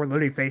Sam were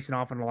literally facing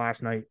off on the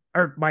last night.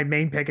 Or my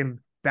main pick and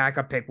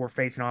backup pick were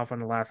facing off on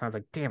the last night. I was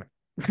like, damn it.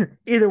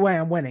 Either way,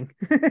 I'm winning.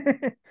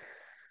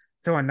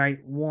 So on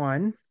night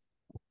one,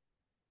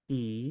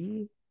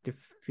 he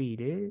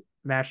defeated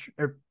Mash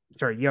or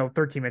sorry, Yo,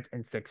 13 minutes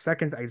and 6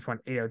 seconds. I just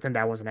went 8 out of 10.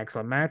 That was an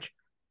excellent match.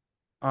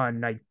 On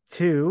night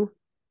two,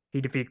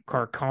 he defeated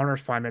Clark Connors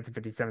 5 minutes and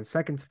 57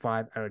 seconds,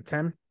 5 out of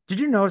 10. Did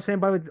you notice, Sam,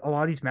 by the way, a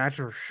lot of these matches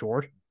were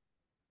short?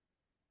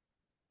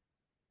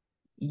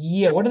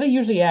 Yeah, what do they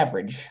usually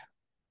average?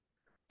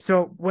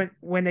 So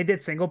when they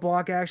did single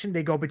block action,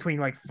 they go between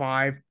like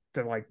 5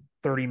 to like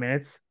 30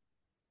 minutes.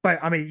 But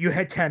I mean, you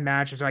had 10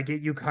 matches, so I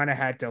get you kind of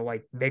had to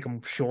like make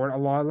them short, a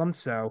lot of them.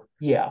 So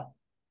Yeah.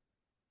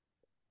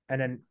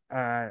 and then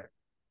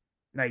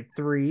night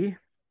three,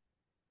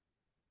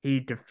 he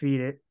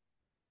defeated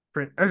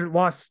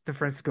lost to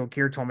Francisco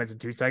Kier 12 minutes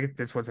and 2 seconds.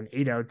 This was an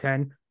 8 out of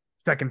 10.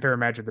 Second fair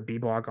match of the B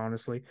block,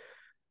 honestly.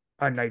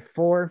 On night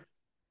four,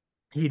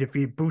 he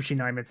defeated Bushi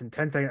 9 minutes and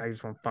 10 seconds. I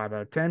just went 5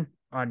 out of 10.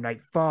 On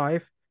night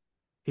five,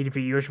 he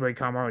defeated Yoshimori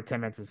Kamaru with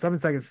 10 minutes and 7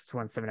 seconds. This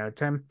went 7 out of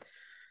 10.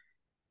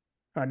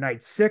 On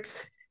night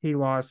six, he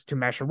lost to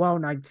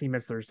Masherwell, 19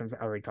 minutes 30 seconds.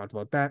 I already talked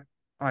about that.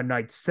 On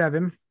night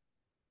seven,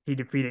 he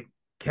defeated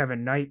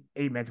Kevin Knight,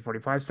 8 minutes and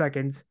 45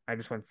 seconds. I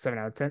just went 7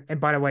 out of 10.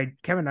 And by the way,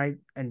 Kevin Knight,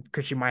 and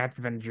because she might have to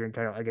defend the junior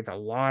title against a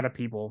lot of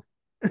people.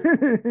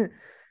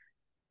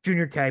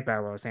 Junior tag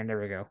battle, and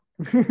there we go.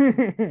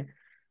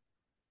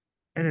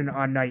 And then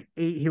on night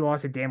eight, he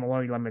lost to Dan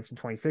Maloney, 11 minutes and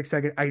 26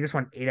 seconds. I just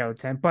went 8 out of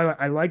 10. By the way,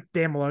 I like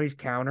Dan Maloney's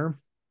counter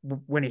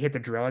when he hit the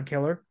Drilla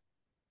Killer.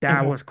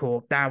 That Mhm. was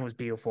cool. That was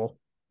beautiful.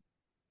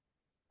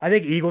 I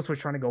think Eagles was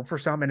trying to go for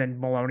some, and then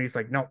Maloney's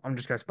like, no, I'm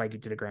just going to spike you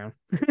to the ground.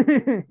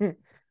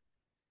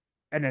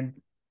 And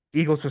then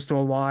Eagles was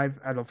still alive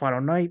at the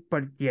final night,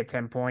 but he had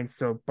 10 points.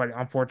 So, but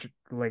unfortunately,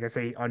 like I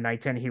say, on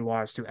night 10, he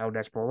lost to El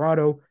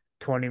Desperado,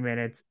 20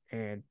 minutes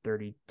and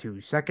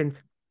 32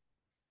 seconds.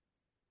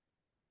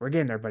 We're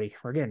getting there, buddy.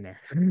 We're getting there.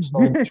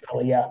 Slowly but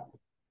surely, yeah.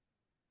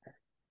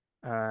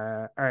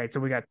 All right. So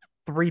we got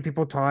three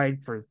people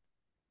tied for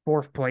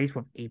fourth place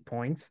with 8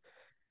 points.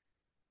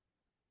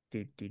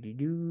 Let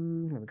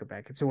me go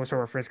back. So we'll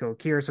start with Frisco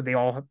Akira.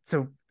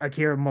 So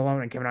Akira,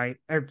 Malone, and Kevin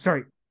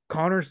sorry,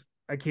 Connors,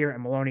 Akira,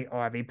 and Maloney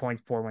all have 8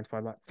 points, 4 wins,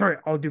 5 left. Sorry,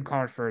 I'll do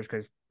Connors first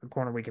because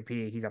according to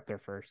Wikipedia, he's up there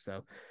first.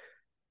 So,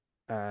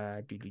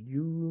 where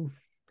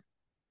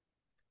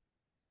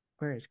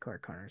is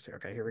Clark Connors?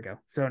 Okay, here we go.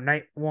 So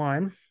night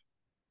one,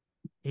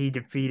 he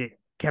defeated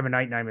Kevin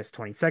Knight 9 minutes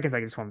 20 seconds.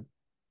 I just won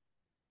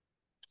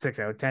 6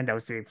 out of 10. That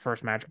was the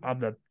first match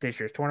of this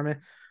year's tournament.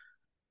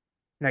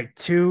 Night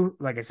two,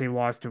 like I say,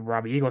 lost to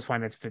Robbie Eagles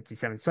 5 minutes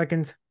 57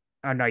 seconds.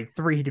 On night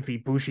three, he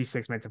defeated Bushi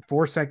 6 minutes and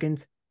 4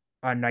 seconds.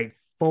 On night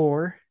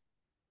four,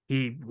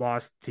 he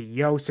lost to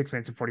Yo 6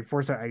 minutes and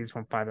 44 seconds. I just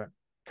won 5 out of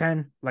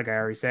 10, like I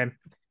already said.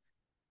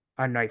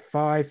 On night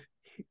five,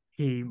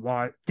 he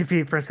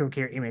defeated Fresco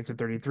Kier 8 minutes and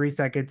 33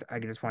 seconds. I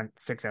just won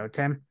 6 out of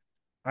 10.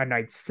 On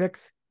night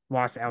six,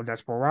 lost to El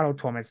Desperado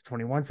 12 minutes and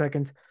 21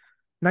 seconds.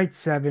 Night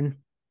seven,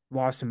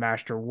 lost to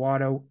Master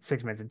Watto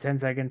 6 minutes and 10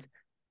 seconds.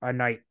 On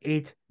night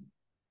eight,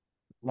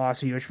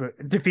 lost to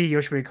defeat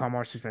Yoshimori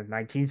Kamaru 6 minutes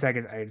 19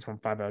 seconds. I just won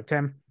 5 out of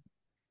 10.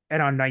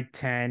 And on night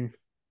 10,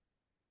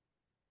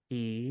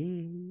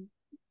 he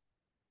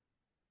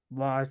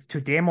lost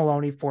to Dan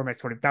Maloney 4 minutes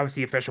 20. That was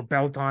the official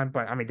bell time,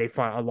 but I mean, they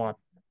fought a lot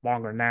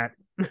longer than that.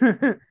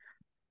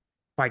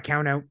 By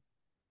count out.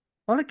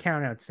 A lot of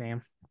count outs,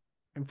 Sam.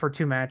 And for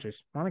two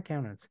matches. A lot of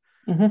count outs.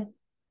 Mm-hmm.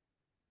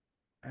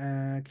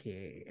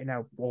 Okay. And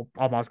now we'll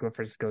almost go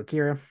for Cisco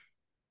Akira.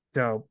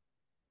 So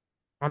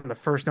on the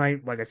first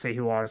night, like I say,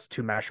 he lost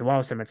to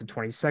Masherwell 7 minutes and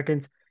 20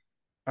 seconds.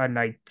 On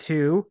night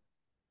two,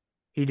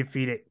 he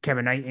defeated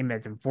Kevin Knight 8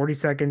 minutes and 40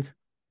 seconds.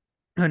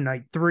 On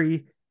night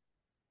three,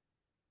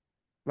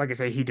 like I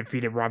say, he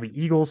defeated Robbie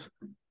Eagles.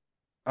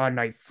 On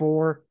night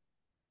four,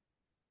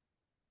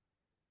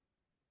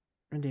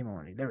 and Damon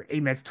Maloney, there were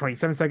 8 minutes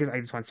 27 seconds. I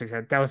just won 6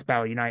 out. That was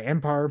Battle United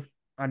Empire.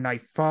 On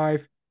night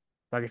five,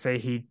 like I say,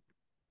 he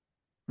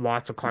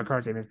lost to Clark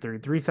Cards 8 minutes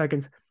 33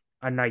 seconds.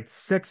 On night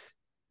six,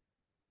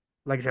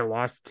 like I said,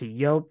 lost to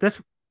Yo.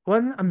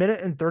 wasn't a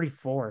minute and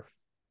 34.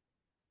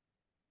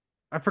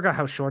 I forgot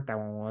how short that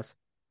one was.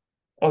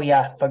 Oh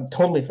yeah,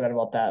 totally forgot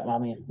about that. I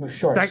mean, it was It's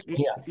short. like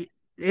Yeah.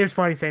 it was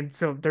funny saying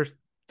so. There's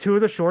two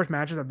of the shortest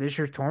matches of this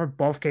year's tournament,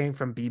 both came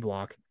from B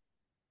block,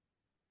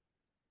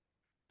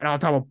 and I'll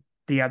talk about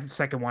the other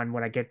second one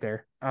when I get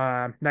there.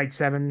 Night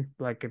seven,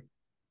 like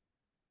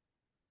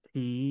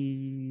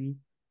he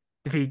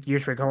defeat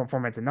usually come 4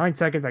 minutes and 9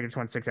 seconds. I just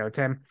won 6 out of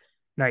 10.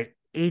 Night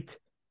eight,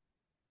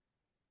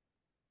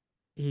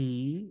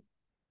 he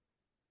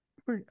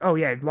oh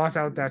yeah, lost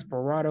out to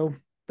Desperado.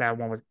 That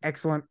one was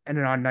excellent. And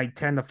then on night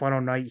 10, the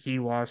final night, he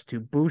lost to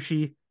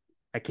Bushi.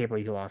 I can't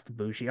believe he lost to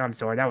Bushi. I'm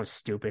sorry, that was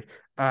stupid.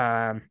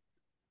 At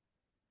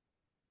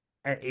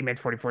 8 minutes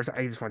 44, so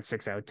I just won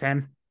 6 out of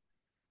 10.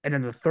 And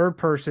then the third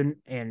person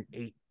and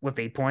eight with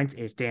 8 points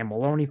is Dan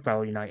Maloney,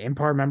 fellow United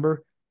Empire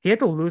member. He had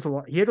to lose a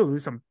lot. He had to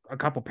lose a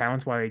couple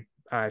pounds while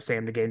I say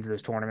him to get into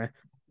this tournament.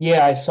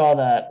 Yeah, I saw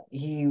that.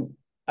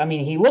 I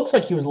mean, he looks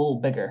like he was a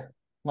little bigger.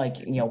 Like,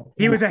 He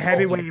was a bulkier.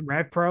 heavyweight in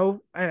Rev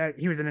Pro.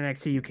 He was in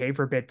NXT UK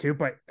for a bit too,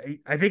 but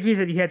I think he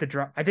said he had to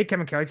drop. I think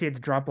Kevin Kelly said he had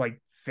to drop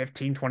like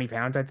 15, 20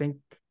 pounds. I think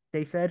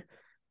they said.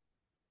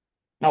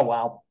 Oh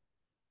wow,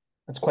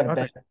 that's quite a I was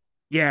bit. like,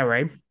 yeah,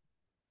 right.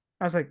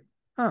 I was like,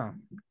 oh,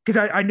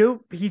 because I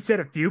knew he said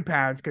a few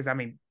pounds because I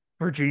mean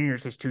for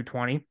juniors is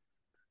 220.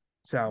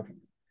 So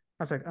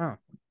I was like, oh,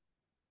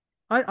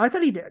 I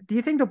thought he did. Do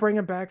you think they'll bring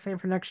him back same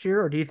for next year,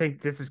 or do you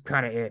think this is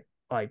kind of it,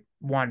 like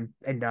one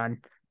and done?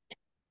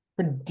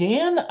 For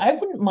Dan, I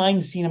wouldn't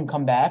mind seeing him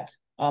come back.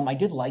 I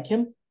did like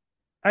him.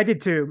 I did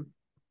too. Um,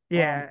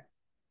 Yeah,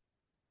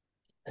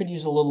 could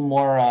use a little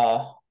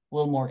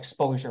more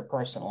exposure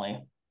personally.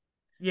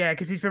 yeah,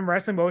 because he's been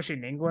wrestling mostly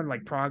in England,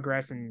 like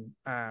Progress and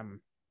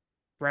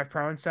Rev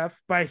Pro and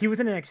stuff. But he was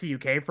in NXT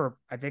UK for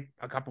I think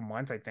a couple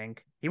months. I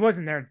think he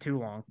wasn't there too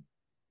long.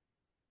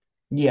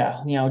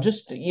 Yeah,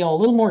 just a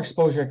little more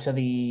exposure to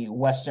the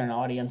Western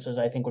audiences,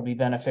 I think would be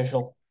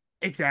beneficial.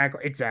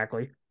 Exactly,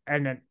 exactly.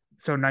 And then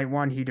so night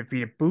one he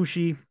defeated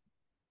Bushi,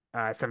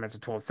 7 minutes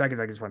and 12 seconds.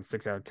 I just won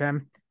 6 out of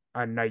 10.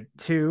 On night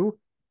two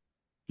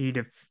he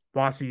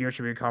lost to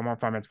Yoshimura Kama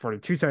 5 minutes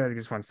 42 seconds. I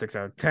just won 6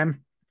 out of 10.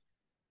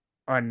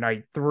 On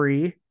night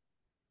three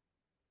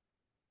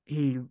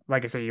he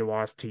like I said he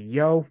lost to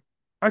Yo.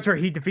 Oh,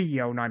 sorry, he defeated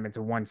Yo 9 minutes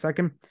and 1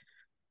 second.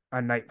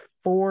 On night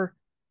four,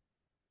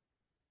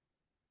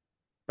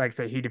 like I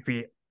said, he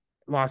defeated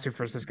lost to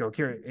Francisco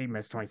Akira 8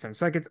 minutes 27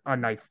 seconds.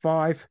 On night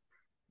five,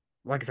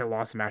 like I said,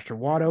 lost to Master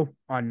Wado.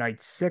 On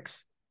night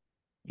six,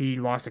 he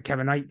lost to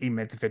Kevin Knight 8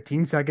 minutes and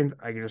 15 seconds.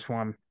 I just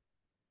won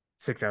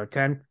 6 out of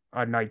 10.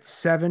 On night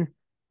seven,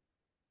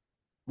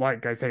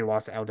 like I said, he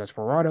lost to El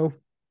Desperado.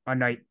 On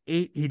night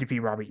eight, he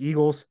defeated Robbie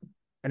Eagles.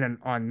 And then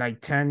on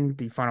night 10,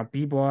 the final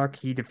B block,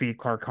 he defeated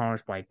Clark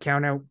Connors by a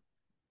countout.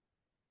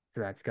 So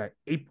that's got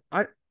eight.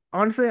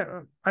 Honestly,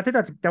 I think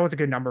that was a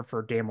good number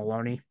for Dan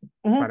Maloney.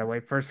 By Hmm. the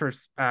way,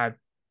 first,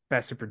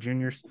 best Super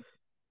Juniors.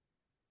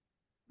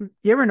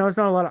 You ever notice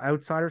not a lot of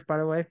outsiders? By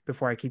the way,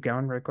 before I keep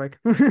going, real quick.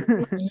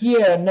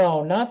 Yeah,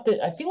 no, not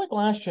that. I feel like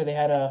last year they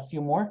had a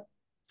few more.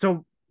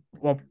 So,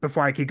 well,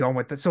 before I keep going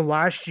with it, so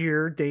last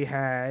year they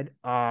had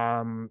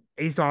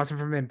Ace Austin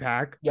from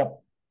Impact,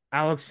 Yep.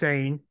 Alex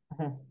Sane,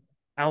 Mhm.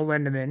 Al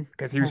Lindemann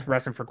because he was Mhm.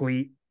 wrestling for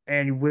Glee,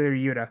 and Wheeler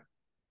Yuta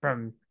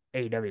from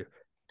AEW.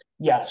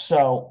 Yeah,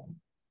 so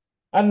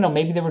I don't know.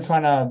 Maybe they were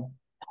trying to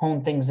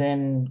hone things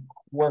in,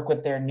 work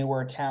with their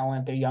newer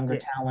talent, their younger Yeah,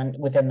 talent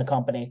within the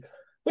company,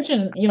 which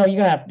is, you're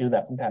gonna have to do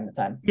that from time to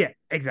time. yeah,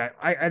 exactly.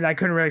 I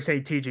couldn't really say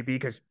TGB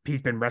because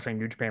he's been wrestling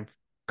New Japan for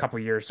a couple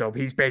of years, so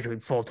he's basically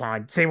full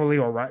time. Same with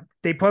Leo Rush.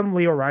 They put him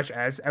Leo Rush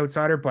as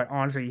outsider, but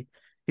honestly,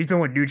 he's been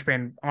with New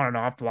Japan on and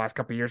off the last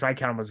couple of years. I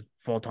count him as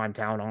full time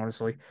talent,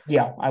 honestly.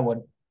 Yeah, I would.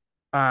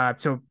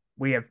 So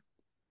we have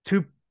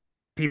two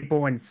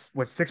people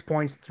with 6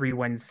 points, 3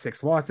 wins,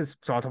 6 losses.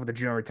 So I'll talk about the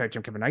junior tag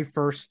team Kevin Knight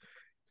first.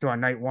 So on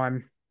night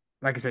one,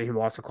 like I said, he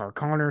lost to Clark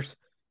Connors.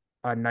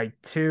 On night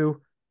two,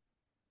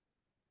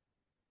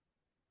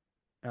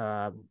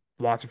 uh,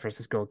 lost to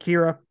Francisco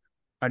Akira.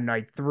 On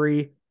night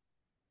three,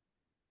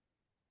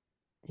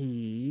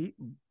 he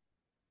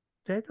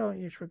did I thought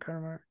he was for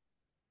Connor.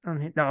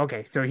 No,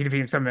 okay. So he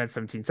defeated him 7 minutes,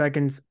 17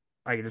 seconds.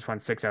 I just won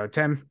 6 out of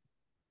 10.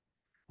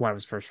 One of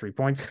his first 3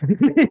 points.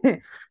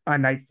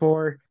 On night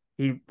four,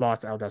 he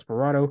lost to El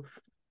Desperado.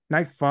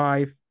 Night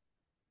five,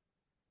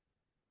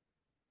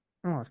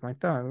 oh, it's my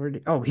thought.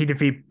 Oh, he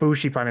defeated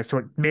Bushi 5 minutes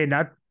toward man.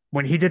 That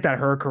when he did that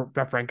hurricane,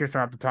 that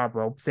Frankenstein off the top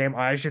rope, Sam.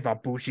 I actually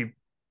thought Bushi.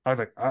 I was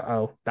like,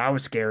 oh, that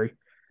was scary.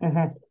 Hmm.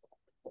 I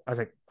was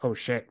like, oh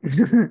shit.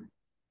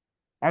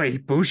 All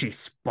right, Bushi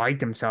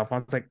spiked himself. I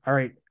was like, all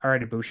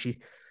right, Bushi.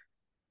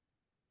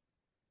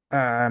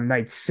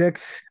 Night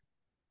six,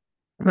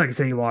 like I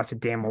said, he lost to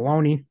Dan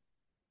Maloney.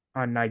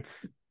 On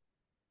nights,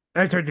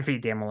 I started to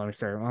defeat Dan Maloney.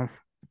 Sorry, well,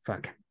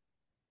 fuck.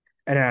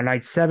 And then on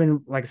night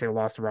seven, like I said,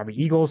 lost to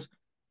Robbie Eagles.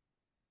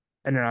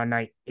 And then on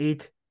night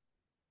eight,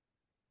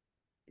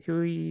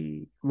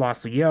 he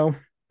lost to Yo.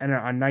 And then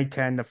on night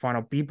 10, the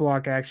final B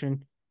block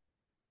action,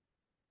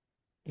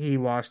 he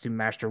lost to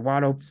Master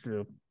Wado.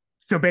 So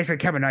So basically,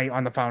 Kevin Knight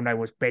on the final night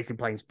was basically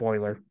playing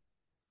spoiler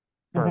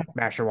for Mhm.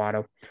 Master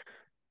Wato.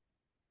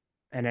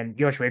 And then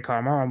Yoshua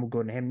Kamara, we'll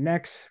go to him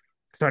next.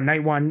 So on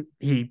night one,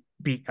 he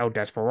beat El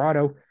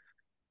Desperado.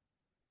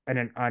 And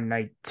then on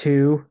night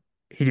two,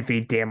 he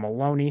defeated Dan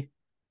Maloney.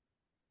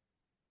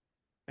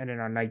 And then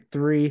on night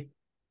three,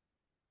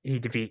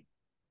 he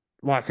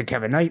lost to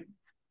Kevin Knight.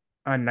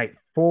 On night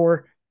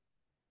four,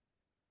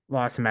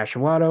 lost to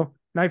Mashawato.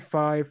 Night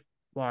five,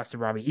 lost to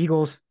Robbie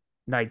Eagles.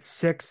 Night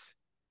six,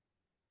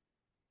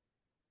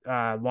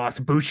 lost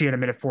to Bushi in a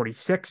minute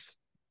 46.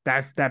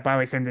 That's that, by the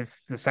way, saying this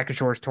is the second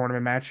shortest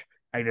tournament match.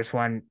 I just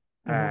won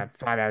Mhm.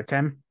 5 out of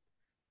 10.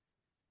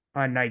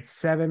 On night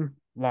seven,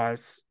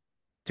 lost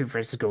to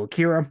Francisco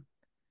Akira.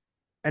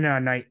 And then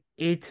on night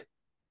eight,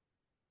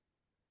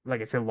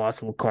 like I said, lost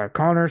to Clark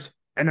Connors.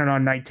 And then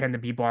on night 10, the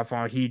B block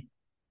final, he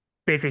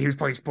was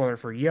playing spoiler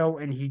for Yo,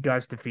 and he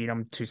does defeat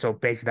him to so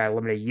basically that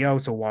eliminated Yo.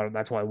 So Waddle,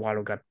 that's why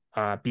Waddle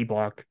got B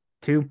block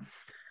too.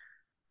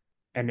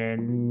 And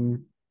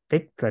then I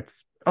think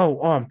that's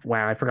wow,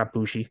 I forgot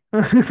Bushi.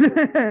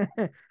 I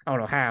don't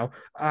know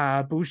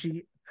how.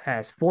 Bushi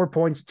has 4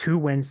 points, 2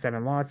 wins,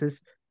 7 losses,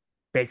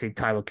 basically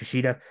Tyler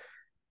Kushida.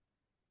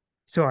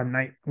 So on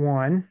night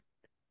one,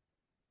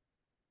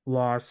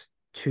 lost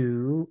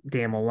to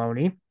Dan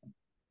Maloney.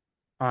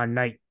 On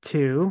night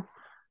two,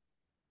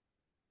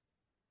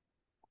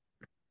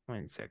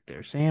 one sec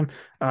there, Sam.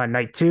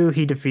 Night two,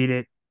 he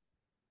defeated.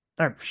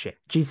 Oh shit,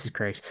 Jesus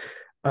Christ.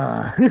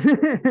 Uh,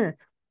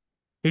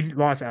 he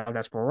lost Al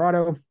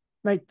Desperado.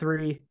 Night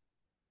three,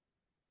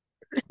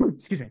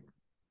 excuse me,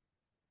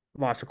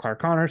 lost to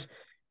Clark Connors.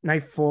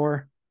 Night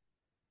four,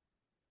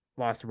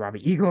 lost to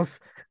Robbie Eagles.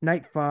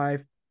 Night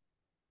five,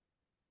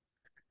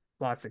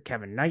 lost to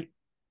Kevin Knight.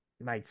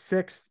 Night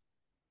six,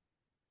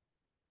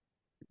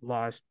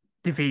 lost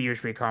defeat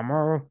Yoshimi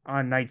Kamaro.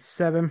 On night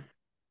seven,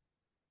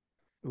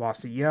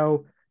 lost to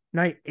Yo.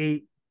 Night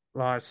eight,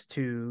 lost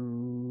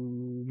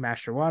to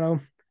Master Wano.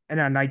 And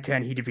on night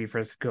 10, he defeated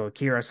Francisco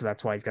Akira, so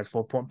that's why he's got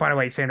 4 points. By the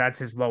way, saying that's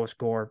his lowest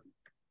score,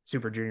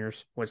 Super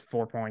Juniors, was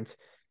 4 points.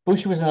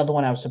 Bushi was another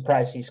one I was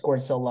surprised he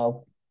scored so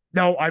low.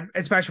 No,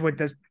 especially with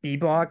this B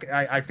block,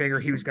 I figure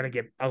he was going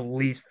to get at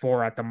least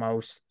four at the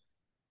most.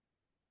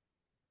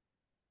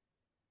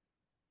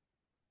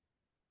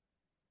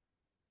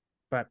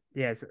 But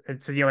yeah,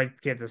 so you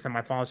like get the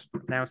semifinals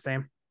now,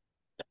 Sam?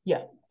 Yeah.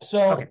 Okay,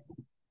 So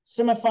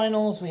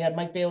semifinals, we had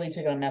Mike Bailey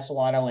taking on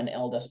Masalato and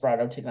El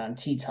Desperado taking on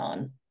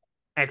Teton.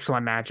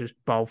 excellent matches,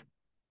 both.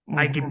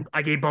 Mhm.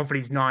 I gave both of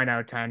these 9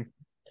 out of 10.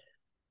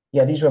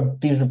 Yeah, these were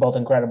both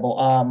incredible.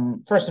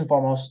 First and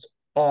foremost,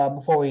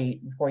 before we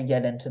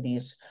get into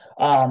these,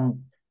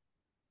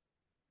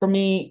 for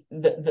me,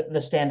 the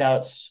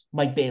standouts,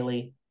 Mike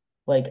Bailey.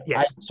 Like I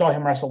Yes, saw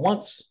him wrestle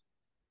once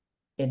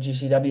in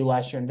GCW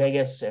last year in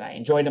Vegas, and I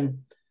enjoyed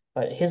him.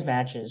 But his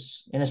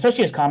matches, and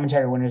especially his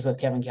commentary winners with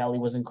Kevin Kelly,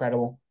 was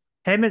incredible.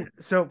 him and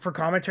so for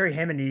commentary,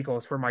 him and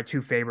Eagles were my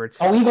two favorites.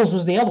 Oh, Eagles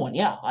was the other one.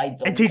 Yeah,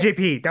 And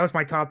TJP, that was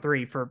my top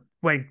three for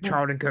when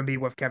Charlton could be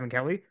with Kevin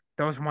Kelly.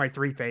 Those were my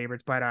three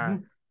favorites. But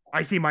Mhm.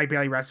 I see Mike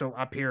Bailey wrestle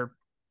up here.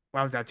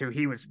 What was that too?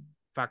 He was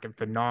fucking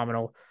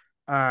phenomenal.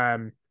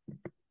 Um,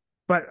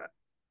 but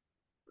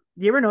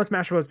you ever notice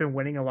Masvidal has been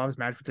winning a lot of his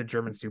matches with the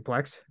German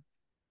suplex?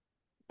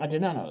 I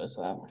did not notice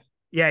that.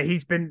 Yeah,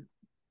 he's been.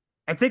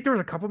 I think there was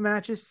a couple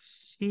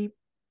matches he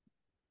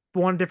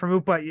won a different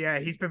move, but yeah,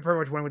 he's been pretty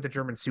much winning with the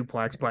German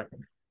suplex. But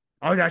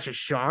I was actually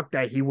shocked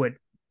that he would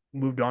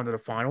moved on to the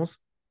finals.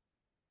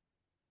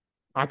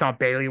 I thought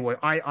Bailey would.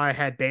 I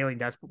had Bailey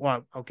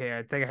Well, okay,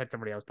 I think I had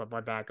somebody else, but my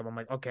backup. I'm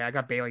like, okay, I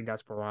got Bailey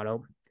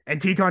Desperado and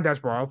Teton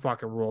Desperado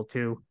fucking ruled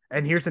too.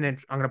 And here's I'm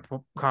gonna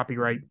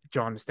copyright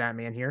John the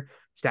Statman here.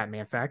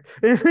 Statman fact.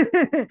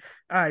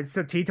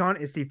 So Teton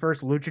is the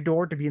first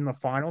luchador to be in the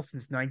final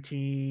since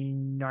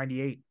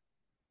 1998,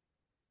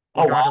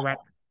 where Oh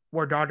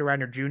wow, Dr.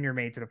 Radner Jr.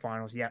 made it to the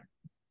finals. Yeah,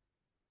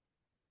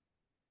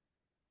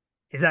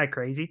 is that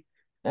crazy?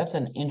 that's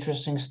an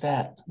interesting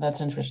stat. That's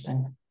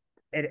interesting.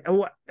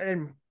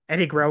 And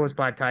Eddie Guerrero was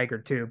Black Tiger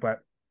too, but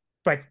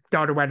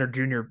Dr. Wagner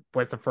Jr.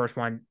 was the first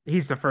one.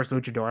 He's the first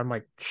luchador. I'm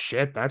like,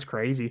 shit, that's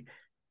crazy.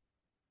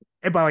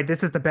 And by the way,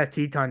 this is the best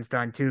Teton's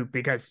done too,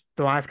 because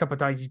the last couple of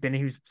times he's been,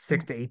 he was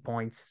 6 to 8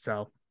 points.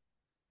 So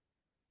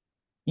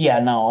Yeah,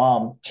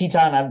 no,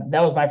 Teton,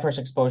 that was my first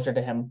exposure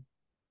to him.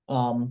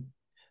 Um,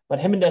 but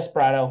him and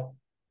Desperado,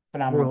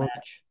 phenomenal ruled.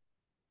 match.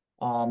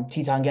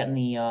 Teton getting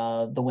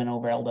the win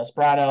over El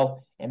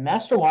Desperado and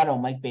Master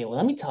Wato, Mike Bailey.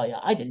 Let me tell you,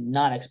 I did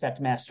not expect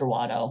Master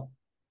Wato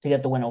to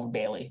get the win over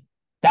Bailey.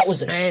 That was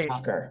a Hey,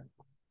 shocker.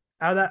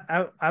 out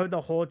of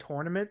the whole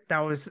tournament, that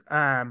was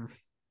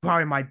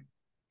probably my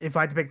if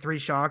I had to pick three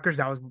shockers,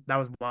 that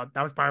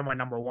was probably my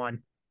number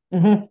one.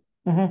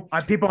 Mm-hmm.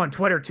 Mm-hmm. People on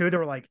Twitter too, they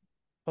were like,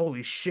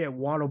 "Holy shit,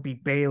 Waddle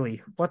beat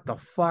Bailey! What the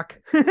fuck?"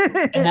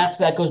 And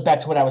that goes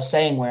back to what I was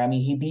saying, where I mean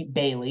he beat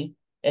Bailey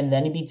and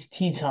then he beats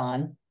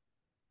Teton,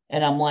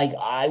 and I'm like,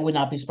 I would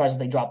not be surprised if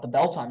they dropped the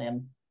belt on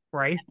him.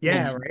 Right?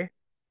 Yeah, Opinion. right.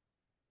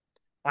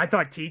 I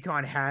thought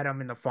Teton had him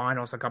in the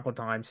finals a couple of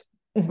times.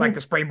 like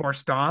the springboard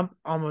stomp,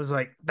 almost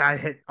like that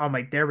hit. I'm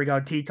like, there we go,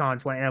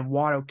 Tetons went, and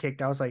Watto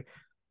kicked. I was like,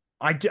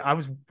 I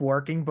was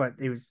working, but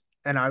it was,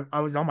 and I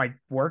was on my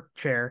work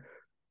chair,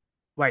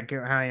 like how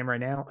I am right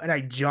now, and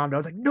I jumped. I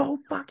was like, no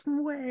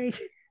fucking way.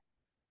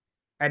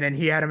 And then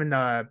he had him in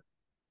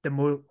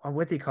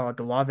what do you call it?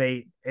 The Love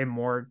Eight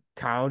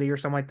Immortality or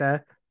something like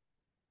that.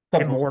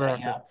 Something like Immortal, that,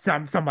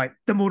 yeah. some like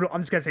the Moodle.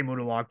 I'm just gonna say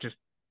Moodle Lock, just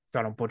so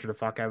I don't butcher the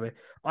fuck out of it.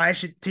 I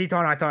actually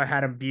Teton, I thought I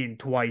had him beaten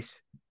twice,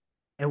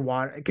 and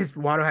Watto, because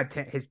Watto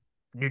had his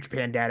New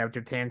Japan dad out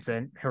there,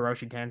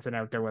 Hiroshi Tansen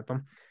out there with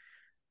him.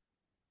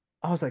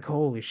 I was like,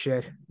 holy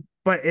shit.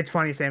 But it's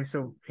funny, Sam.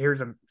 So here's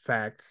some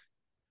facts.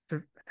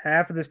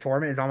 Half of this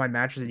tournament is on my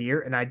matches of the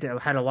year, and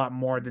had a lot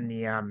more than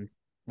the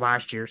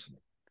last year's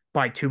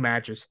by 2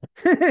 matches.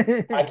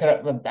 I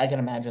can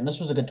imagine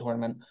this was a good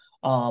tournament.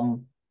 For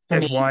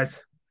This me, was.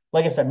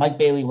 like I said, Mike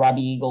Bailey,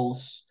 Robbie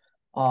Eagles,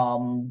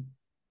 um,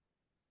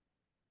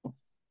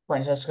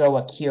 Francesco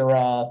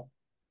Akira.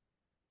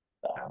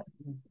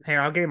 Hey,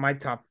 I'll give you my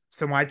top.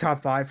 So my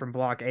top five from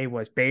Block A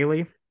was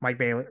Bailey, Mike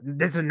Bailey.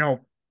 This is no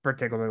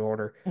particular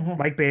order. Mhm.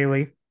 Mike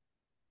Bailey,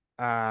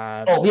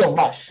 uh, Oh, Leo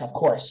Rush, of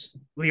course.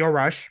 Leo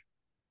Rush,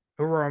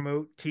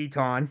 Hiromu,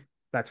 Teton.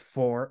 That's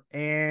four.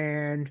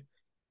 And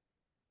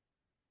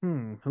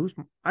who's?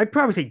 I'd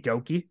probably say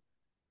Doki.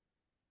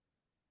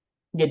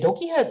 Yeah,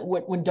 Doki had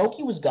when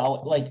Doki was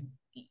going. Like,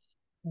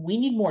 we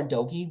need more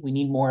Doki. We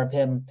need more of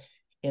him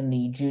in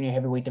the junior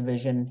heavyweight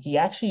division. He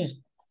actually is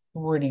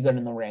pretty good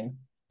in the ring.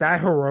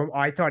 That Hiromu,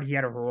 I thought he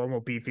had a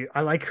Hiromu beef.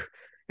 I like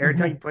every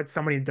time you Mhm. put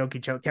somebody in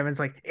Doki Choke, Kevin's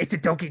like, it's a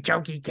Doki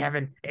Chokey,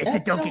 Kevin. It's a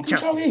That's Doki Doki Choke.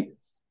 Chogi.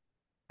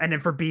 And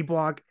then for B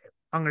block,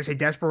 I'm gonna say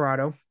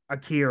Desperado,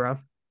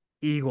 Akira,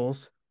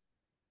 Eagles.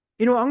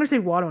 I'm gonna say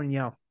Watto and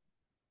Yo.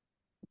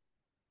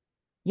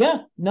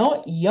 Yeah,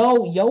 no,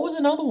 Yo was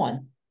another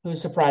one who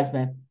surprised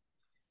me.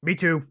 Me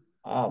too.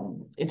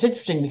 It's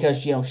interesting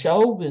because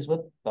Show is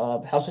with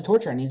House of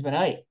Torture and he's been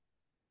out.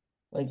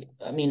 Like,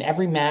 I mean,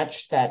 every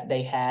match that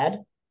they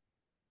had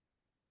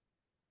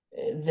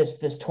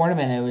this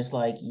tournament, it was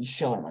like you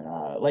showed them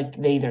like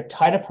they either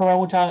tied up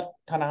Hiromu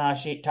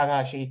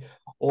Takahashi,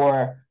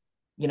 or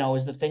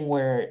is the thing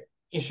where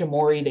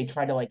Ishimori they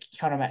tried to like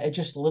counter it,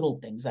 just little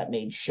things that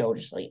made Show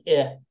just like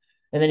eh.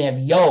 And then you have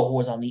Yo who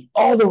was on the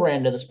other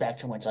end of the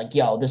spectrum, where it's like,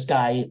 yo, this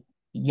guy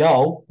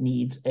Yo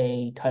needs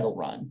a title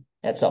run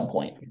at some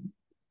point.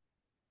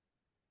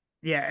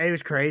 Yeah, it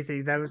was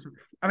crazy.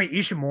 I mean,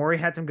 Ishimori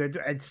had some good.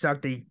 It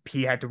sucked that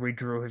he had to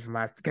redraw his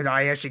last because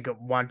I actually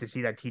wanted to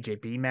see that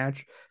TJP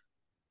match.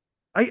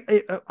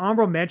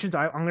 Honorable mentions.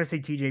 I'm gonna say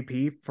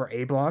TJP for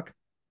A block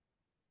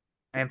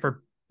and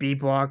for B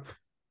block.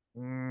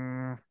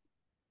 mm,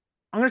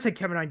 I'm gonna say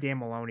Kevin I Dan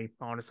Maloney.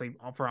 Honestly,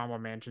 for honorable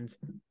mentions.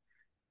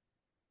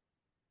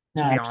 To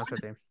Now be I'm honest trying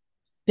with to you,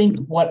 think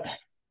what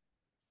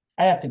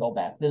I have to go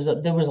back.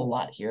 There was a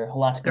lot here, a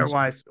lot to there consider.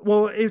 was.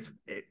 Well,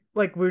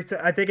 like we said.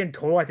 I think in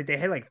total, I think they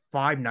had like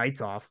 5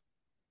 nights off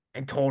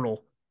in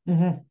total.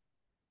 Mm-hmm.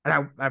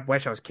 And I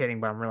wish I was kidding,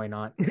 but I'm really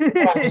not.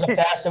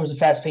 It was a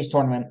fast paced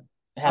tournament.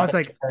 It I was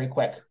happened like, very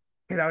quick.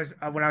 because I was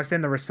when I was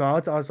seeing the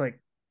results, I was like,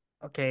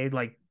 okay,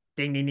 like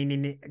ding ding ding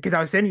ding, ding. Because I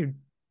was sending you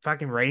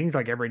fucking ratings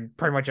like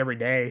pretty much every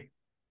day.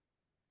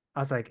 I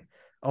was like,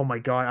 oh my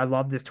God, I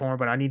love this tournament,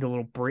 but I need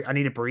a I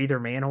need a breather,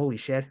 man. Holy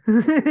shit.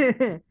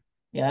 Yeah,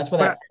 that's what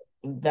But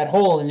that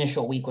whole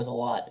initial week was a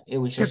lot. It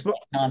was because just like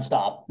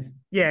nonstop.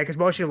 yeah, because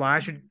most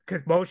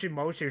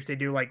years they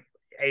do like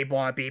A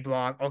block, B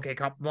block. Okay,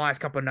 the last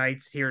couple of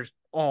nights, here's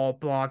all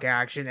block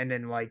action, and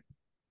then like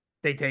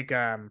they take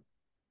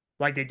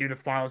like they do the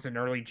finals in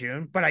early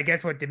June. But I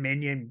guess with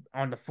Dominion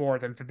on the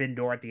 4th and Forbidden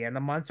Door at the end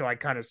of the month, so I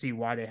kind of see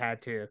why they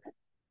had to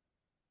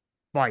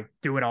like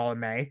do it all in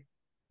May.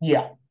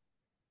 Yeah,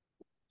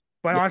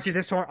 But yeah, honestly,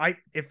 this one,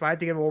 if I had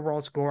to give an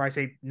overall score, I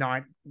say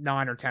 9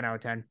 or 10 out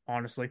of 10.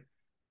 Honestly,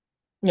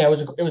 yeah.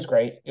 It was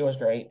great. It was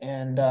great,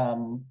 and a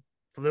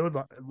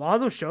lot of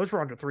those shows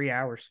were under 3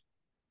 hours.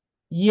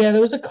 yeah,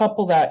 there was a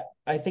couple that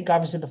I think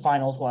obviously the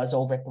finals was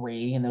over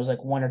three, and there was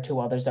like one or two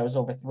others that was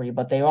over three,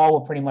 but they all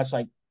were pretty much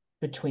like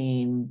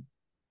between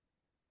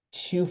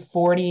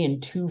 240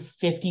 and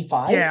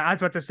 255. Yeah, I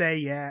was about to say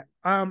yeah.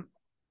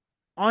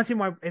 Honestly,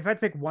 my if I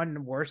had to pick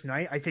one worst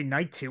night, I say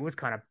night two was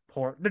kind of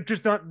poor.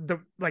 Just not the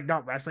like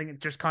not wrestling,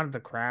 it's just kind of the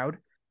crowd.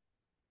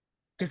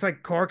 Just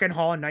like Cork and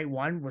Hall in night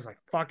one was like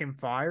fucking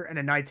fire, and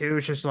then night two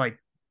was just like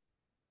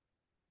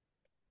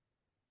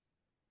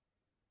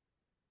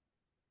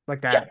Yeah,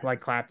 that,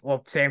 like clap.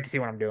 Well, Sam can see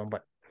what I'm doing,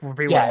 but for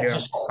people what yeah, I'm it's doing,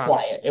 just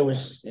quiet.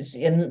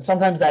 And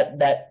sometimes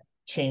that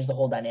changed the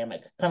whole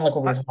dynamic, kind of like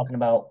what we I, were talking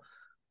about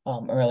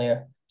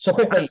earlier. So I,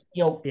 quickly,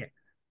 yeah,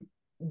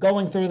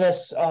 going through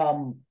this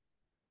once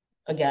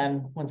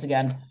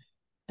again,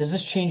 does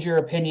this change your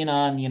opinion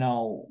on I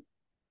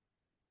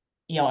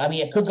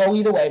mean, it could go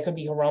either way. It could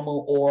be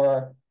Hiromu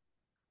or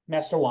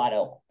Master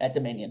Wato at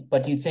Dominion.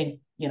 But do you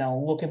think,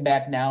 looking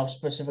back now,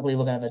 specifically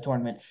looking at the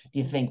tournament, do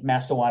you think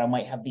Master Wato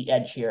might have the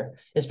edge here,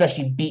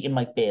 especially beating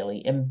Mike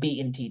Bailey and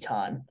beating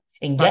Teton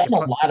and if I getting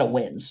could a put lot of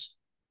wins?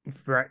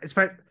 right,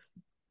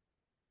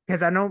 because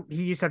because I know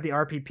he used to have the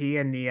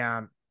RPP and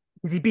the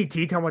he beat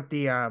Tito with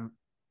the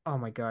oh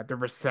my god, the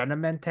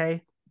Resenamente.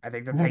 I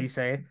think that's how you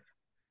say it.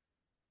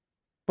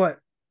 But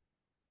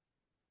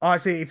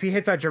honestly, if he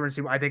hits that German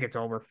suit, I think it's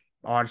over.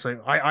 Honestly,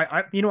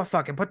 you know what?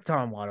 Fucking put the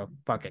title on Watto.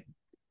 Fuck it.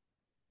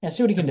 Yeah,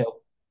 see what he can do.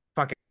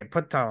 Fuck it.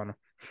 Put the title on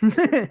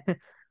him.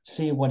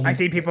 See what I he.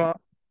 see people.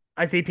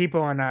 I see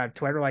people on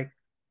Twitter like,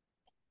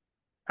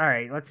 all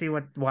right, let's see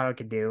what Watto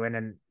can do, and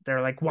then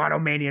they're like,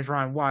 Watto Mania's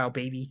running wild,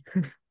 baby.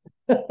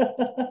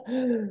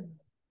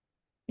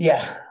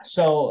 Yeah,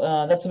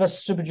 so that's the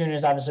best Super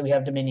Juniors. Obviously, we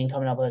have Dominion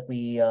coming up, like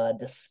we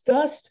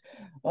discussed.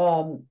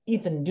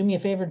 Ethan, do me a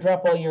favor,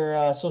 drop all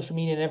your social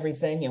media and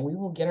everything, and we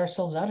will get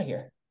ourselves out of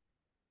here.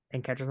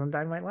 And catch us on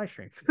Dynamite live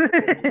stream.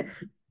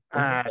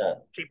 Uh,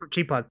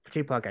 Cheap plug,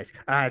 guys.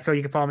 So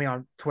you can follow me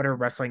on Twitter,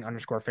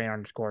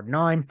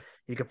 wrestling_fan_9.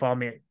 You can follow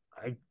me.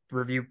 I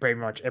review pretty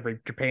much every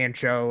Japan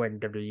show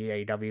and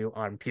WAW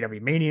on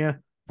PW Mania,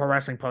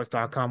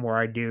 ProWrestlingPost.com, where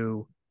I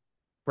do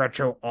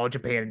retro All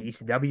Japan and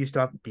ECW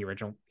stuff, the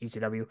original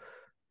ECW.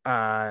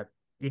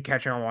 You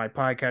catch it on my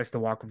podcast, the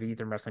Walk with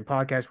Ethan Wrestling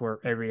Podcast, where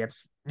every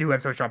new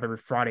episode drop every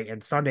Friday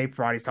and Sunday.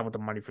 Friday's time with the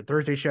Monday for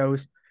Thursday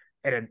shows.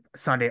 And then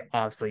Sunday,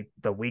 obviously,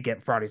 the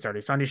weekend, Friday,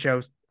 Saturday, Sunday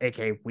shows,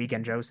 aka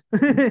weekend shows.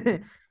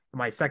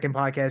 My second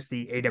podcast,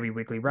 the AW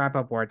Weekly Wrap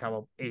Up, where I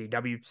tell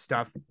AEW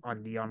stuff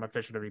on the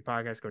Unofficial W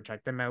podcast. Go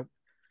check them out.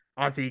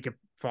 Also, you can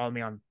follow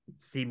me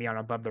see me on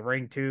Above the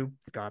Ring too.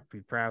 Scott, be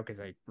proud because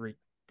I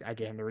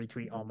get him to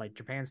retweet all my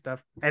Japan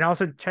stuff. And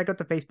also check out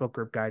the Facebook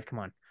group, guys. Come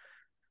on.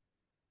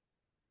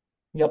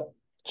 Yep.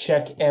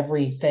 Check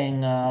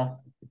everything.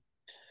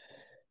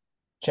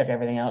 Check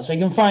everything out. So you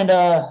can find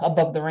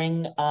Above the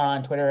Ring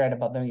on Twitter at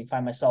Above the Ring. You can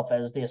find myself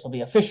as the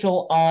SLB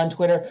Official on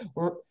Twitter.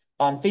 We're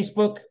on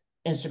Facebook,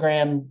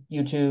 Instagram,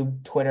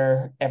 YouTube,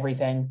 Twitter,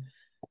 everything.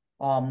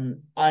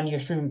 On your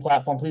streaming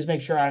platform, please make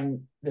sure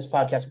on this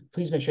podcast,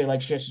 please make sure you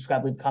like, share,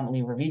 subscribe, leave a comment,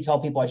 leave a review. Tell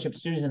people I Ship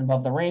Studios and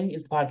Above the Ring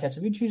is the podcast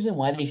of you choosing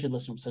why they should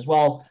listen to us as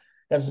well.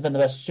 That has been the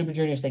best Super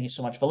Juniors. Thank you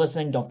so much for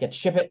listening. Don't forget to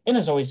ship it. And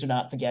as always, do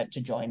not forget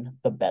to join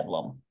the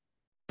Bedlam.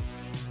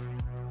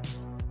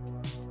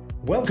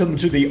 Welcome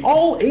to the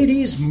All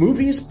 80s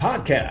Movies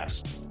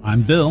Podcast.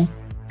 I'm Bill.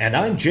 And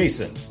I'm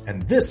Jason.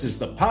 And this is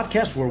the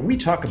podcast where we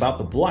talk about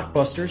the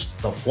blockbusters,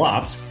 the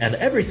flops, and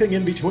everything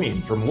in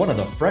between from one of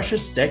the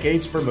freshest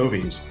decades for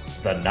movies,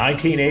 the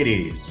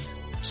 1980s.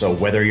 So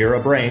whether you're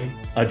a brain,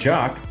 a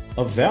jock,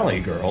 a valley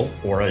girl,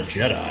 or a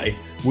Jedi,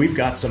 we've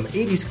got some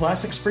 80s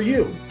classics for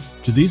you.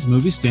 Do these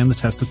movies stand the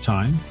test of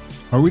time?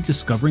 Are we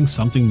discovering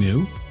something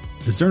new?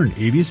 Is there an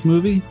 80s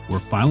movie we're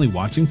finally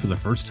watching for the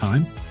first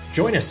time?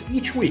 Join us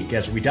each week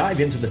as we dive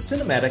into the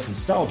cinematic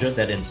nostalgia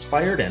that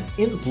inspired and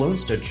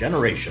influenced a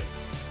generation.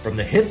 From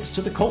the hits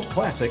to the cult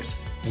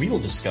classics, we'll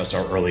discuss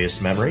our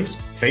earliest memories,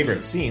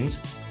 favorite scenes,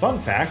 fun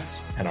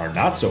facts, and our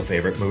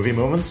not-so-favorite movie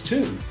moments,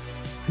 too.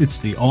 It's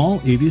the All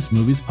 80s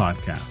Movies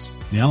Podcast,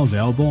 now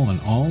available on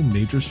all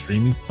major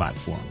streaming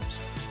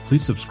platforms.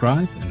 Please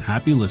subscribe and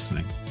happy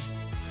listening.